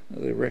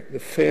 the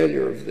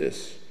failure of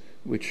this,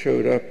 which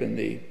showed up in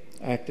the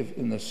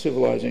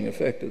civilizing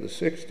effect of the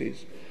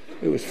 60s,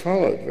 it was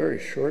followed very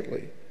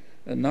shortly,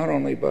 and not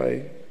only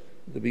by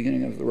the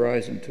beginning of the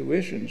rise in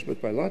tuitions,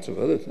 but by lots of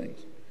other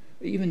things,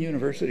 even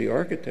university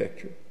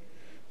architecture.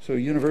 So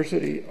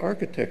university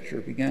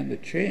architecture began to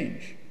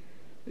change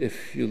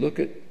If you look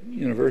at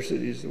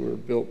universities that were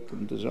built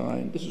and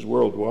designed, this is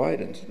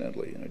worldwide,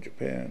 incidentally,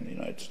 Japan, the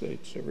United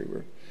States,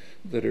 everywhere,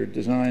 that are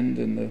designed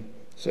in the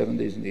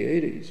 70s and the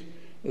 80s,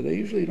 they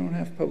usually don't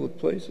have public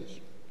places.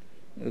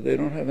 They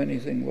don't have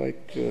anything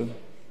like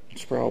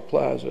Sproul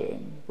Plaza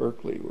in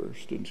Berkeley, where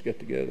students get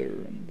together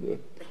and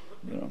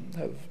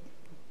have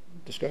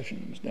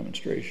discussions,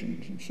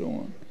 demonstrations, and so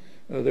on.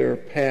 There are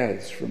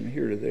paths from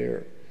here to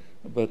there,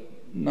 but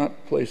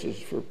not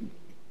places for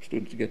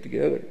students to get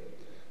together.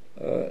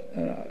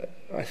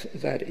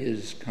 That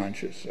is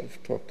conscious.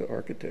 I've talked to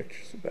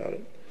architects about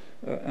it.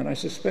 And I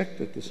suspect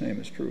that the same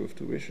is true of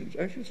tuitions.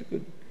 Actually, it's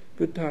a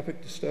good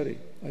topic to study.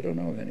 I don't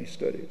know of any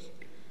studies,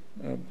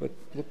 but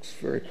looks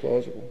very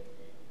plausible.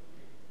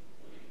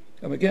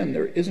 Again,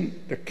 there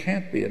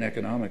can't be an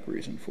economic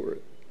reason for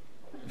it,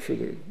 for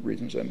the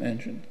reasons I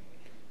mentioned.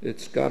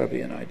 It's got to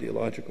be an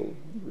ideological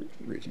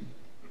reason.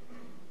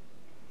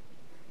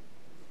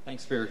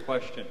 Thanks for your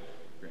question.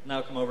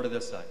 Now come over to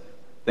this side.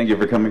 Thank you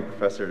for coming,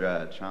 Professor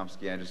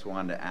Chomsky. I just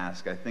wanted to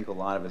ask, I think a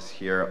lot of us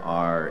here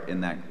are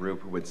in that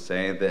group who would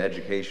say that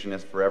education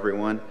is for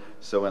everyone.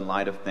 So in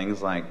light of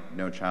things like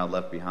No Child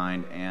Left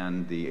Behind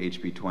and the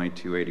HB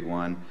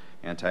 2281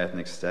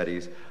 anti-ethnic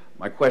studies,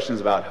 my question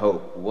is about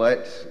hope.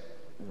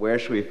 Where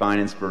should we find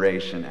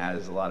inspiration,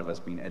 as a lot of us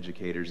being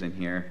educators in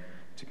here,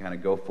 to kind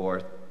of go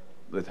forth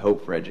with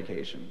hope for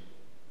education?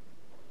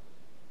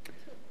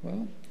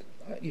 Well,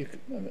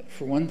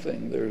 for one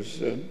thing,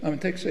 there's,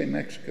 take, say,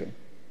 Mexico.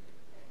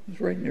 It's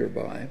right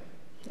nearby.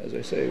 As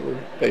I say, we're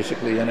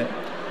basically in it.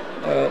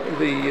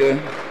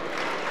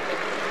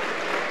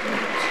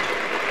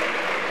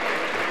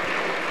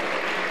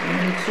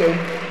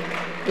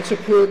 It's a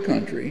poor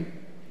country,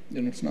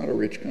 and it's not a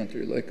rich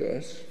country like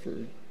us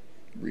for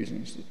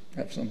reasons that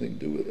have something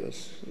to do with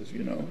us, as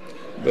you know.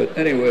 But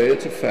anyway,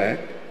 it's a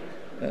fact.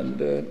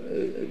 And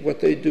what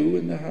they do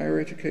in the higher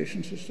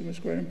education system is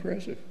quite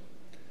impressive.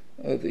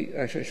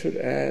 Actually, I should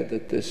add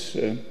that this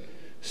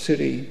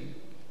city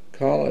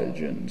college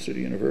and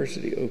city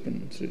university,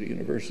 Open City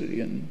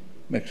University in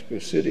Mexico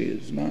City,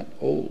 is not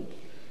old.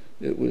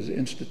 It was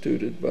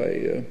instituted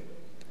by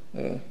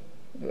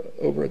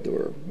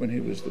Obrador when he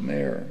was the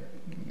mayor,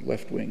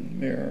 left-wing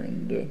mayor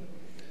in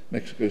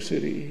Mexico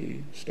City.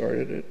 He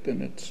started it,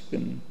 and it's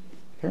been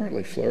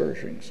apparently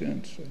flourishing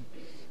since.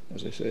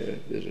 As I say, I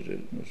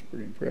visited and was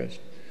pretty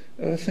impressed.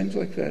 Things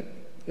like that,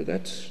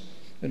 that's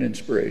an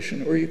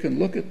inspiration. Or you can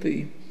look at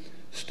the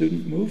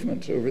student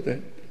movements over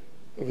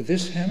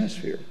this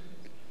hemisphere.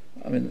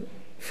 I mean,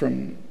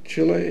 from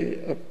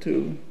Chile up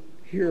to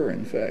here,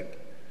 in fact,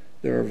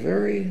 there are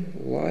very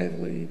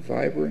lively,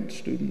 vibrant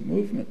student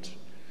movements.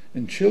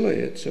 In Chile,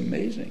 it's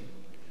amazing.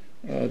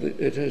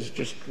 It has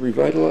just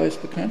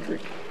revitalized the country.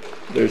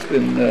 There's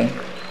been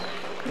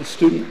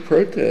student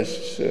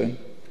protests.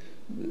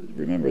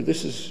 Remember,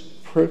 this is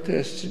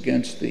protests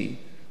against the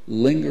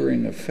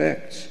lingering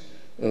effects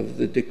of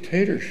the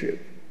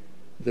dictatorship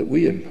that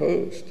we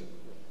imposed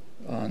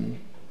on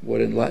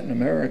what in Latin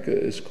America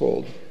is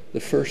called the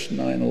first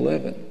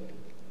 9/11.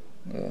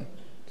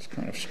 It's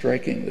kind of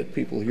striking that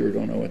people here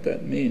don't know what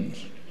that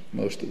means,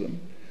 most of them.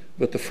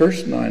 But the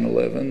first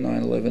 9/11,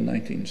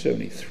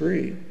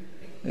 1973,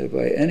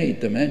 by any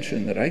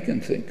dimension that I can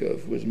think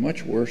of, was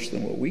much worse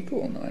than what we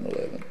call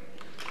 9/11.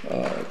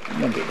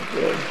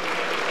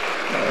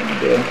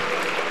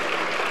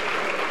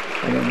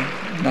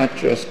 Not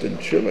just in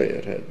Chile,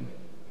 it had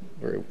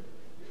very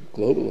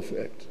global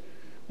effects.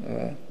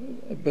 The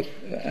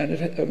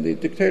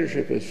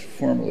dictatorship has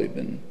formally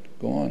been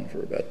gone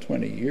for about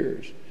 20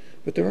 years.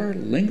 But there are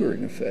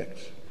lingering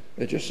effects,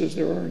 just as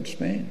there are in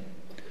Spain.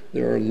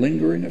 There are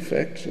lingering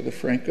effects of the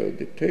Franco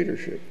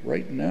dictatorship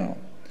right now.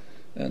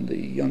 And the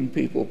young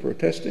people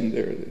protesting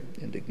there, the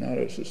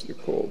indignados as they're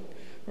called,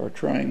 are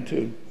trying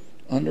to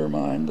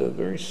undermine the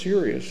very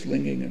serious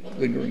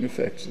lingering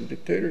effects of the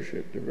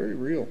dictatorship. They're very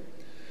real.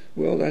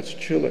 Well, that's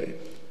Chile.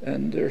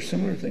 And there are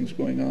similar things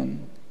going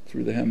on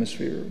through the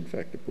hemisphere, in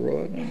fact,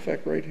 abroad, and in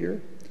fact, right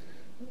here.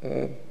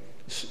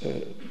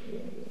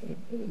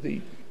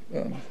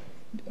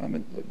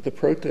 The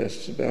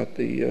protests about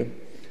the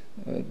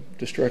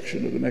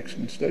destruction of the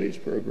Mexican Studies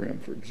program,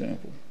 for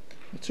example.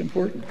 It's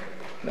important.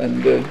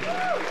 And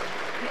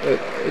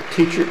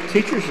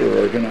teachers are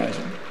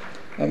organizing.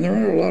 They're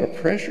under a lot of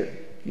pressure,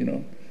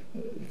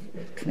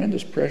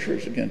 tremendous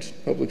pressures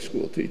against public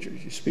school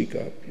teachers. You speak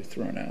up, you're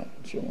thrown out,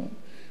 and so on.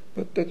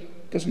 But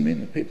that doesn't mean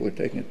that people are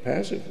taking it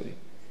passively.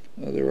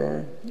 There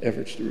are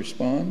efforts to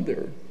respond.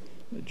 There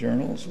are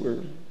journals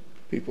where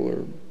people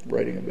are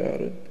writing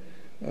about it.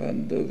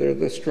 And they're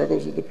the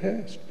struggles of the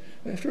past.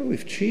 After all,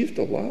 we've achieved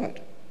a lot.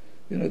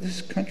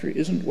 This country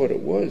isn't what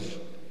it was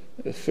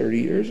 30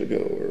 years ago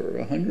or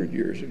 100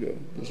 years ago.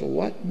 There's a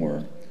lot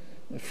more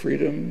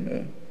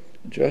freedom,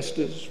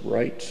 justice,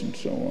 rights, and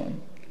so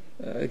on.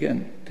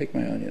 Again, take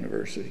my own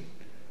university,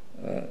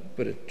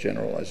 but it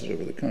generalizes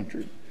over the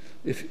country.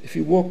 If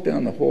you walk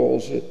down the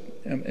halls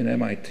in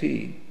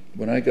MIT,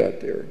 when I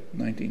got there,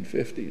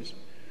 1950s,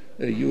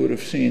 you would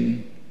have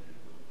seen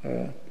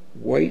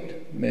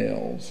white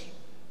males,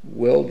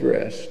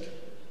 well-dressed,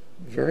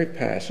 very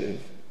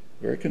passive,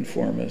 very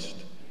conformist,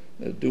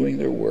 doing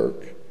their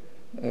work,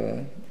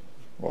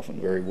 often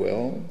very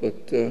well,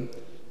 but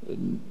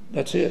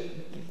that's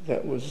it.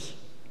 That was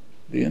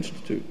the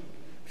Institute.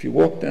 If you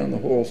walk down the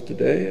halls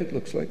today, it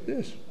looks like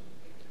this.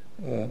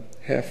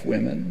 Half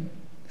women,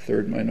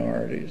 third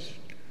minorities,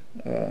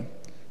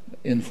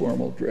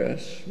 informal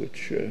dress,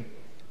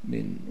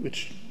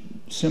 which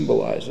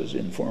symbolizes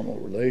informal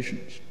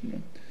relations, you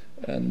know,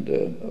 and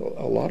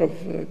a lot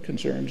of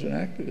concerns and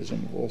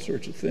activism of all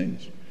sorts of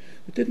things.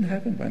 It didn't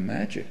happen by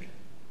magic.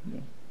 You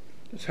know.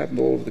 It's happened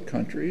all over the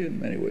country, in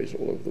many ways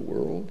all over the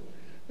world,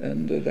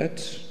 and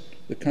that's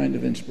the kind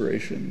of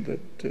inspiration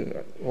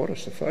that ought to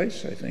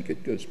suffice. I think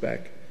it goes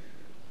back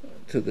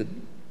to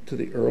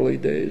the early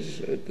days,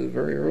 the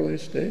very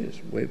earliest days,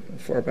 way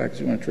far back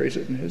as you want to trace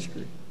it in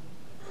history.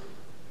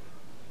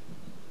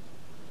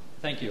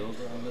 Thank you.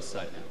 Over on this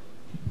side now.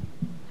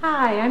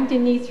 Hi, I'm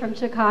Denise from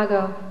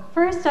Chicago.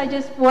 First, I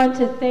just want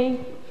to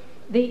thank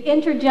the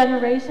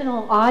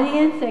intergenerational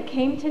audience that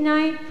came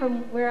tonight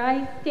from where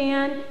I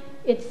stand.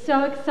 It's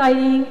so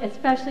exciting,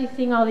 especially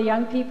seeing all the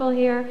young people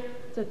here.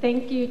 So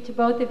thank you to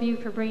both of you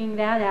for bringing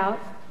that out.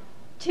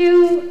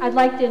 Two, I'd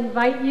like to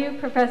invite you,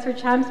 Professor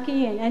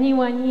Chomsky, and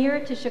anyone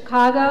here to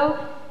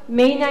Chicago,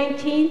 May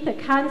 19th, a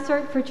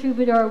concert for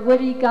troubadour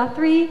Woody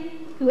Guthrie,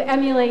 who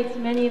emulates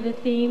many of the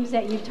themes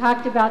that you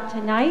talked about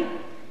tonight.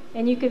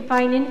 And you can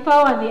find info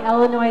on the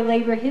Illinois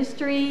Labor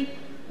History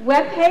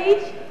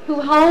webpage,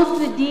 who holds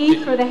the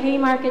deed for the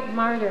Haymarket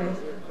Martyrs.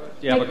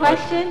 My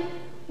question,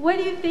 what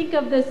do you think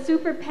of the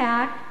Super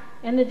PAC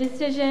and the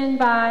decision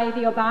by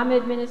the Obama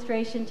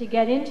administration to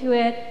get into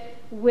it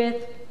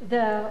with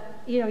the,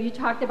 you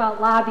talked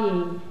about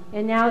lobbying,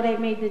 and now they've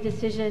made the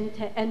decision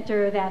to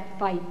enter that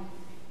fight?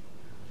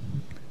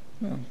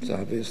 Well, it's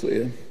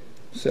obviously a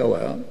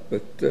sellout,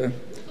 but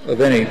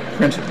of any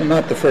principle,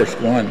 not the first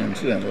one,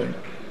 incidentally.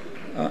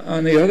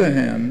 On the other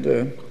hand,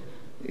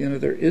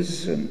 there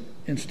is an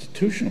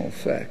institutional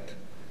fact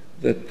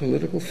that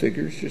political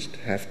figures just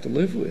have to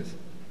live with.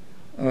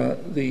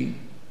 The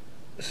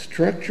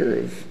structure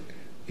of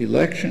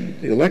election,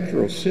 the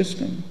electoral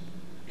system,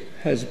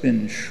 has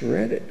been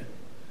shredded.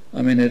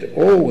 I mean, it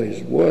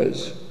always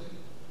was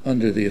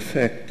under the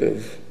effect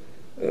of,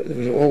 there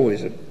was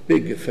always a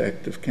big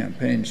effect of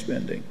campaign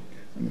spending.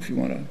 And if you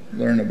want to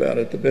learn about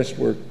it, the best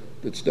work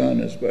that's done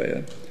is by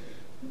a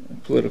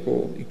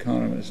political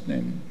economist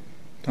named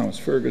Thomas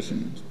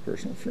Ferguson, a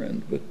personal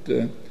friend, but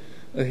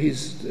he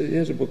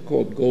has a book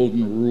called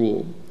Golden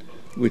Rule,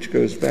 which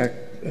goes back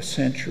a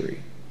century,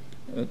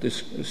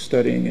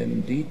 studying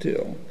in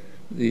detail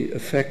the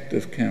effect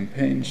of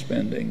campaign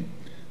spending,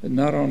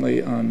 not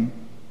only on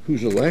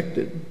who's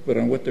elected, but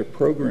on what their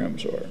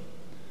programs are.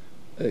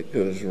 It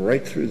goes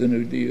right through the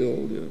New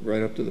Deal,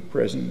 right up to the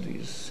present.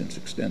 He's since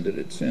extended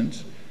it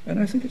since, and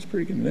I think it's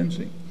pretty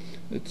convincing.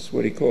 It's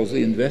what he calls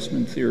the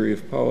investment theory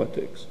of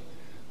politics.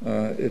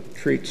 It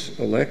treats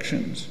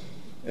elections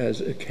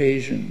as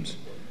occasions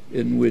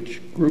in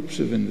which groups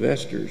of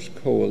investors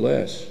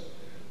coalesce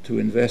to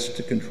invest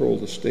to control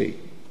the state.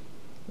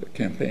 The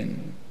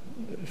campaign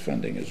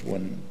funding is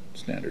one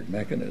standard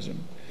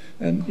mechanism.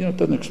 And, it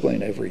doesn't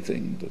explain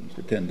everything, doesn't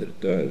pretend that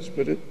it does,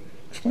 but it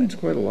explains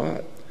quite a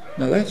lot.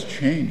 Now, that's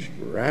changed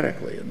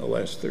radically in the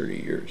last 30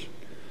 years.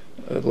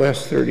 The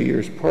last 30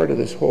 years, part of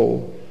this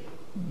whole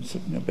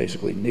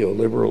basically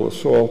neoliberal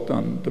assault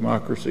on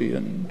democracy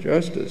and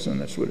justice,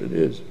 and that's what it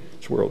is.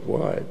 It's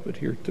worldwide, but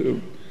here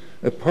too.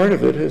 A part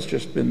of it has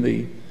just been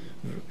the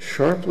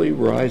sharply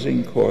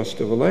rising cost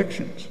of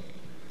elections.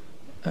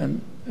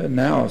 And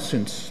now,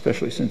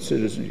 especially since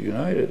Citizens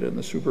United and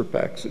the super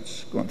PACs,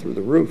 it's gone through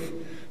the roof.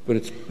 But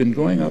it's been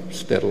going up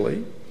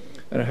steadily,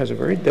 and it has a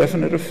very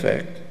definite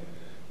effect.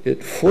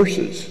 It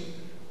forces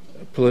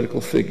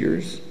political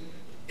figures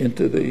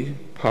into the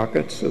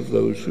pockets of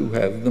those who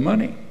have the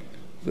money,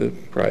 the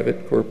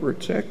private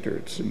corporate sector.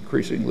 It's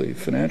increasingly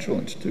financial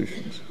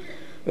institutions.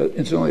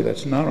 Incidentally,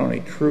 that's not only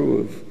true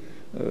of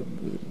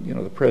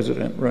the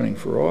president running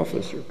for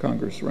office or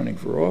Congress running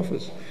for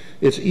office.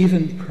 It's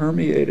even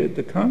permeated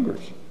the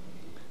Congress.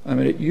 I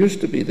mean, it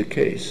used to be the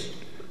case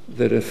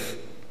that if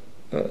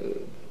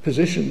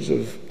positions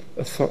of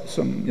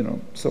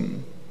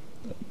some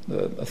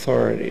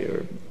authority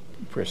or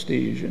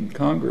prestige in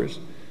Congress,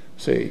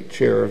 say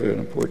chair of an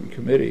important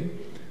committee,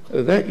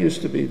 that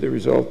used to be the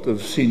result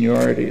of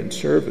seniority and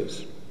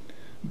service.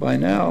 By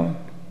now,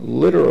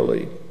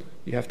 literally,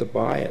 you have to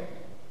buy it.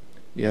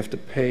 You have to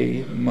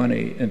pay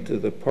money into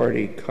the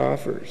party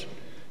coffers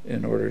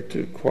in order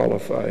to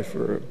qualify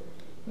for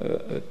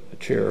a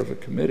chair of a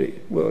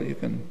committee. Well, you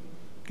can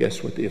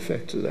guess what the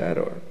effects of that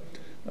are,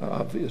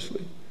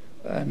 obviously.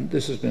 And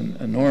this has been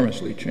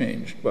enormously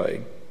changed by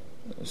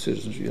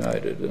Citizens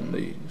United and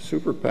the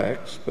super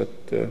PACs, but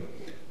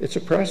it's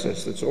a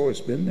process that's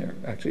always been there.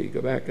 Actually, you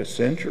go back a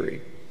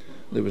century,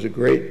 there was a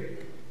great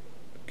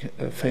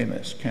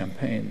famous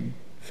campaign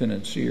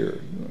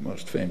financier, the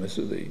most famous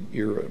of the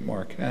era,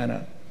 Mark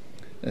Hanna.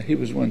 He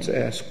was once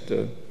asked,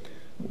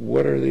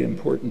 what are the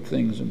important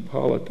things in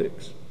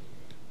politics?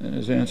 And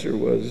his answer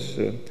was,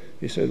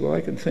 He said, well,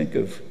 I can think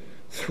of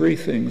 3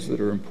 things that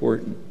are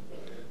important.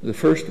 The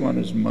first one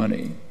is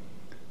money.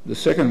 The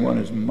second one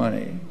is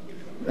money.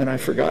 And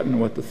I've forgotten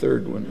what the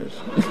third one is.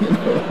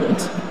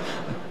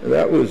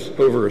 That was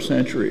over a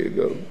century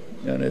ago,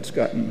 and it's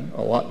gotten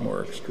a lot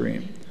more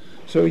extreme.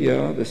 So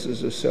yeah, this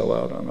is a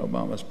sellout on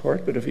Obama's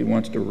part, but if he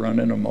wants to run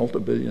in a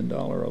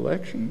multi-billion-dollar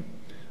election,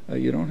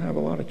 you don't have a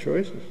lot of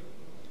choices.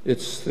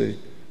 It's the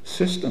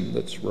system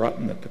that's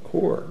rotten at the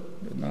core,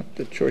 not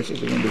the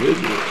choices of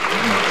individuals.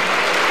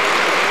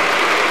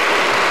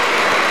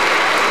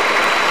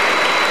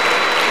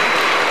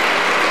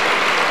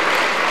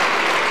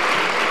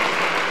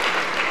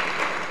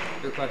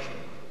 Your question.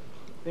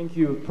 Thank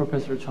you,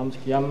 Professor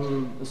Chomsky.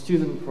 I'm a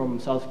student from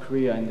South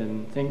Korea, and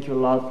then thank you a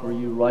lot for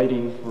you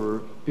writing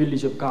for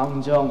village of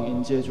Gangjong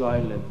in Jeju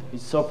Island.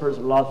 It suffers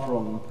a lot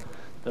from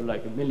the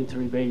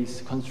military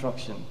base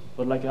construction.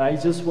 But I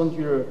just want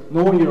to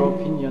know your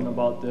opinion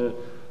about the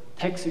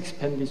tax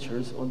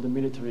expenditures on the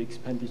military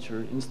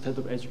expenditure instead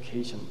of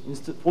education.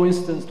 For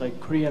instance,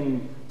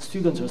 Korean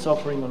students are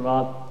suffering a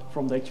lot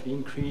from actually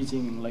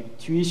increasing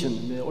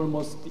tuition. And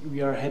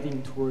we are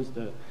heading towards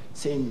the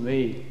same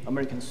way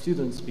American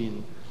students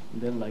been.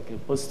 And then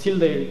but still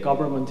the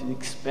government is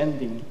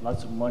expending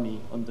lots of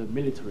money on the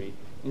military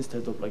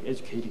instead of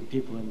educating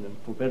people and then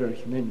for better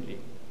humanity.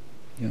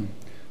 Yeah,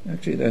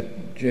 actually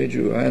that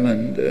Jeju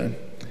Island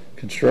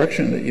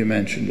construction that you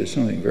mentioned is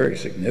something very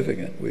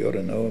significant. We ought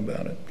to know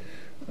about it.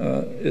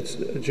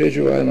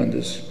 Jeju Island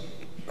is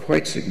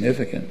quite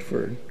significant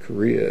for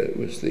Korea. It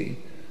was the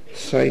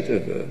site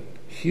of a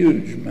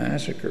huge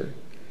massacre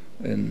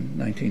in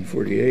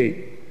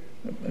 1948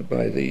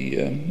 by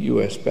the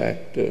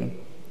U.S.-backed,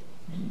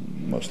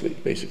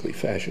 basically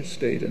fascist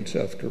state in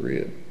South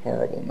Korea.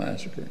 Horrible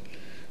massacre.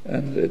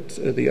 And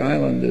the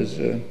island is,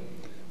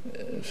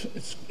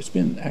 it's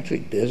been actually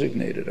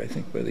designated, I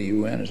think, by the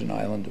UN as an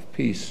island of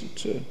peace.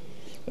 It's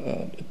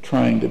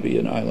trying to be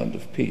an island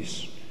of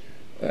peace.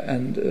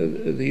 And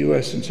the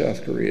U.S. and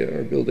South Korea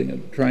are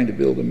trying to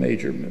build a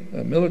major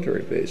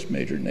military base,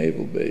 major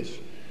naval base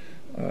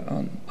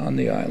on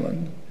the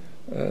island,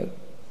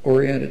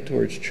 oriented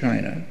towards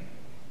China.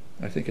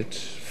 I think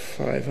it's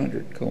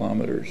 500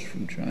 kilometers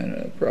from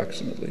China,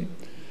 approximately.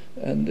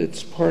 And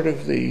it's part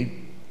of the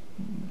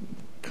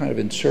kind of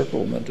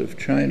encirclement of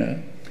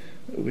China,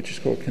 which is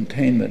called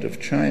containment of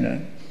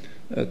China.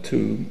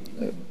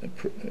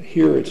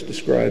 Here it's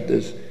described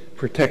as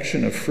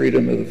protection of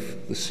freedom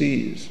of the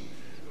seas.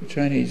 The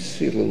Chinese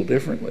see it a little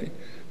differently.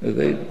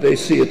 They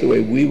see it the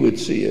way we would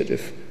see it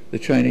if the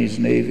Chinese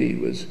Navy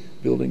was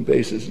building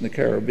bases in the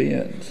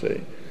Caribbean,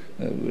 say.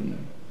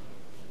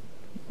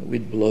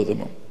 We'd blow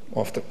them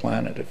off the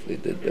planet if they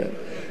did that.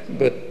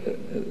 But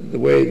the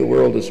way the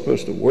world is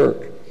supposed to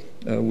work,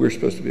 we're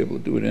supposed to be able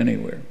to do it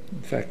anywhere.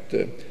 In fact,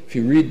 if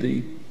you read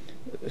the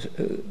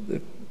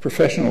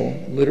professional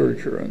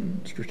literature on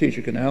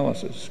strategic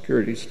analysis,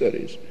 security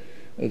studies,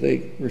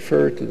 they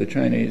refer to the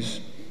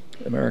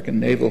Chinese-American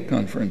naval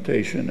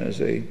confrontation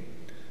as a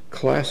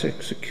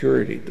classic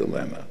security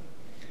dilemma.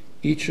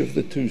 Each of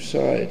the two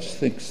sides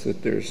thinks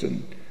that there's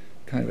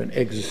kind of an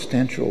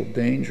existential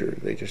danger.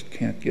 They just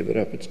can't give it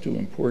up. It's too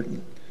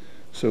important.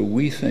 So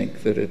we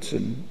think that it's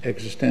an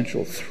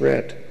existential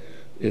threat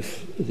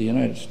if the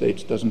United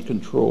States doesn't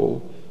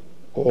control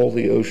all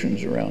the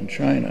oceans around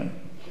China.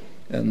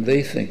 And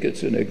they think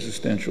it's an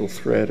existential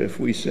threat if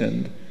we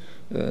send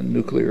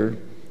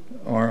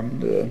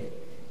nuclear-armed,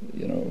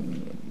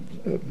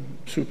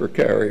 super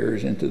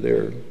carriers into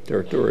their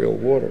territorial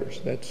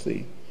waters. That's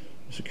the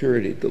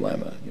security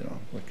dilemma.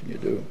 What can you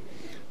do?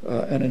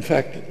 And in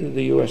fact,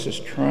 the U.S. is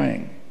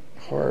trying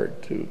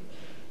hard to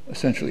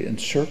essentially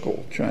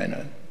encircle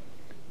China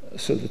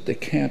so that they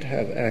can't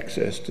have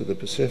access to the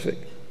Pacific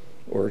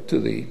or to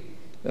the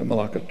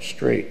Malacca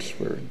Straits,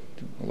 where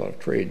a lot of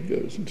trade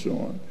goes and so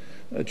on.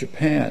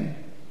 Japan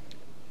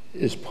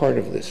is part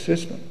of this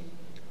system.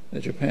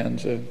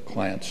 Japan's a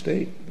client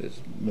state. There's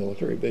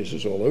military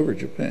bases all over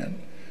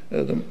Japan,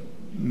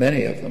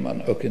 many of them on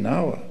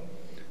Okinawa.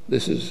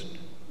 This is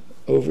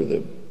over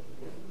the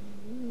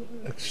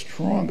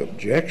strong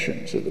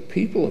objections of the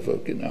people of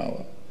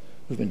Okinawa,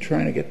 who've been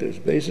trying to get those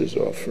bases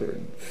off for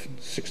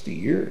 60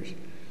 years.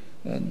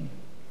 And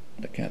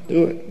they can't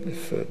do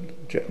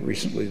it.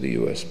 Recently, the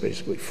U.S.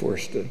 basically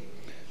forced a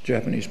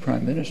Japanese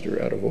prime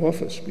minister out of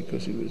office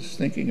because he was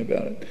thinking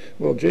about it.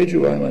 Well,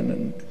 Jeju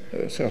Island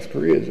in South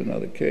Korea is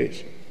another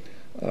case.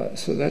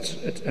 So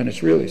and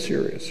it's really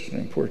serious. It's an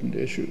important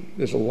issue.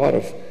 There's a lot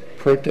of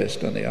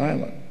protest on the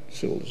island,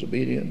 civil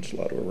disobedience, a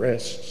lot of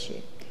arrests,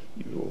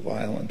 usual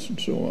violence, and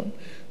so on.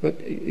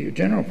 But your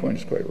general point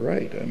is quite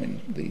right. I mean,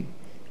 the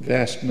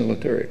vast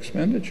military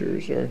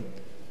expenditures are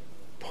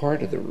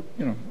part of the,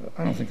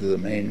 I don't think they're the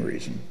main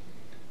reason.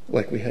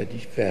 Like we had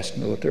vast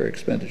military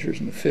expenditures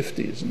in the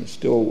 50s, and there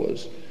still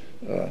was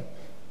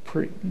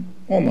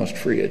almost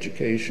free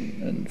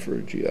education, and for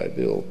a GI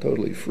Bill,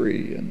 totally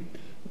free, and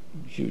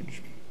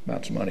huge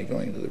amounts of money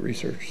going into the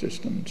research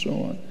system and so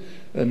on.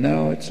 And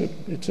now it's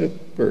a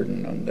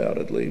burden,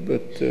 undoubtedly,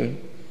 but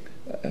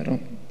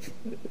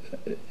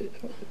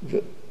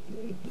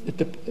I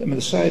mean,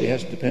 the society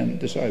has to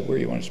decide where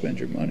you want to spend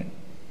your money.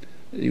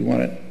 You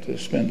want it to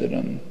spend it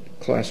on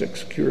classic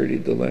security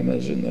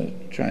dilemmas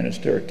in China's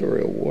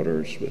territorial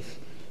waters, with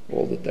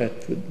all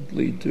that could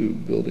lead to,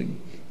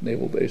 building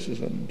naval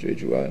bases on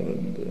Jeju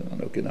Island, on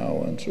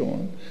Okinawa, and so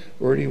on,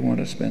 or do you want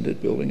to spend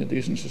it building a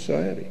decent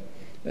society?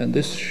 And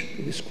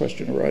this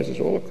question arises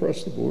all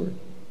across the board.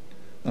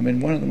 I mean,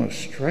 one of the most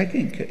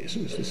striking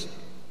cases, this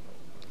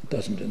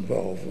doesn't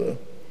involve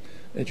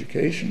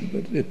education,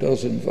 but it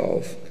does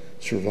involve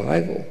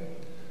survival,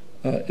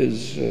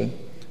 is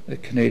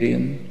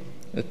Canadian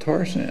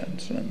tar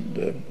sands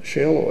and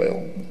shale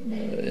oil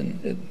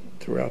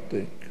throughout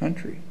the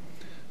country.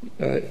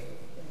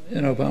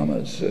 In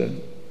Obama's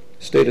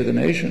State of the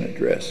Nation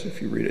address,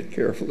 if you read it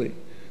carefully,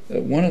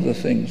 one of the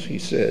things he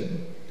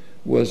said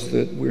was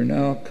that we're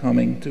now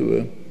coming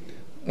to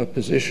a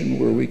position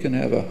where we can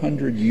have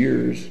 100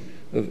 years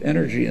of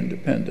energy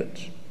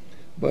independence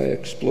by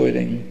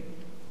exploiting,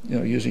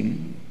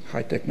 using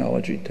high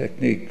technology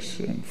techniques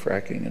and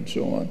fracking and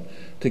so on,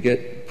 to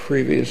get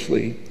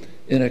previously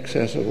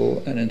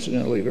inaccessible and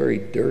incidentally very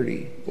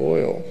dirty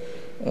oil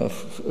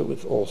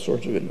with all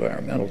sorts of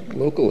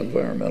local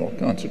environmental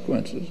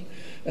consequences.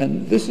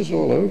 And this is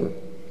all over.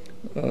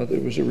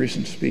 There was a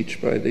recent speech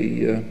by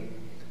the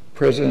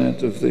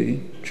president of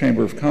the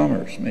Chamber of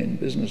Commerce, main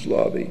business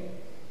lobby.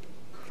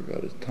 I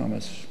forgot it,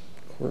 Thomas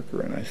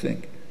Corcoran, I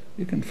think.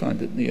 You can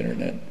find it on the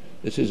internet.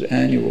 It's his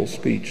annual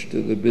speech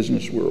to the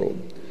business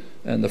world.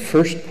 And the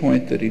first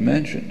point that he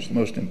mentions, the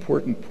most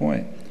important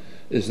point,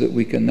 is that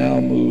we can now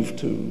move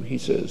to, he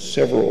says,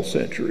 several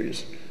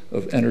centuries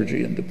of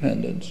energy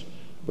independence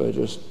by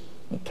just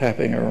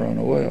tapping our own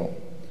oil.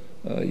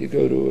 You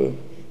go to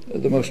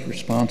the most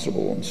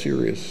responsible and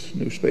serious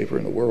newspaper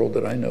in the world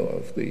that I know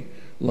of, the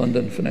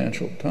London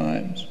Financial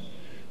Times.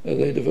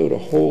 They devote a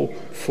whole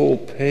full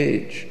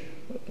page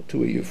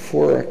to a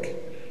euphoric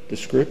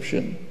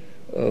description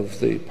of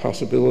the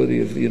possibility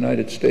of the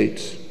United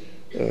States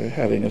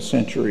having a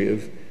century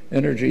of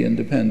energy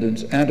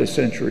independence and a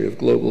century of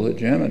global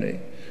hegemony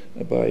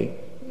by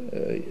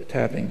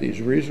tapping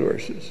these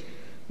resources.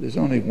 There's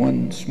only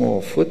one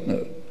small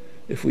footnote.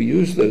 If we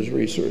use those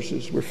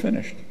resources, we're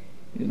finished.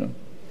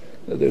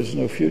 There's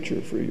no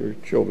future for your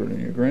children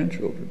and your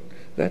grandchildren.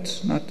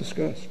 That's not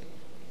discussed.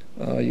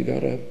 You got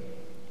to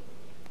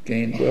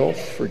gain wealth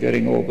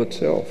forgetting all but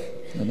self,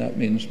 and that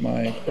means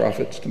my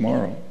profits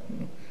tomorrow,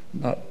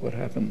 not what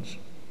happens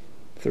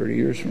 30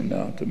 years from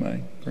now to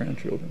my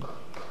grandchildren.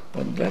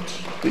 And that's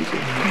deeply.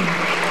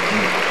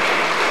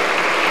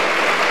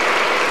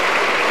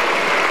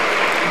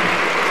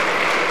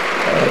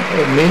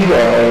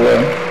 Meanwhile,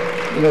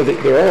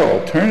 there are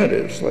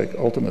alternatives, like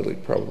ultimately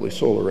probably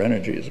solar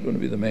energy is going to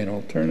be the main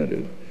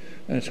alternative.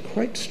 And it's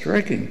quite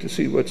striking to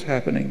see what's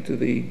happening to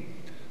the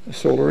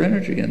solar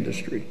energy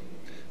industry.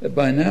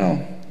 By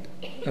now,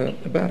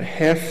 about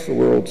half the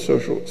world's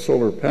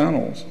solar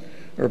panels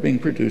are being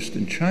produced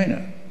in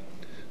China.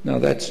 Now,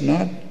 that's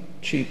not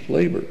cheap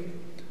labor.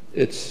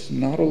 It's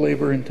not a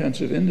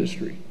labor-intensive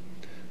industry.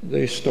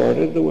 They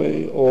started the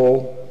way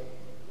all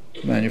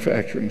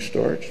manufacturing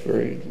starts,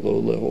 very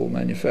low-level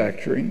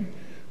manufacturing.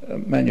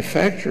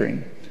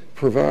 Manufacturing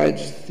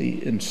provides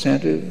the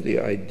incentive, the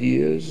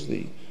ideas,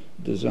 the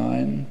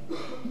design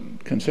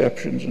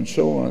conceptions, and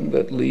so on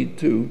that lead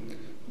to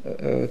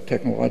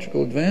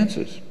technological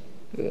advances.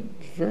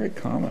 It's very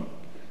common.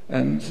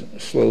 And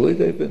slowly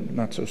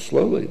not so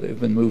slowly, they've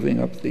been moving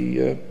up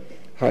the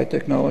high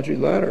technology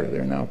ladder.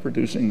 They're now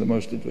producing the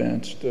most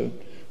advanced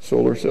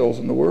solar cells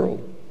in the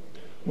world.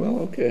 Well,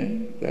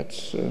 okay,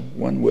 that's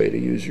one way to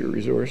use your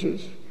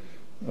resources.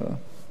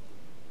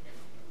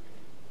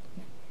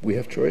 We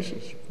have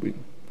choices. We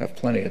have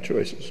plenty of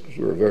choices because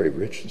we're a very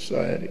rich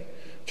society.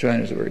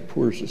 China's a very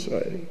poor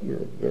society.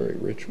 We're a very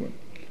rich one.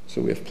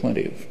 So we have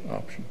plenty of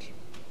options.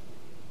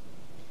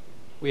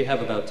 We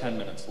have about 10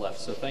 minutes left,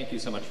 so thank you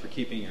so much for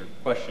keeping your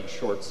questions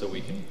short so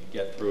we can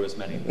get through as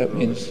many. That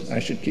means I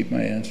should keep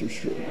my answers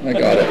short. I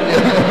got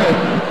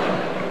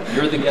it.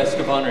 You're the guest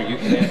of honor. You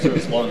can answer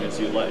as long as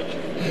you like.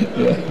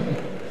 Yeah.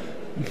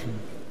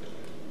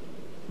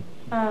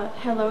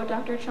 Hello,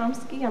 Dr.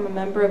 Chomsky. I'm a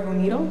member of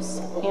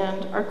UNIDOS,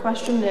 and our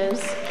question is,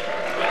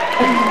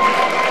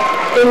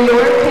 in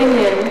your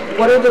opinion,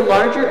 what are the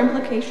larger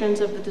implications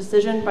of the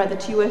decision by the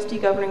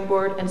TUSD Governing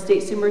Board and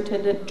State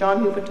Superintendent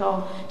John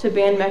Huventhal to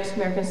ban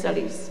Mexican American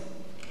Studies?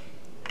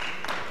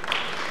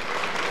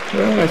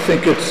 Well, I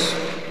think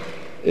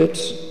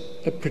it's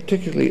a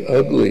particularly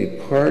ugly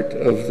part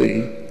of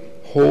the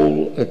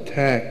whole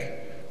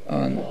attack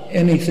on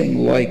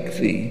anything like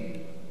the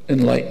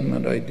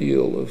Enlightenment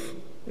ideal of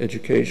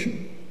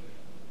education.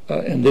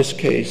 In this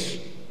case,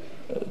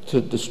 to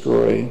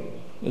destroy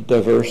the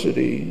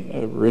diversity,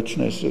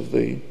 richness of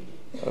the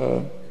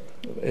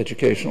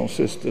educational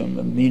system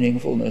and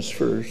meaningfulness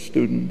for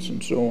students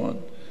and so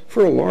on,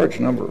 for a large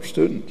number of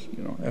students,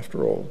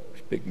 after all,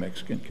 big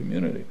Mexican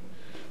community.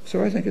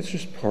 So I think it's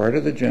just part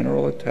of the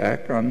general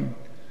attack on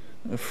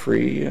a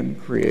free and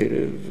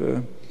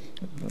creative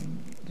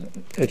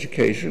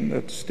education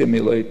that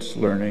stimulates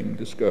learning,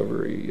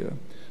 discovery,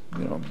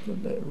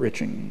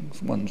 enriching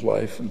one's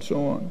life and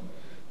so on.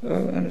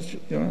 And it's,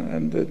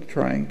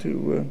 trying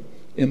to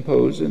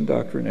impose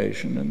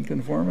indoctrination and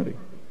conformity.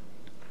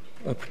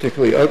 A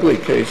particularly ugly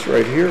case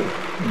right here,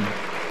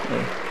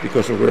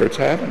 because of where it's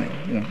happening.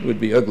 It would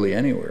be ugly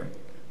anywhere,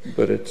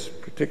 but it's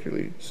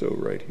particularly so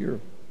right here.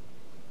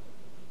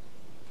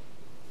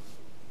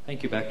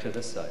 Thank you. Back to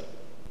this side.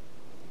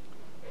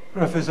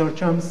 Professor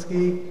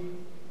Chomsky,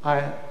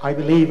 I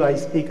believe I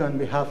speak on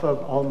behalf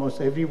of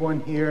almost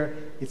everyone here.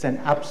 It's an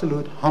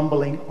absolute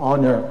humbling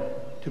honor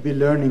to be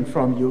learning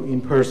from you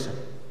in person.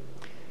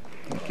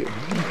 Thank you.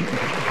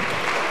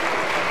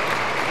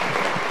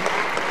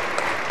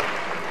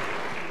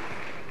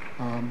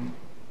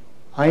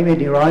 I'm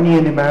an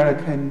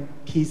Iranian-American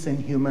peace and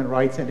human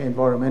rights and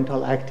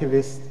environmental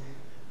activist,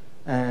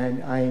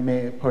 and I'm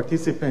a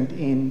participant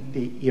in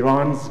the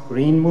Iran's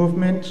Green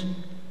Movement,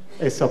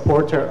 a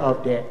supporter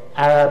of the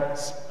Arab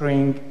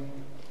Spring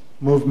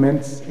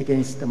movements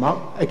against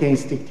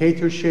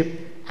dictatorship,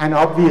 and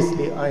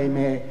obviously I'm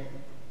a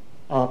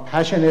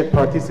passionate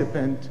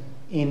participant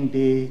in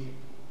the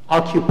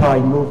Occupy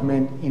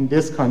movement in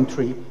this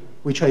country,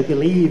 which I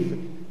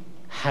believe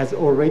has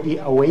already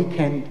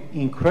awakened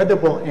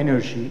incredible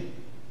energy,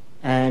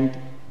 and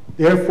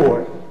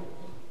therefore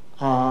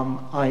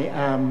I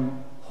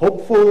am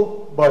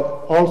hopeful but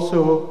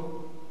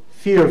also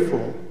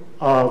fearful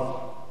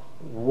of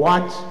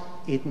what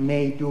it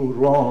may do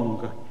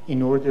wrong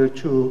in order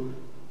to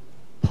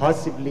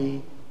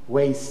possibly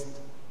waste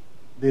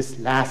this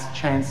last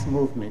chance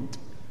movement.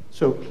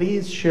 So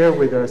please share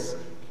with us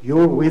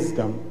your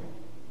wisdom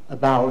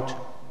about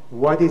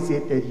what is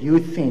it that you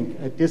think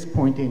at this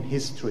point in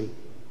history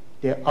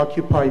the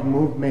Occupy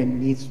movement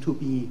needs to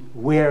be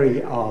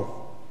wary of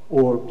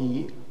or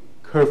be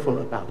careful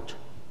about.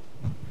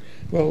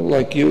 Well,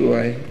 like you,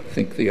 I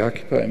think the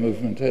Occupy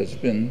movement has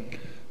been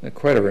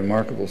quite a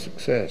remarkable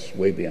success,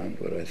 way beyond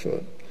what I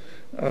thought.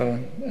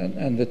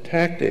 And the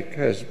tactic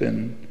has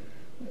been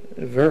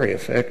very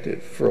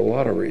effective for a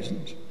lot of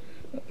reasons.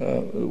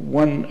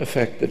 One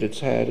effect that it's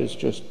had is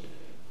just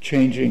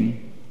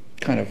changing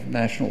kind of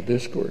national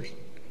discourse.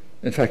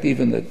 In fact,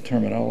 even the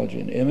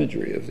terminology and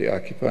imagery of the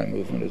Occupy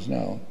movement is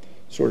now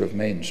sort of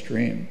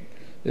mainstream.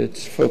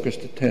 It's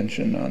focused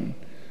attention on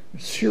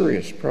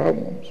serious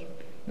problems,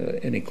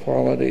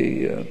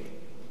 inequality,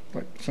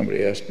 like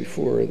somebody asked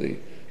before, the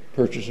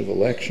purchase of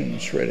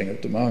elections, shredding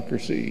of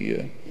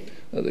democracy,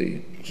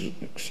 the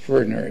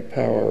extraordinary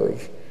power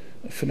of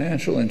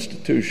financial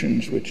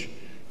institutions, which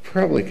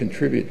probably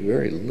contribute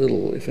very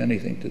little, if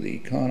anything, to the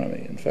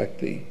economy. In fact,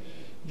 the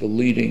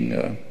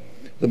leading,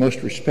 the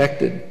most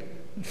respected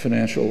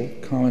financial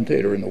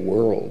commentator in the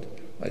world,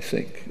 I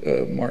think,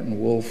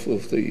 Martin Wolf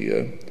of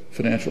the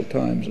Financial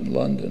Times in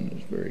London,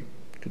 is a very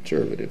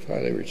conservative,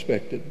 highly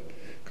respected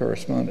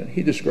correspondent.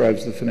 He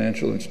describes the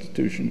financial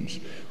institutions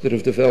that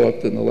have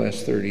developed in the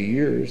last 30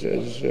 years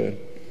as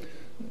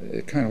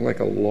kind of like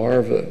a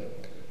larva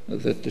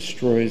that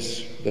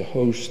destroys the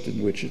host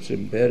in which it's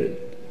embedded.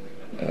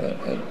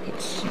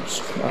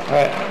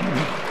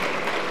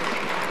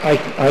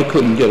 I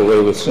couldn't get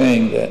away with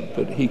saying that,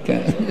 but he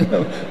can,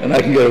 and I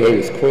can get away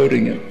with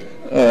quoting him.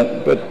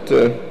 And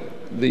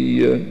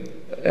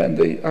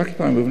the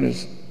Occupy movement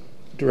has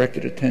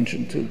directed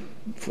attention to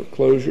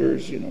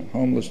foreclosures,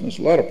 homelessness,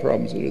 a lot of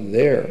problems that are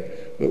there,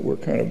 but were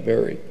kind of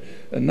buried.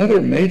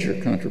 Another major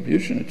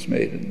contribution it's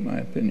made, in my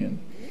opinion,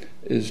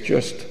 is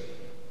just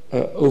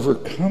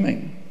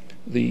overcoming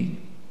the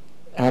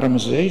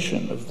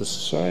atomization of the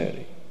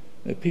society.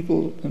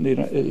 People in the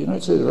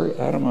United States are a very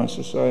atomized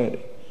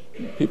society.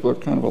 People are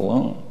kind of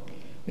alone.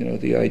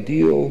 The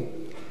ideal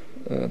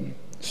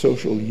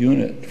social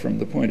unit from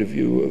the point of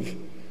view of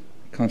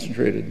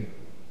concentrated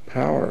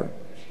power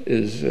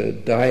is a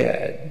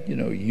dyad,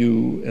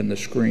 you and the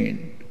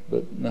screen,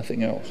 but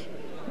nothing else.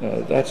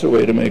 That's a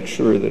way to make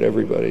sure that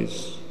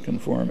everybody's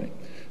conforming.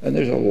 And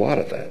there's a lot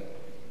of that.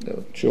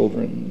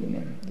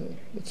 Children,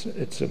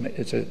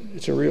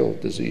 it's a real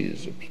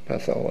disease, a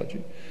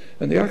pathology.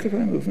 And the Occupy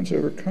movement's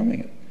overcoming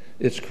it.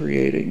 It's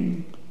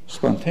creating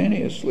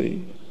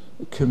spontaneously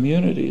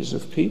communities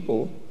of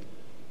people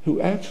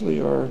who actually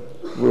are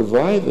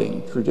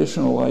reviving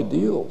traditional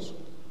ideals.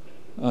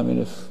 I mean,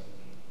 if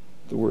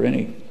there were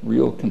any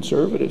real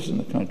conservatives in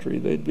the country,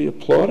 they'd be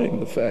applauding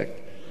the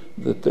fact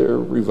that they're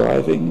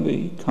reviving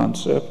the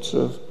concepts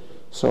of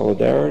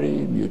solidarity,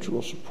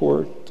 mutual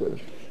support,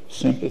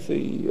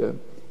 sympathy,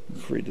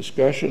 free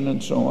discussion,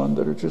 and so on,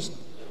 that are just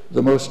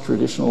the most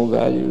traditional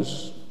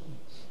values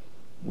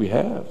we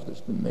have.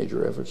 There's been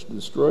major efforts to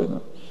destroy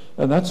them.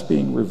 And that's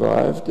being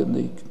revived in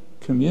the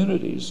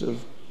communities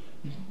of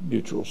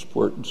mutual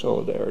support and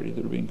solidarity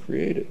that are being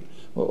created.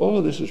 Well, all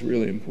of this is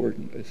really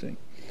important, I think.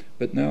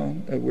 But now,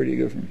 where do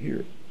you go from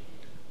here?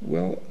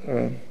 Well,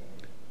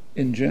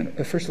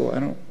 first of all, I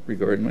don't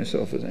regard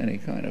myself as any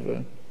kind of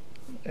an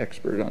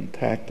expert on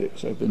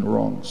tactics. I've been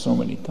wrong so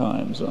many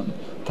times on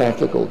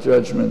tactical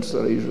judgments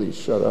that I usually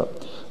shut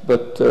up.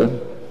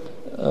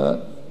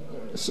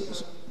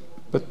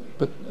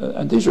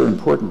 And these are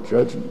important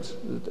judgments.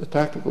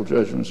 Tactical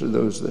judgments are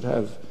those that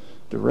have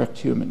direct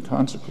human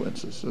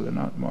consequences, so they're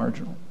not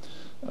marginal.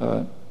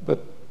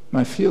 But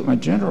my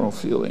general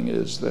feeling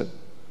is that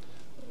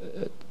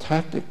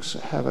tactics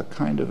have a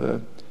kind of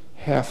a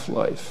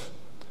half-life.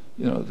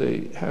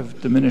 They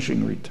have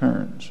diminishing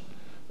returns.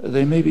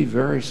 They may be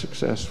very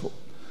successful,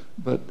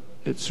 but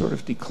it sort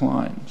of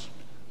declines.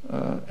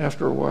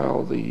 After a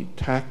while, the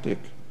tactic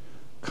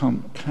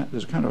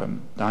there's kind of a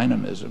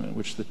dynamism in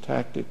which the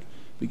tactic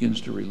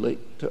begins to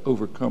relate to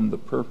overcome the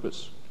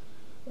purpose,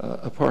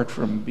 apart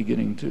from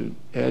beginning to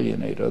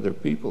alienate other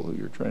people who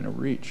you're trying to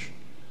reach.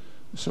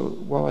 So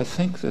while I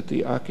think that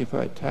the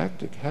Occupy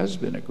tactic has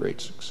been a great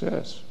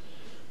success,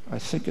 I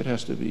think it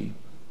has to be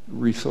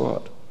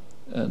rethought,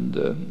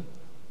 and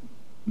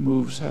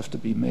moves have to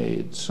be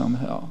made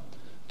somehow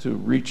to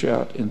reach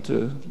out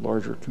into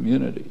larger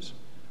communities.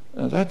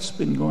 That's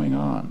been going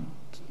on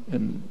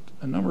in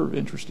a number of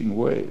interesting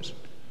ways.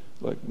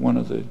 Like one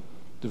of the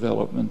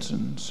developments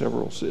in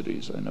several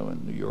cities, I know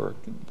in New York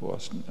and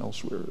Boston,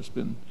 elsewhere, has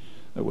been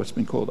what's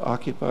been called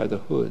Occupy the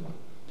Hood,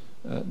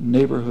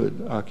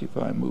 neighborhood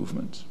Occupy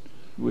movements,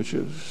 which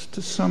have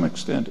to some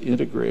extent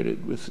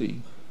integrated with the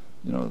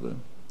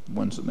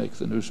ones that make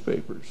the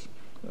newspapers.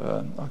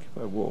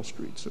 Occupy Wall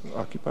Street, so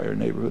Occupy Your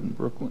Neighborhood in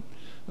Brooklyn,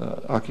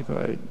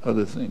 Occupy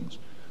other things.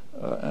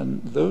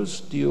 And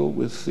those deal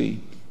with the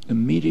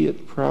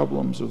immediate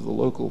problems of the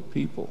local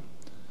people.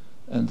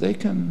 And they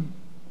can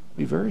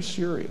be very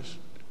serious.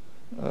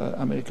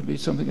 It can be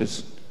something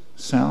that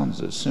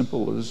sounds as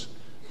simple as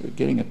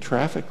getting a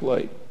traffic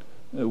light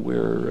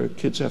where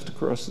kids have to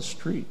cross the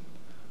street.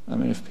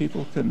 If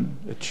people can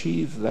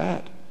achieve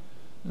that,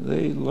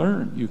 they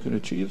learn you can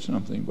achieve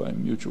something by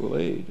mutual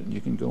aid, and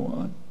you can go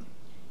on.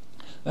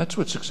 That's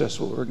what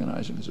successful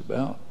organizing is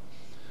about.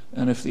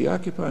 And if the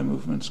Occupy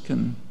movements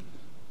can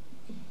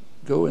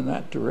go in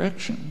that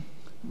direction,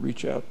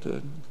 reach out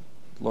to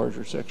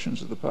larger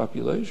sections of the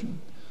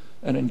population,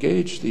 and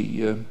engage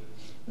the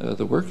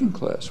working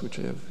class, which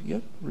they have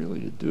yet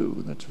really to do,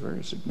 and that's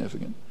very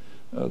significant,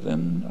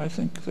 then I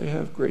think they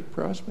have great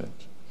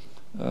prospects.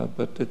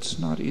 But it's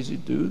not easy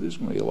to do. There's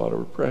going to be a lot of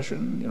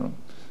repression,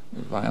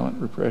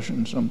 violent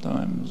repression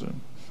sometimes.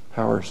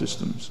 Power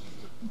systems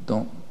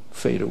don't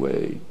fade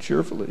away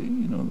cheerfully.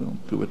 They'll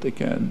do what they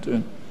can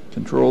to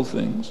control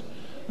things.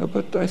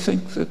 But I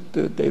think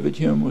that David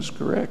Hume was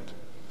correct.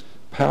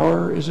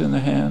 Power is in the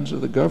hands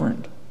of the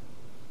governed.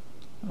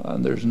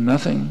 There's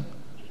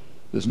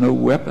no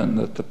weapon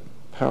that the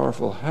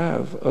powerful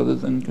have other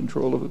than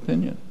control of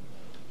opinion.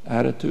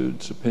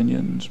 Attitudes,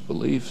 opinions,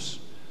 beliefs.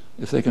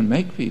 If they can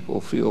make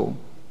people feel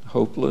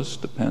hopeless,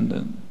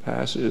 dependent,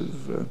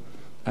 passive,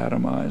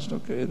 atomized,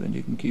 okay, then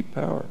you can keep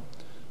power.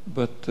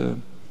 But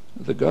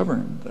the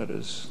governed, that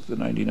is the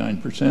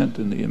 99%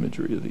 in the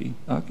imagery of the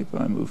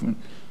Occupy movement,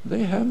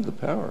 they have the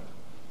power.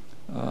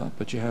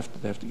 But they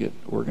have to get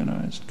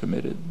organized,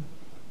 committed,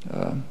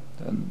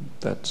 and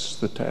that's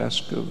the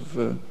task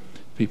of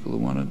people who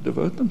want to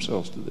devote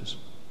themselves to this.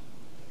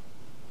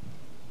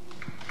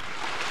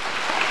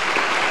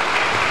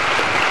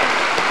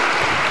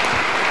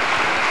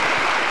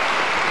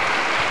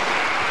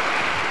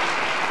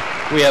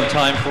 We have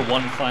time for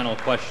one final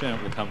question.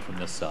 It will come from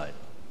this side.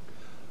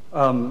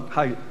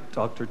 Hi,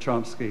 Dr.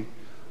 Chomsky.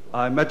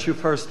 I met you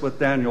first with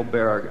Daniel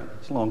Berrigan.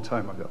 It's a long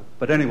time ago.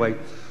 But anyway,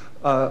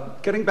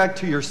 getting back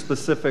to your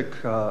specific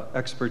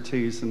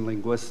expertise in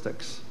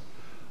linguistics,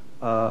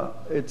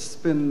 it's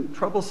been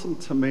troublesome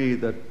to me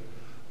that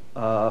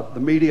the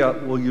media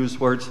will use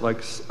words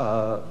like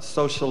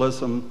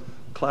socialism,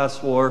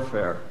 class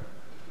warfare,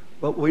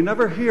 but we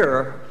never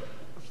hear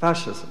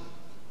fascism.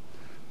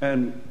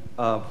 And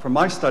from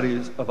my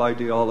studies of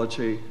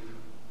ideology,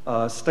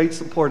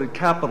 state-supported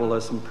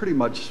capitalism, pretty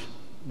much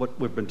what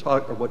you've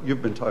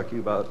been talking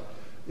about,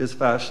 is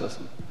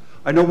fascism.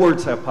 I know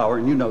words have power,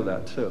 and you know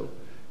that too.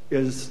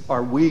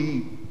 Are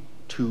we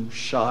too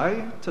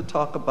shy to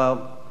talk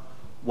about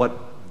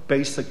what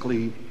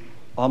basically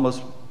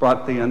almost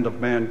brought the end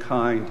of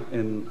mankind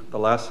in the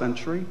last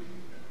century?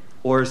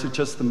 Or is it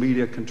just the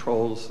media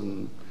controls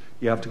and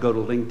you have to go to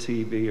Link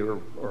TV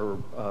or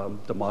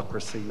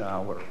Democracy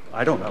Now! Or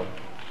I don't know.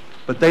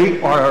 But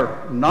they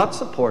are not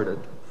supported.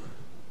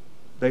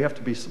 They have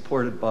to be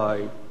supported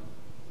by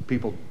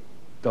people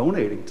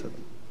donating to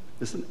them.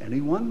 Isn't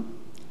anyone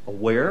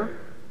aware?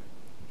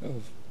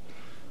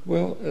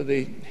 Well,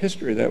 the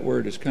history of that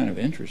word is kind of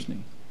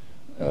interesting.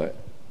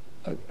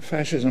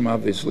 Fascism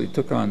obviously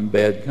took on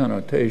bad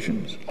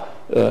connotations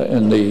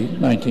in the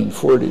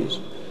 1940s.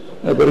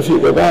 But if you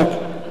go back,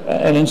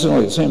 and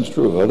incidentally the same is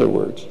true of other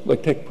words,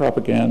 like take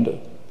propaganda.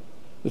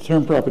 The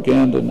term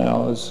propaganda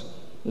now is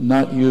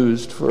not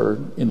used for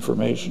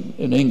information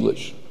in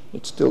English.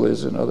 It still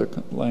is in other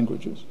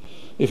languages.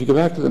 If you go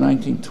back to the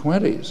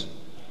 1920s,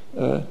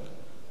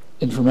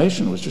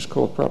 information was just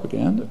called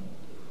propaganda.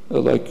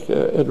 Like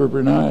Edward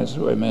Bernays,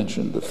 who I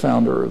mentioned, the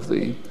founder of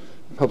the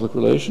public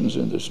relations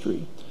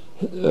industry.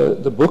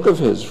 The book of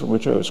his, from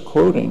which I was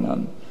quoting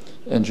on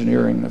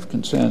engineering of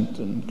consent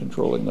and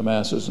controlling the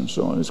masses and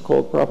so on, is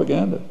called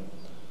Propaganda.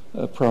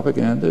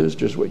 Propaganda is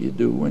just what you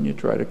do when you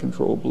try to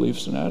control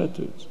beliefs and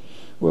attitudes.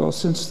 Well,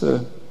 since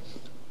the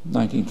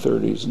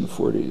 1930s and the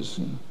 40s,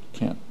 you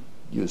can't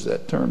use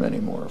that term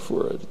anymore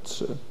for it.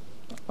 It's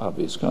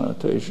obvious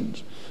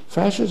connotations.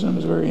 Fascism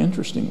is a very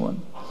interesting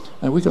one,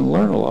 and we can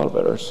learn a lot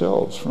about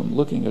ourselves from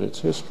looking at its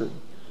history.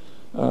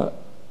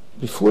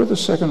 Before the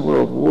Second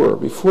World War,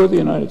 before the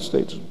United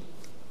States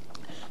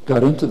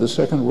got into the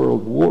Second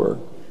World War,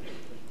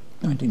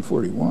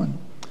 1941,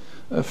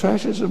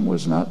 fascism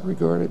was not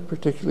regarded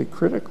particularly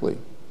critically.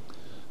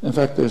 In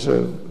fact, there's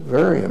a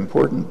very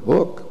important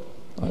book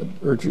I'd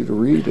urge you to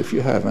read if you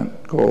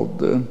haven't,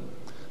 called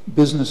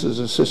Business as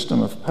a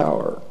System of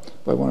Power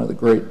by one of the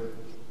great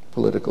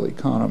political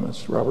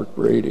economists, Robert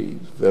Brady,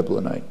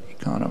 Veblenite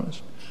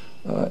economist.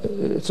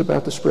 It's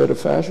about the spread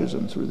of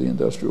fascism through the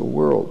industrial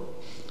world.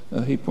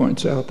 He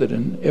points out that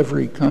in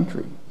every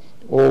country,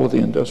 all of the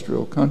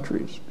industrial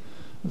countries,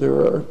 there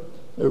are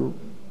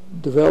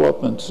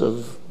developments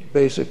of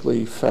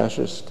basically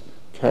fascist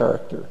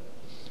character,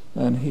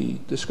 and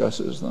he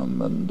discusses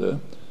them, and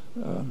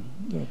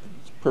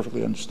it's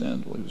perfectly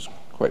understandable. He was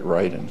quite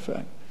right, in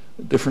fact.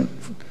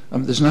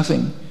 There's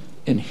nothing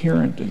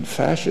inherent in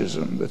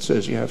fascism that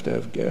says you have to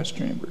have gas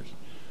chambers.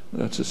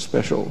 That's a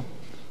special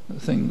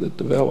thing that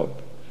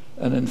developed.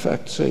 And in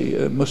fact,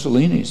 say,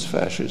 Mussolini's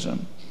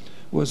fascism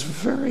was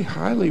very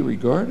highly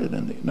regarded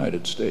in the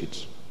United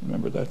States.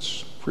 Remember,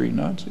 that's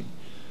pre-Nazi.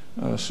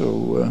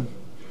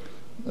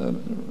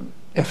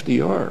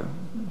 FDR,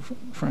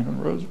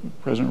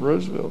 President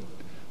Roosevelt,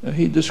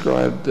 he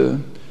described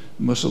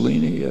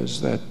Mussolini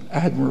as that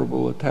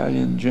admirable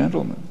Italian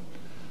gentleman.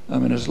 I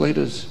mean, as late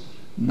as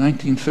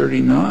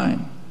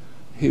 1939,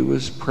 he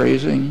was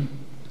praising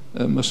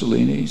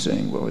Mussolini,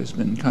 saying, well, he's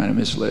been kind of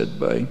misled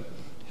by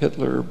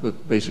Hitler,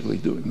 but basically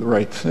doing the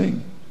right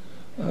thing.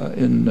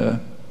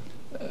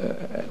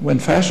 When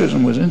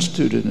fascism was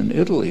instituted in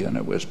Italy, and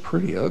it was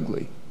pretty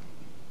ugly,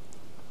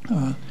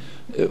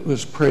 it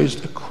was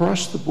praised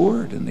across the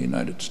board in the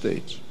United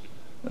States.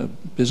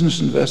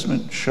 Business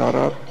investment shot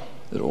up.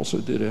 It also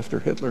did after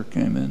Hitler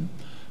came in.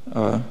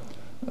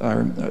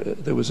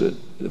 There was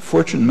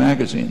Fortune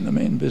magazine, the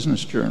main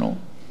business journal,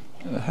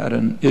 had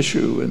an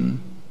issue in,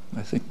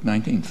 I think,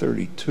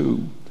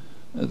 1932.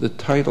 The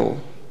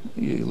title,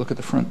 you look at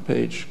the front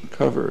page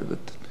cover,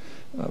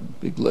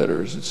 big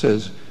letters, it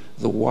says,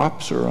 "The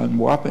WAPs are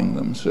unwhopping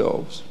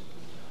themselves,"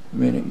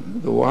 meaning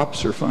the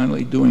WAPs are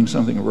finally doing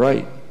something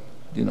right.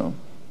 You know,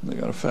 they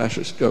got a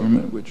fascist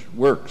government which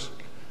works,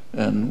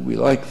 and we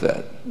like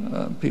that.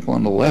 People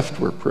on the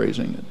left were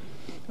praising it.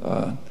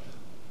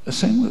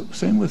 Same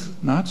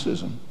with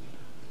Nazism.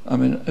 I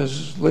mean,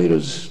 as late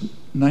as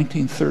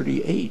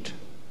 1938,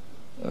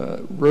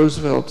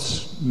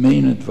 Roosevelt's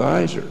main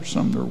advisor,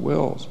 Sumner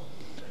Welles,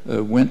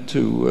 went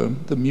to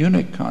the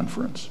Munich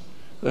conference.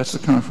 That's the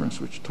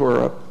conference which tore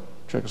up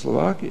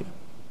Czechoslovakia.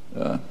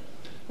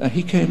 And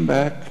he came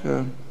back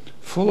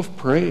full of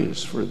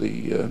praise for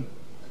the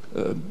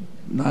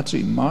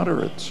Nazi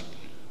moderates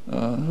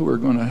who were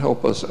going to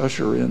help us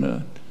usher in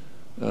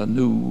a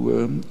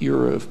new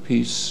era of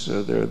peace.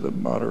 They're the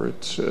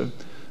moderates,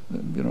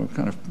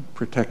 kind of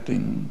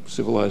protecting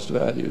civilized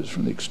values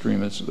from the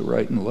extremists of the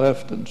right and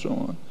left and so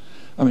on.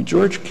 I mean,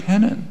 George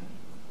Kennan,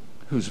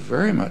 who's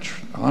very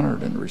much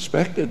honored and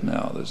respected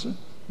now, there's a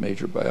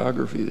major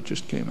biography that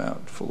just came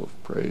out full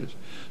of praise.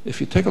 If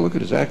you take a look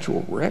at his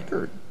actual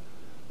record,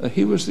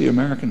 he was the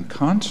American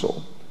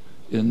consul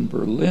in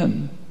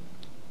Berlin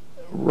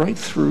right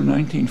through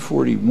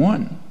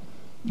 1941.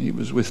 He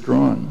was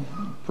withdrawn,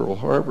 Pearl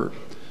Harbor,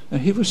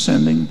 and he was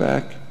sending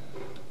back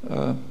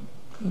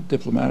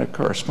diplomatic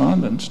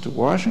correspondence to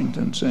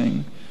Washington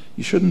saying,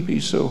 you shouldn't be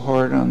so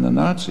hard on the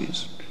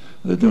Nazis.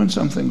 They're doing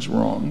some things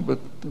wrong, but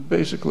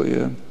basically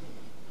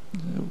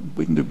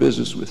we can do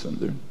business with them.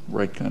 They're the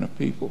right kind of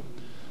people.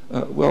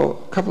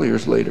 Well, a couple of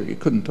years later, you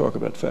couldn't talk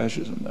about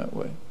fascism that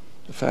way.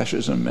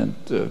 Fascism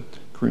meant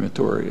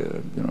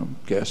crematoria,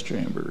 gas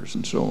chambers,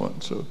 and so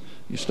on. So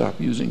you stop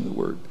using the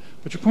word.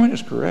 But your point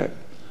is correct.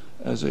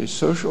 As a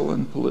social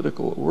and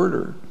political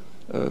order,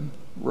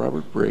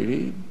 Robert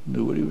Brady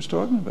knew what he was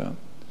talking about.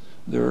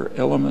 There are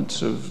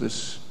elements of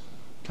this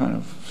kind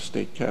of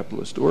state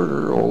capitalist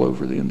order all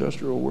over the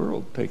industrial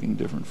world, taking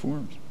different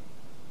forms.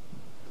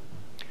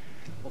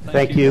 Well,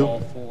 thank you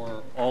all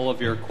for all of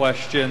your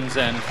questions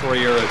and for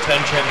your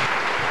attention.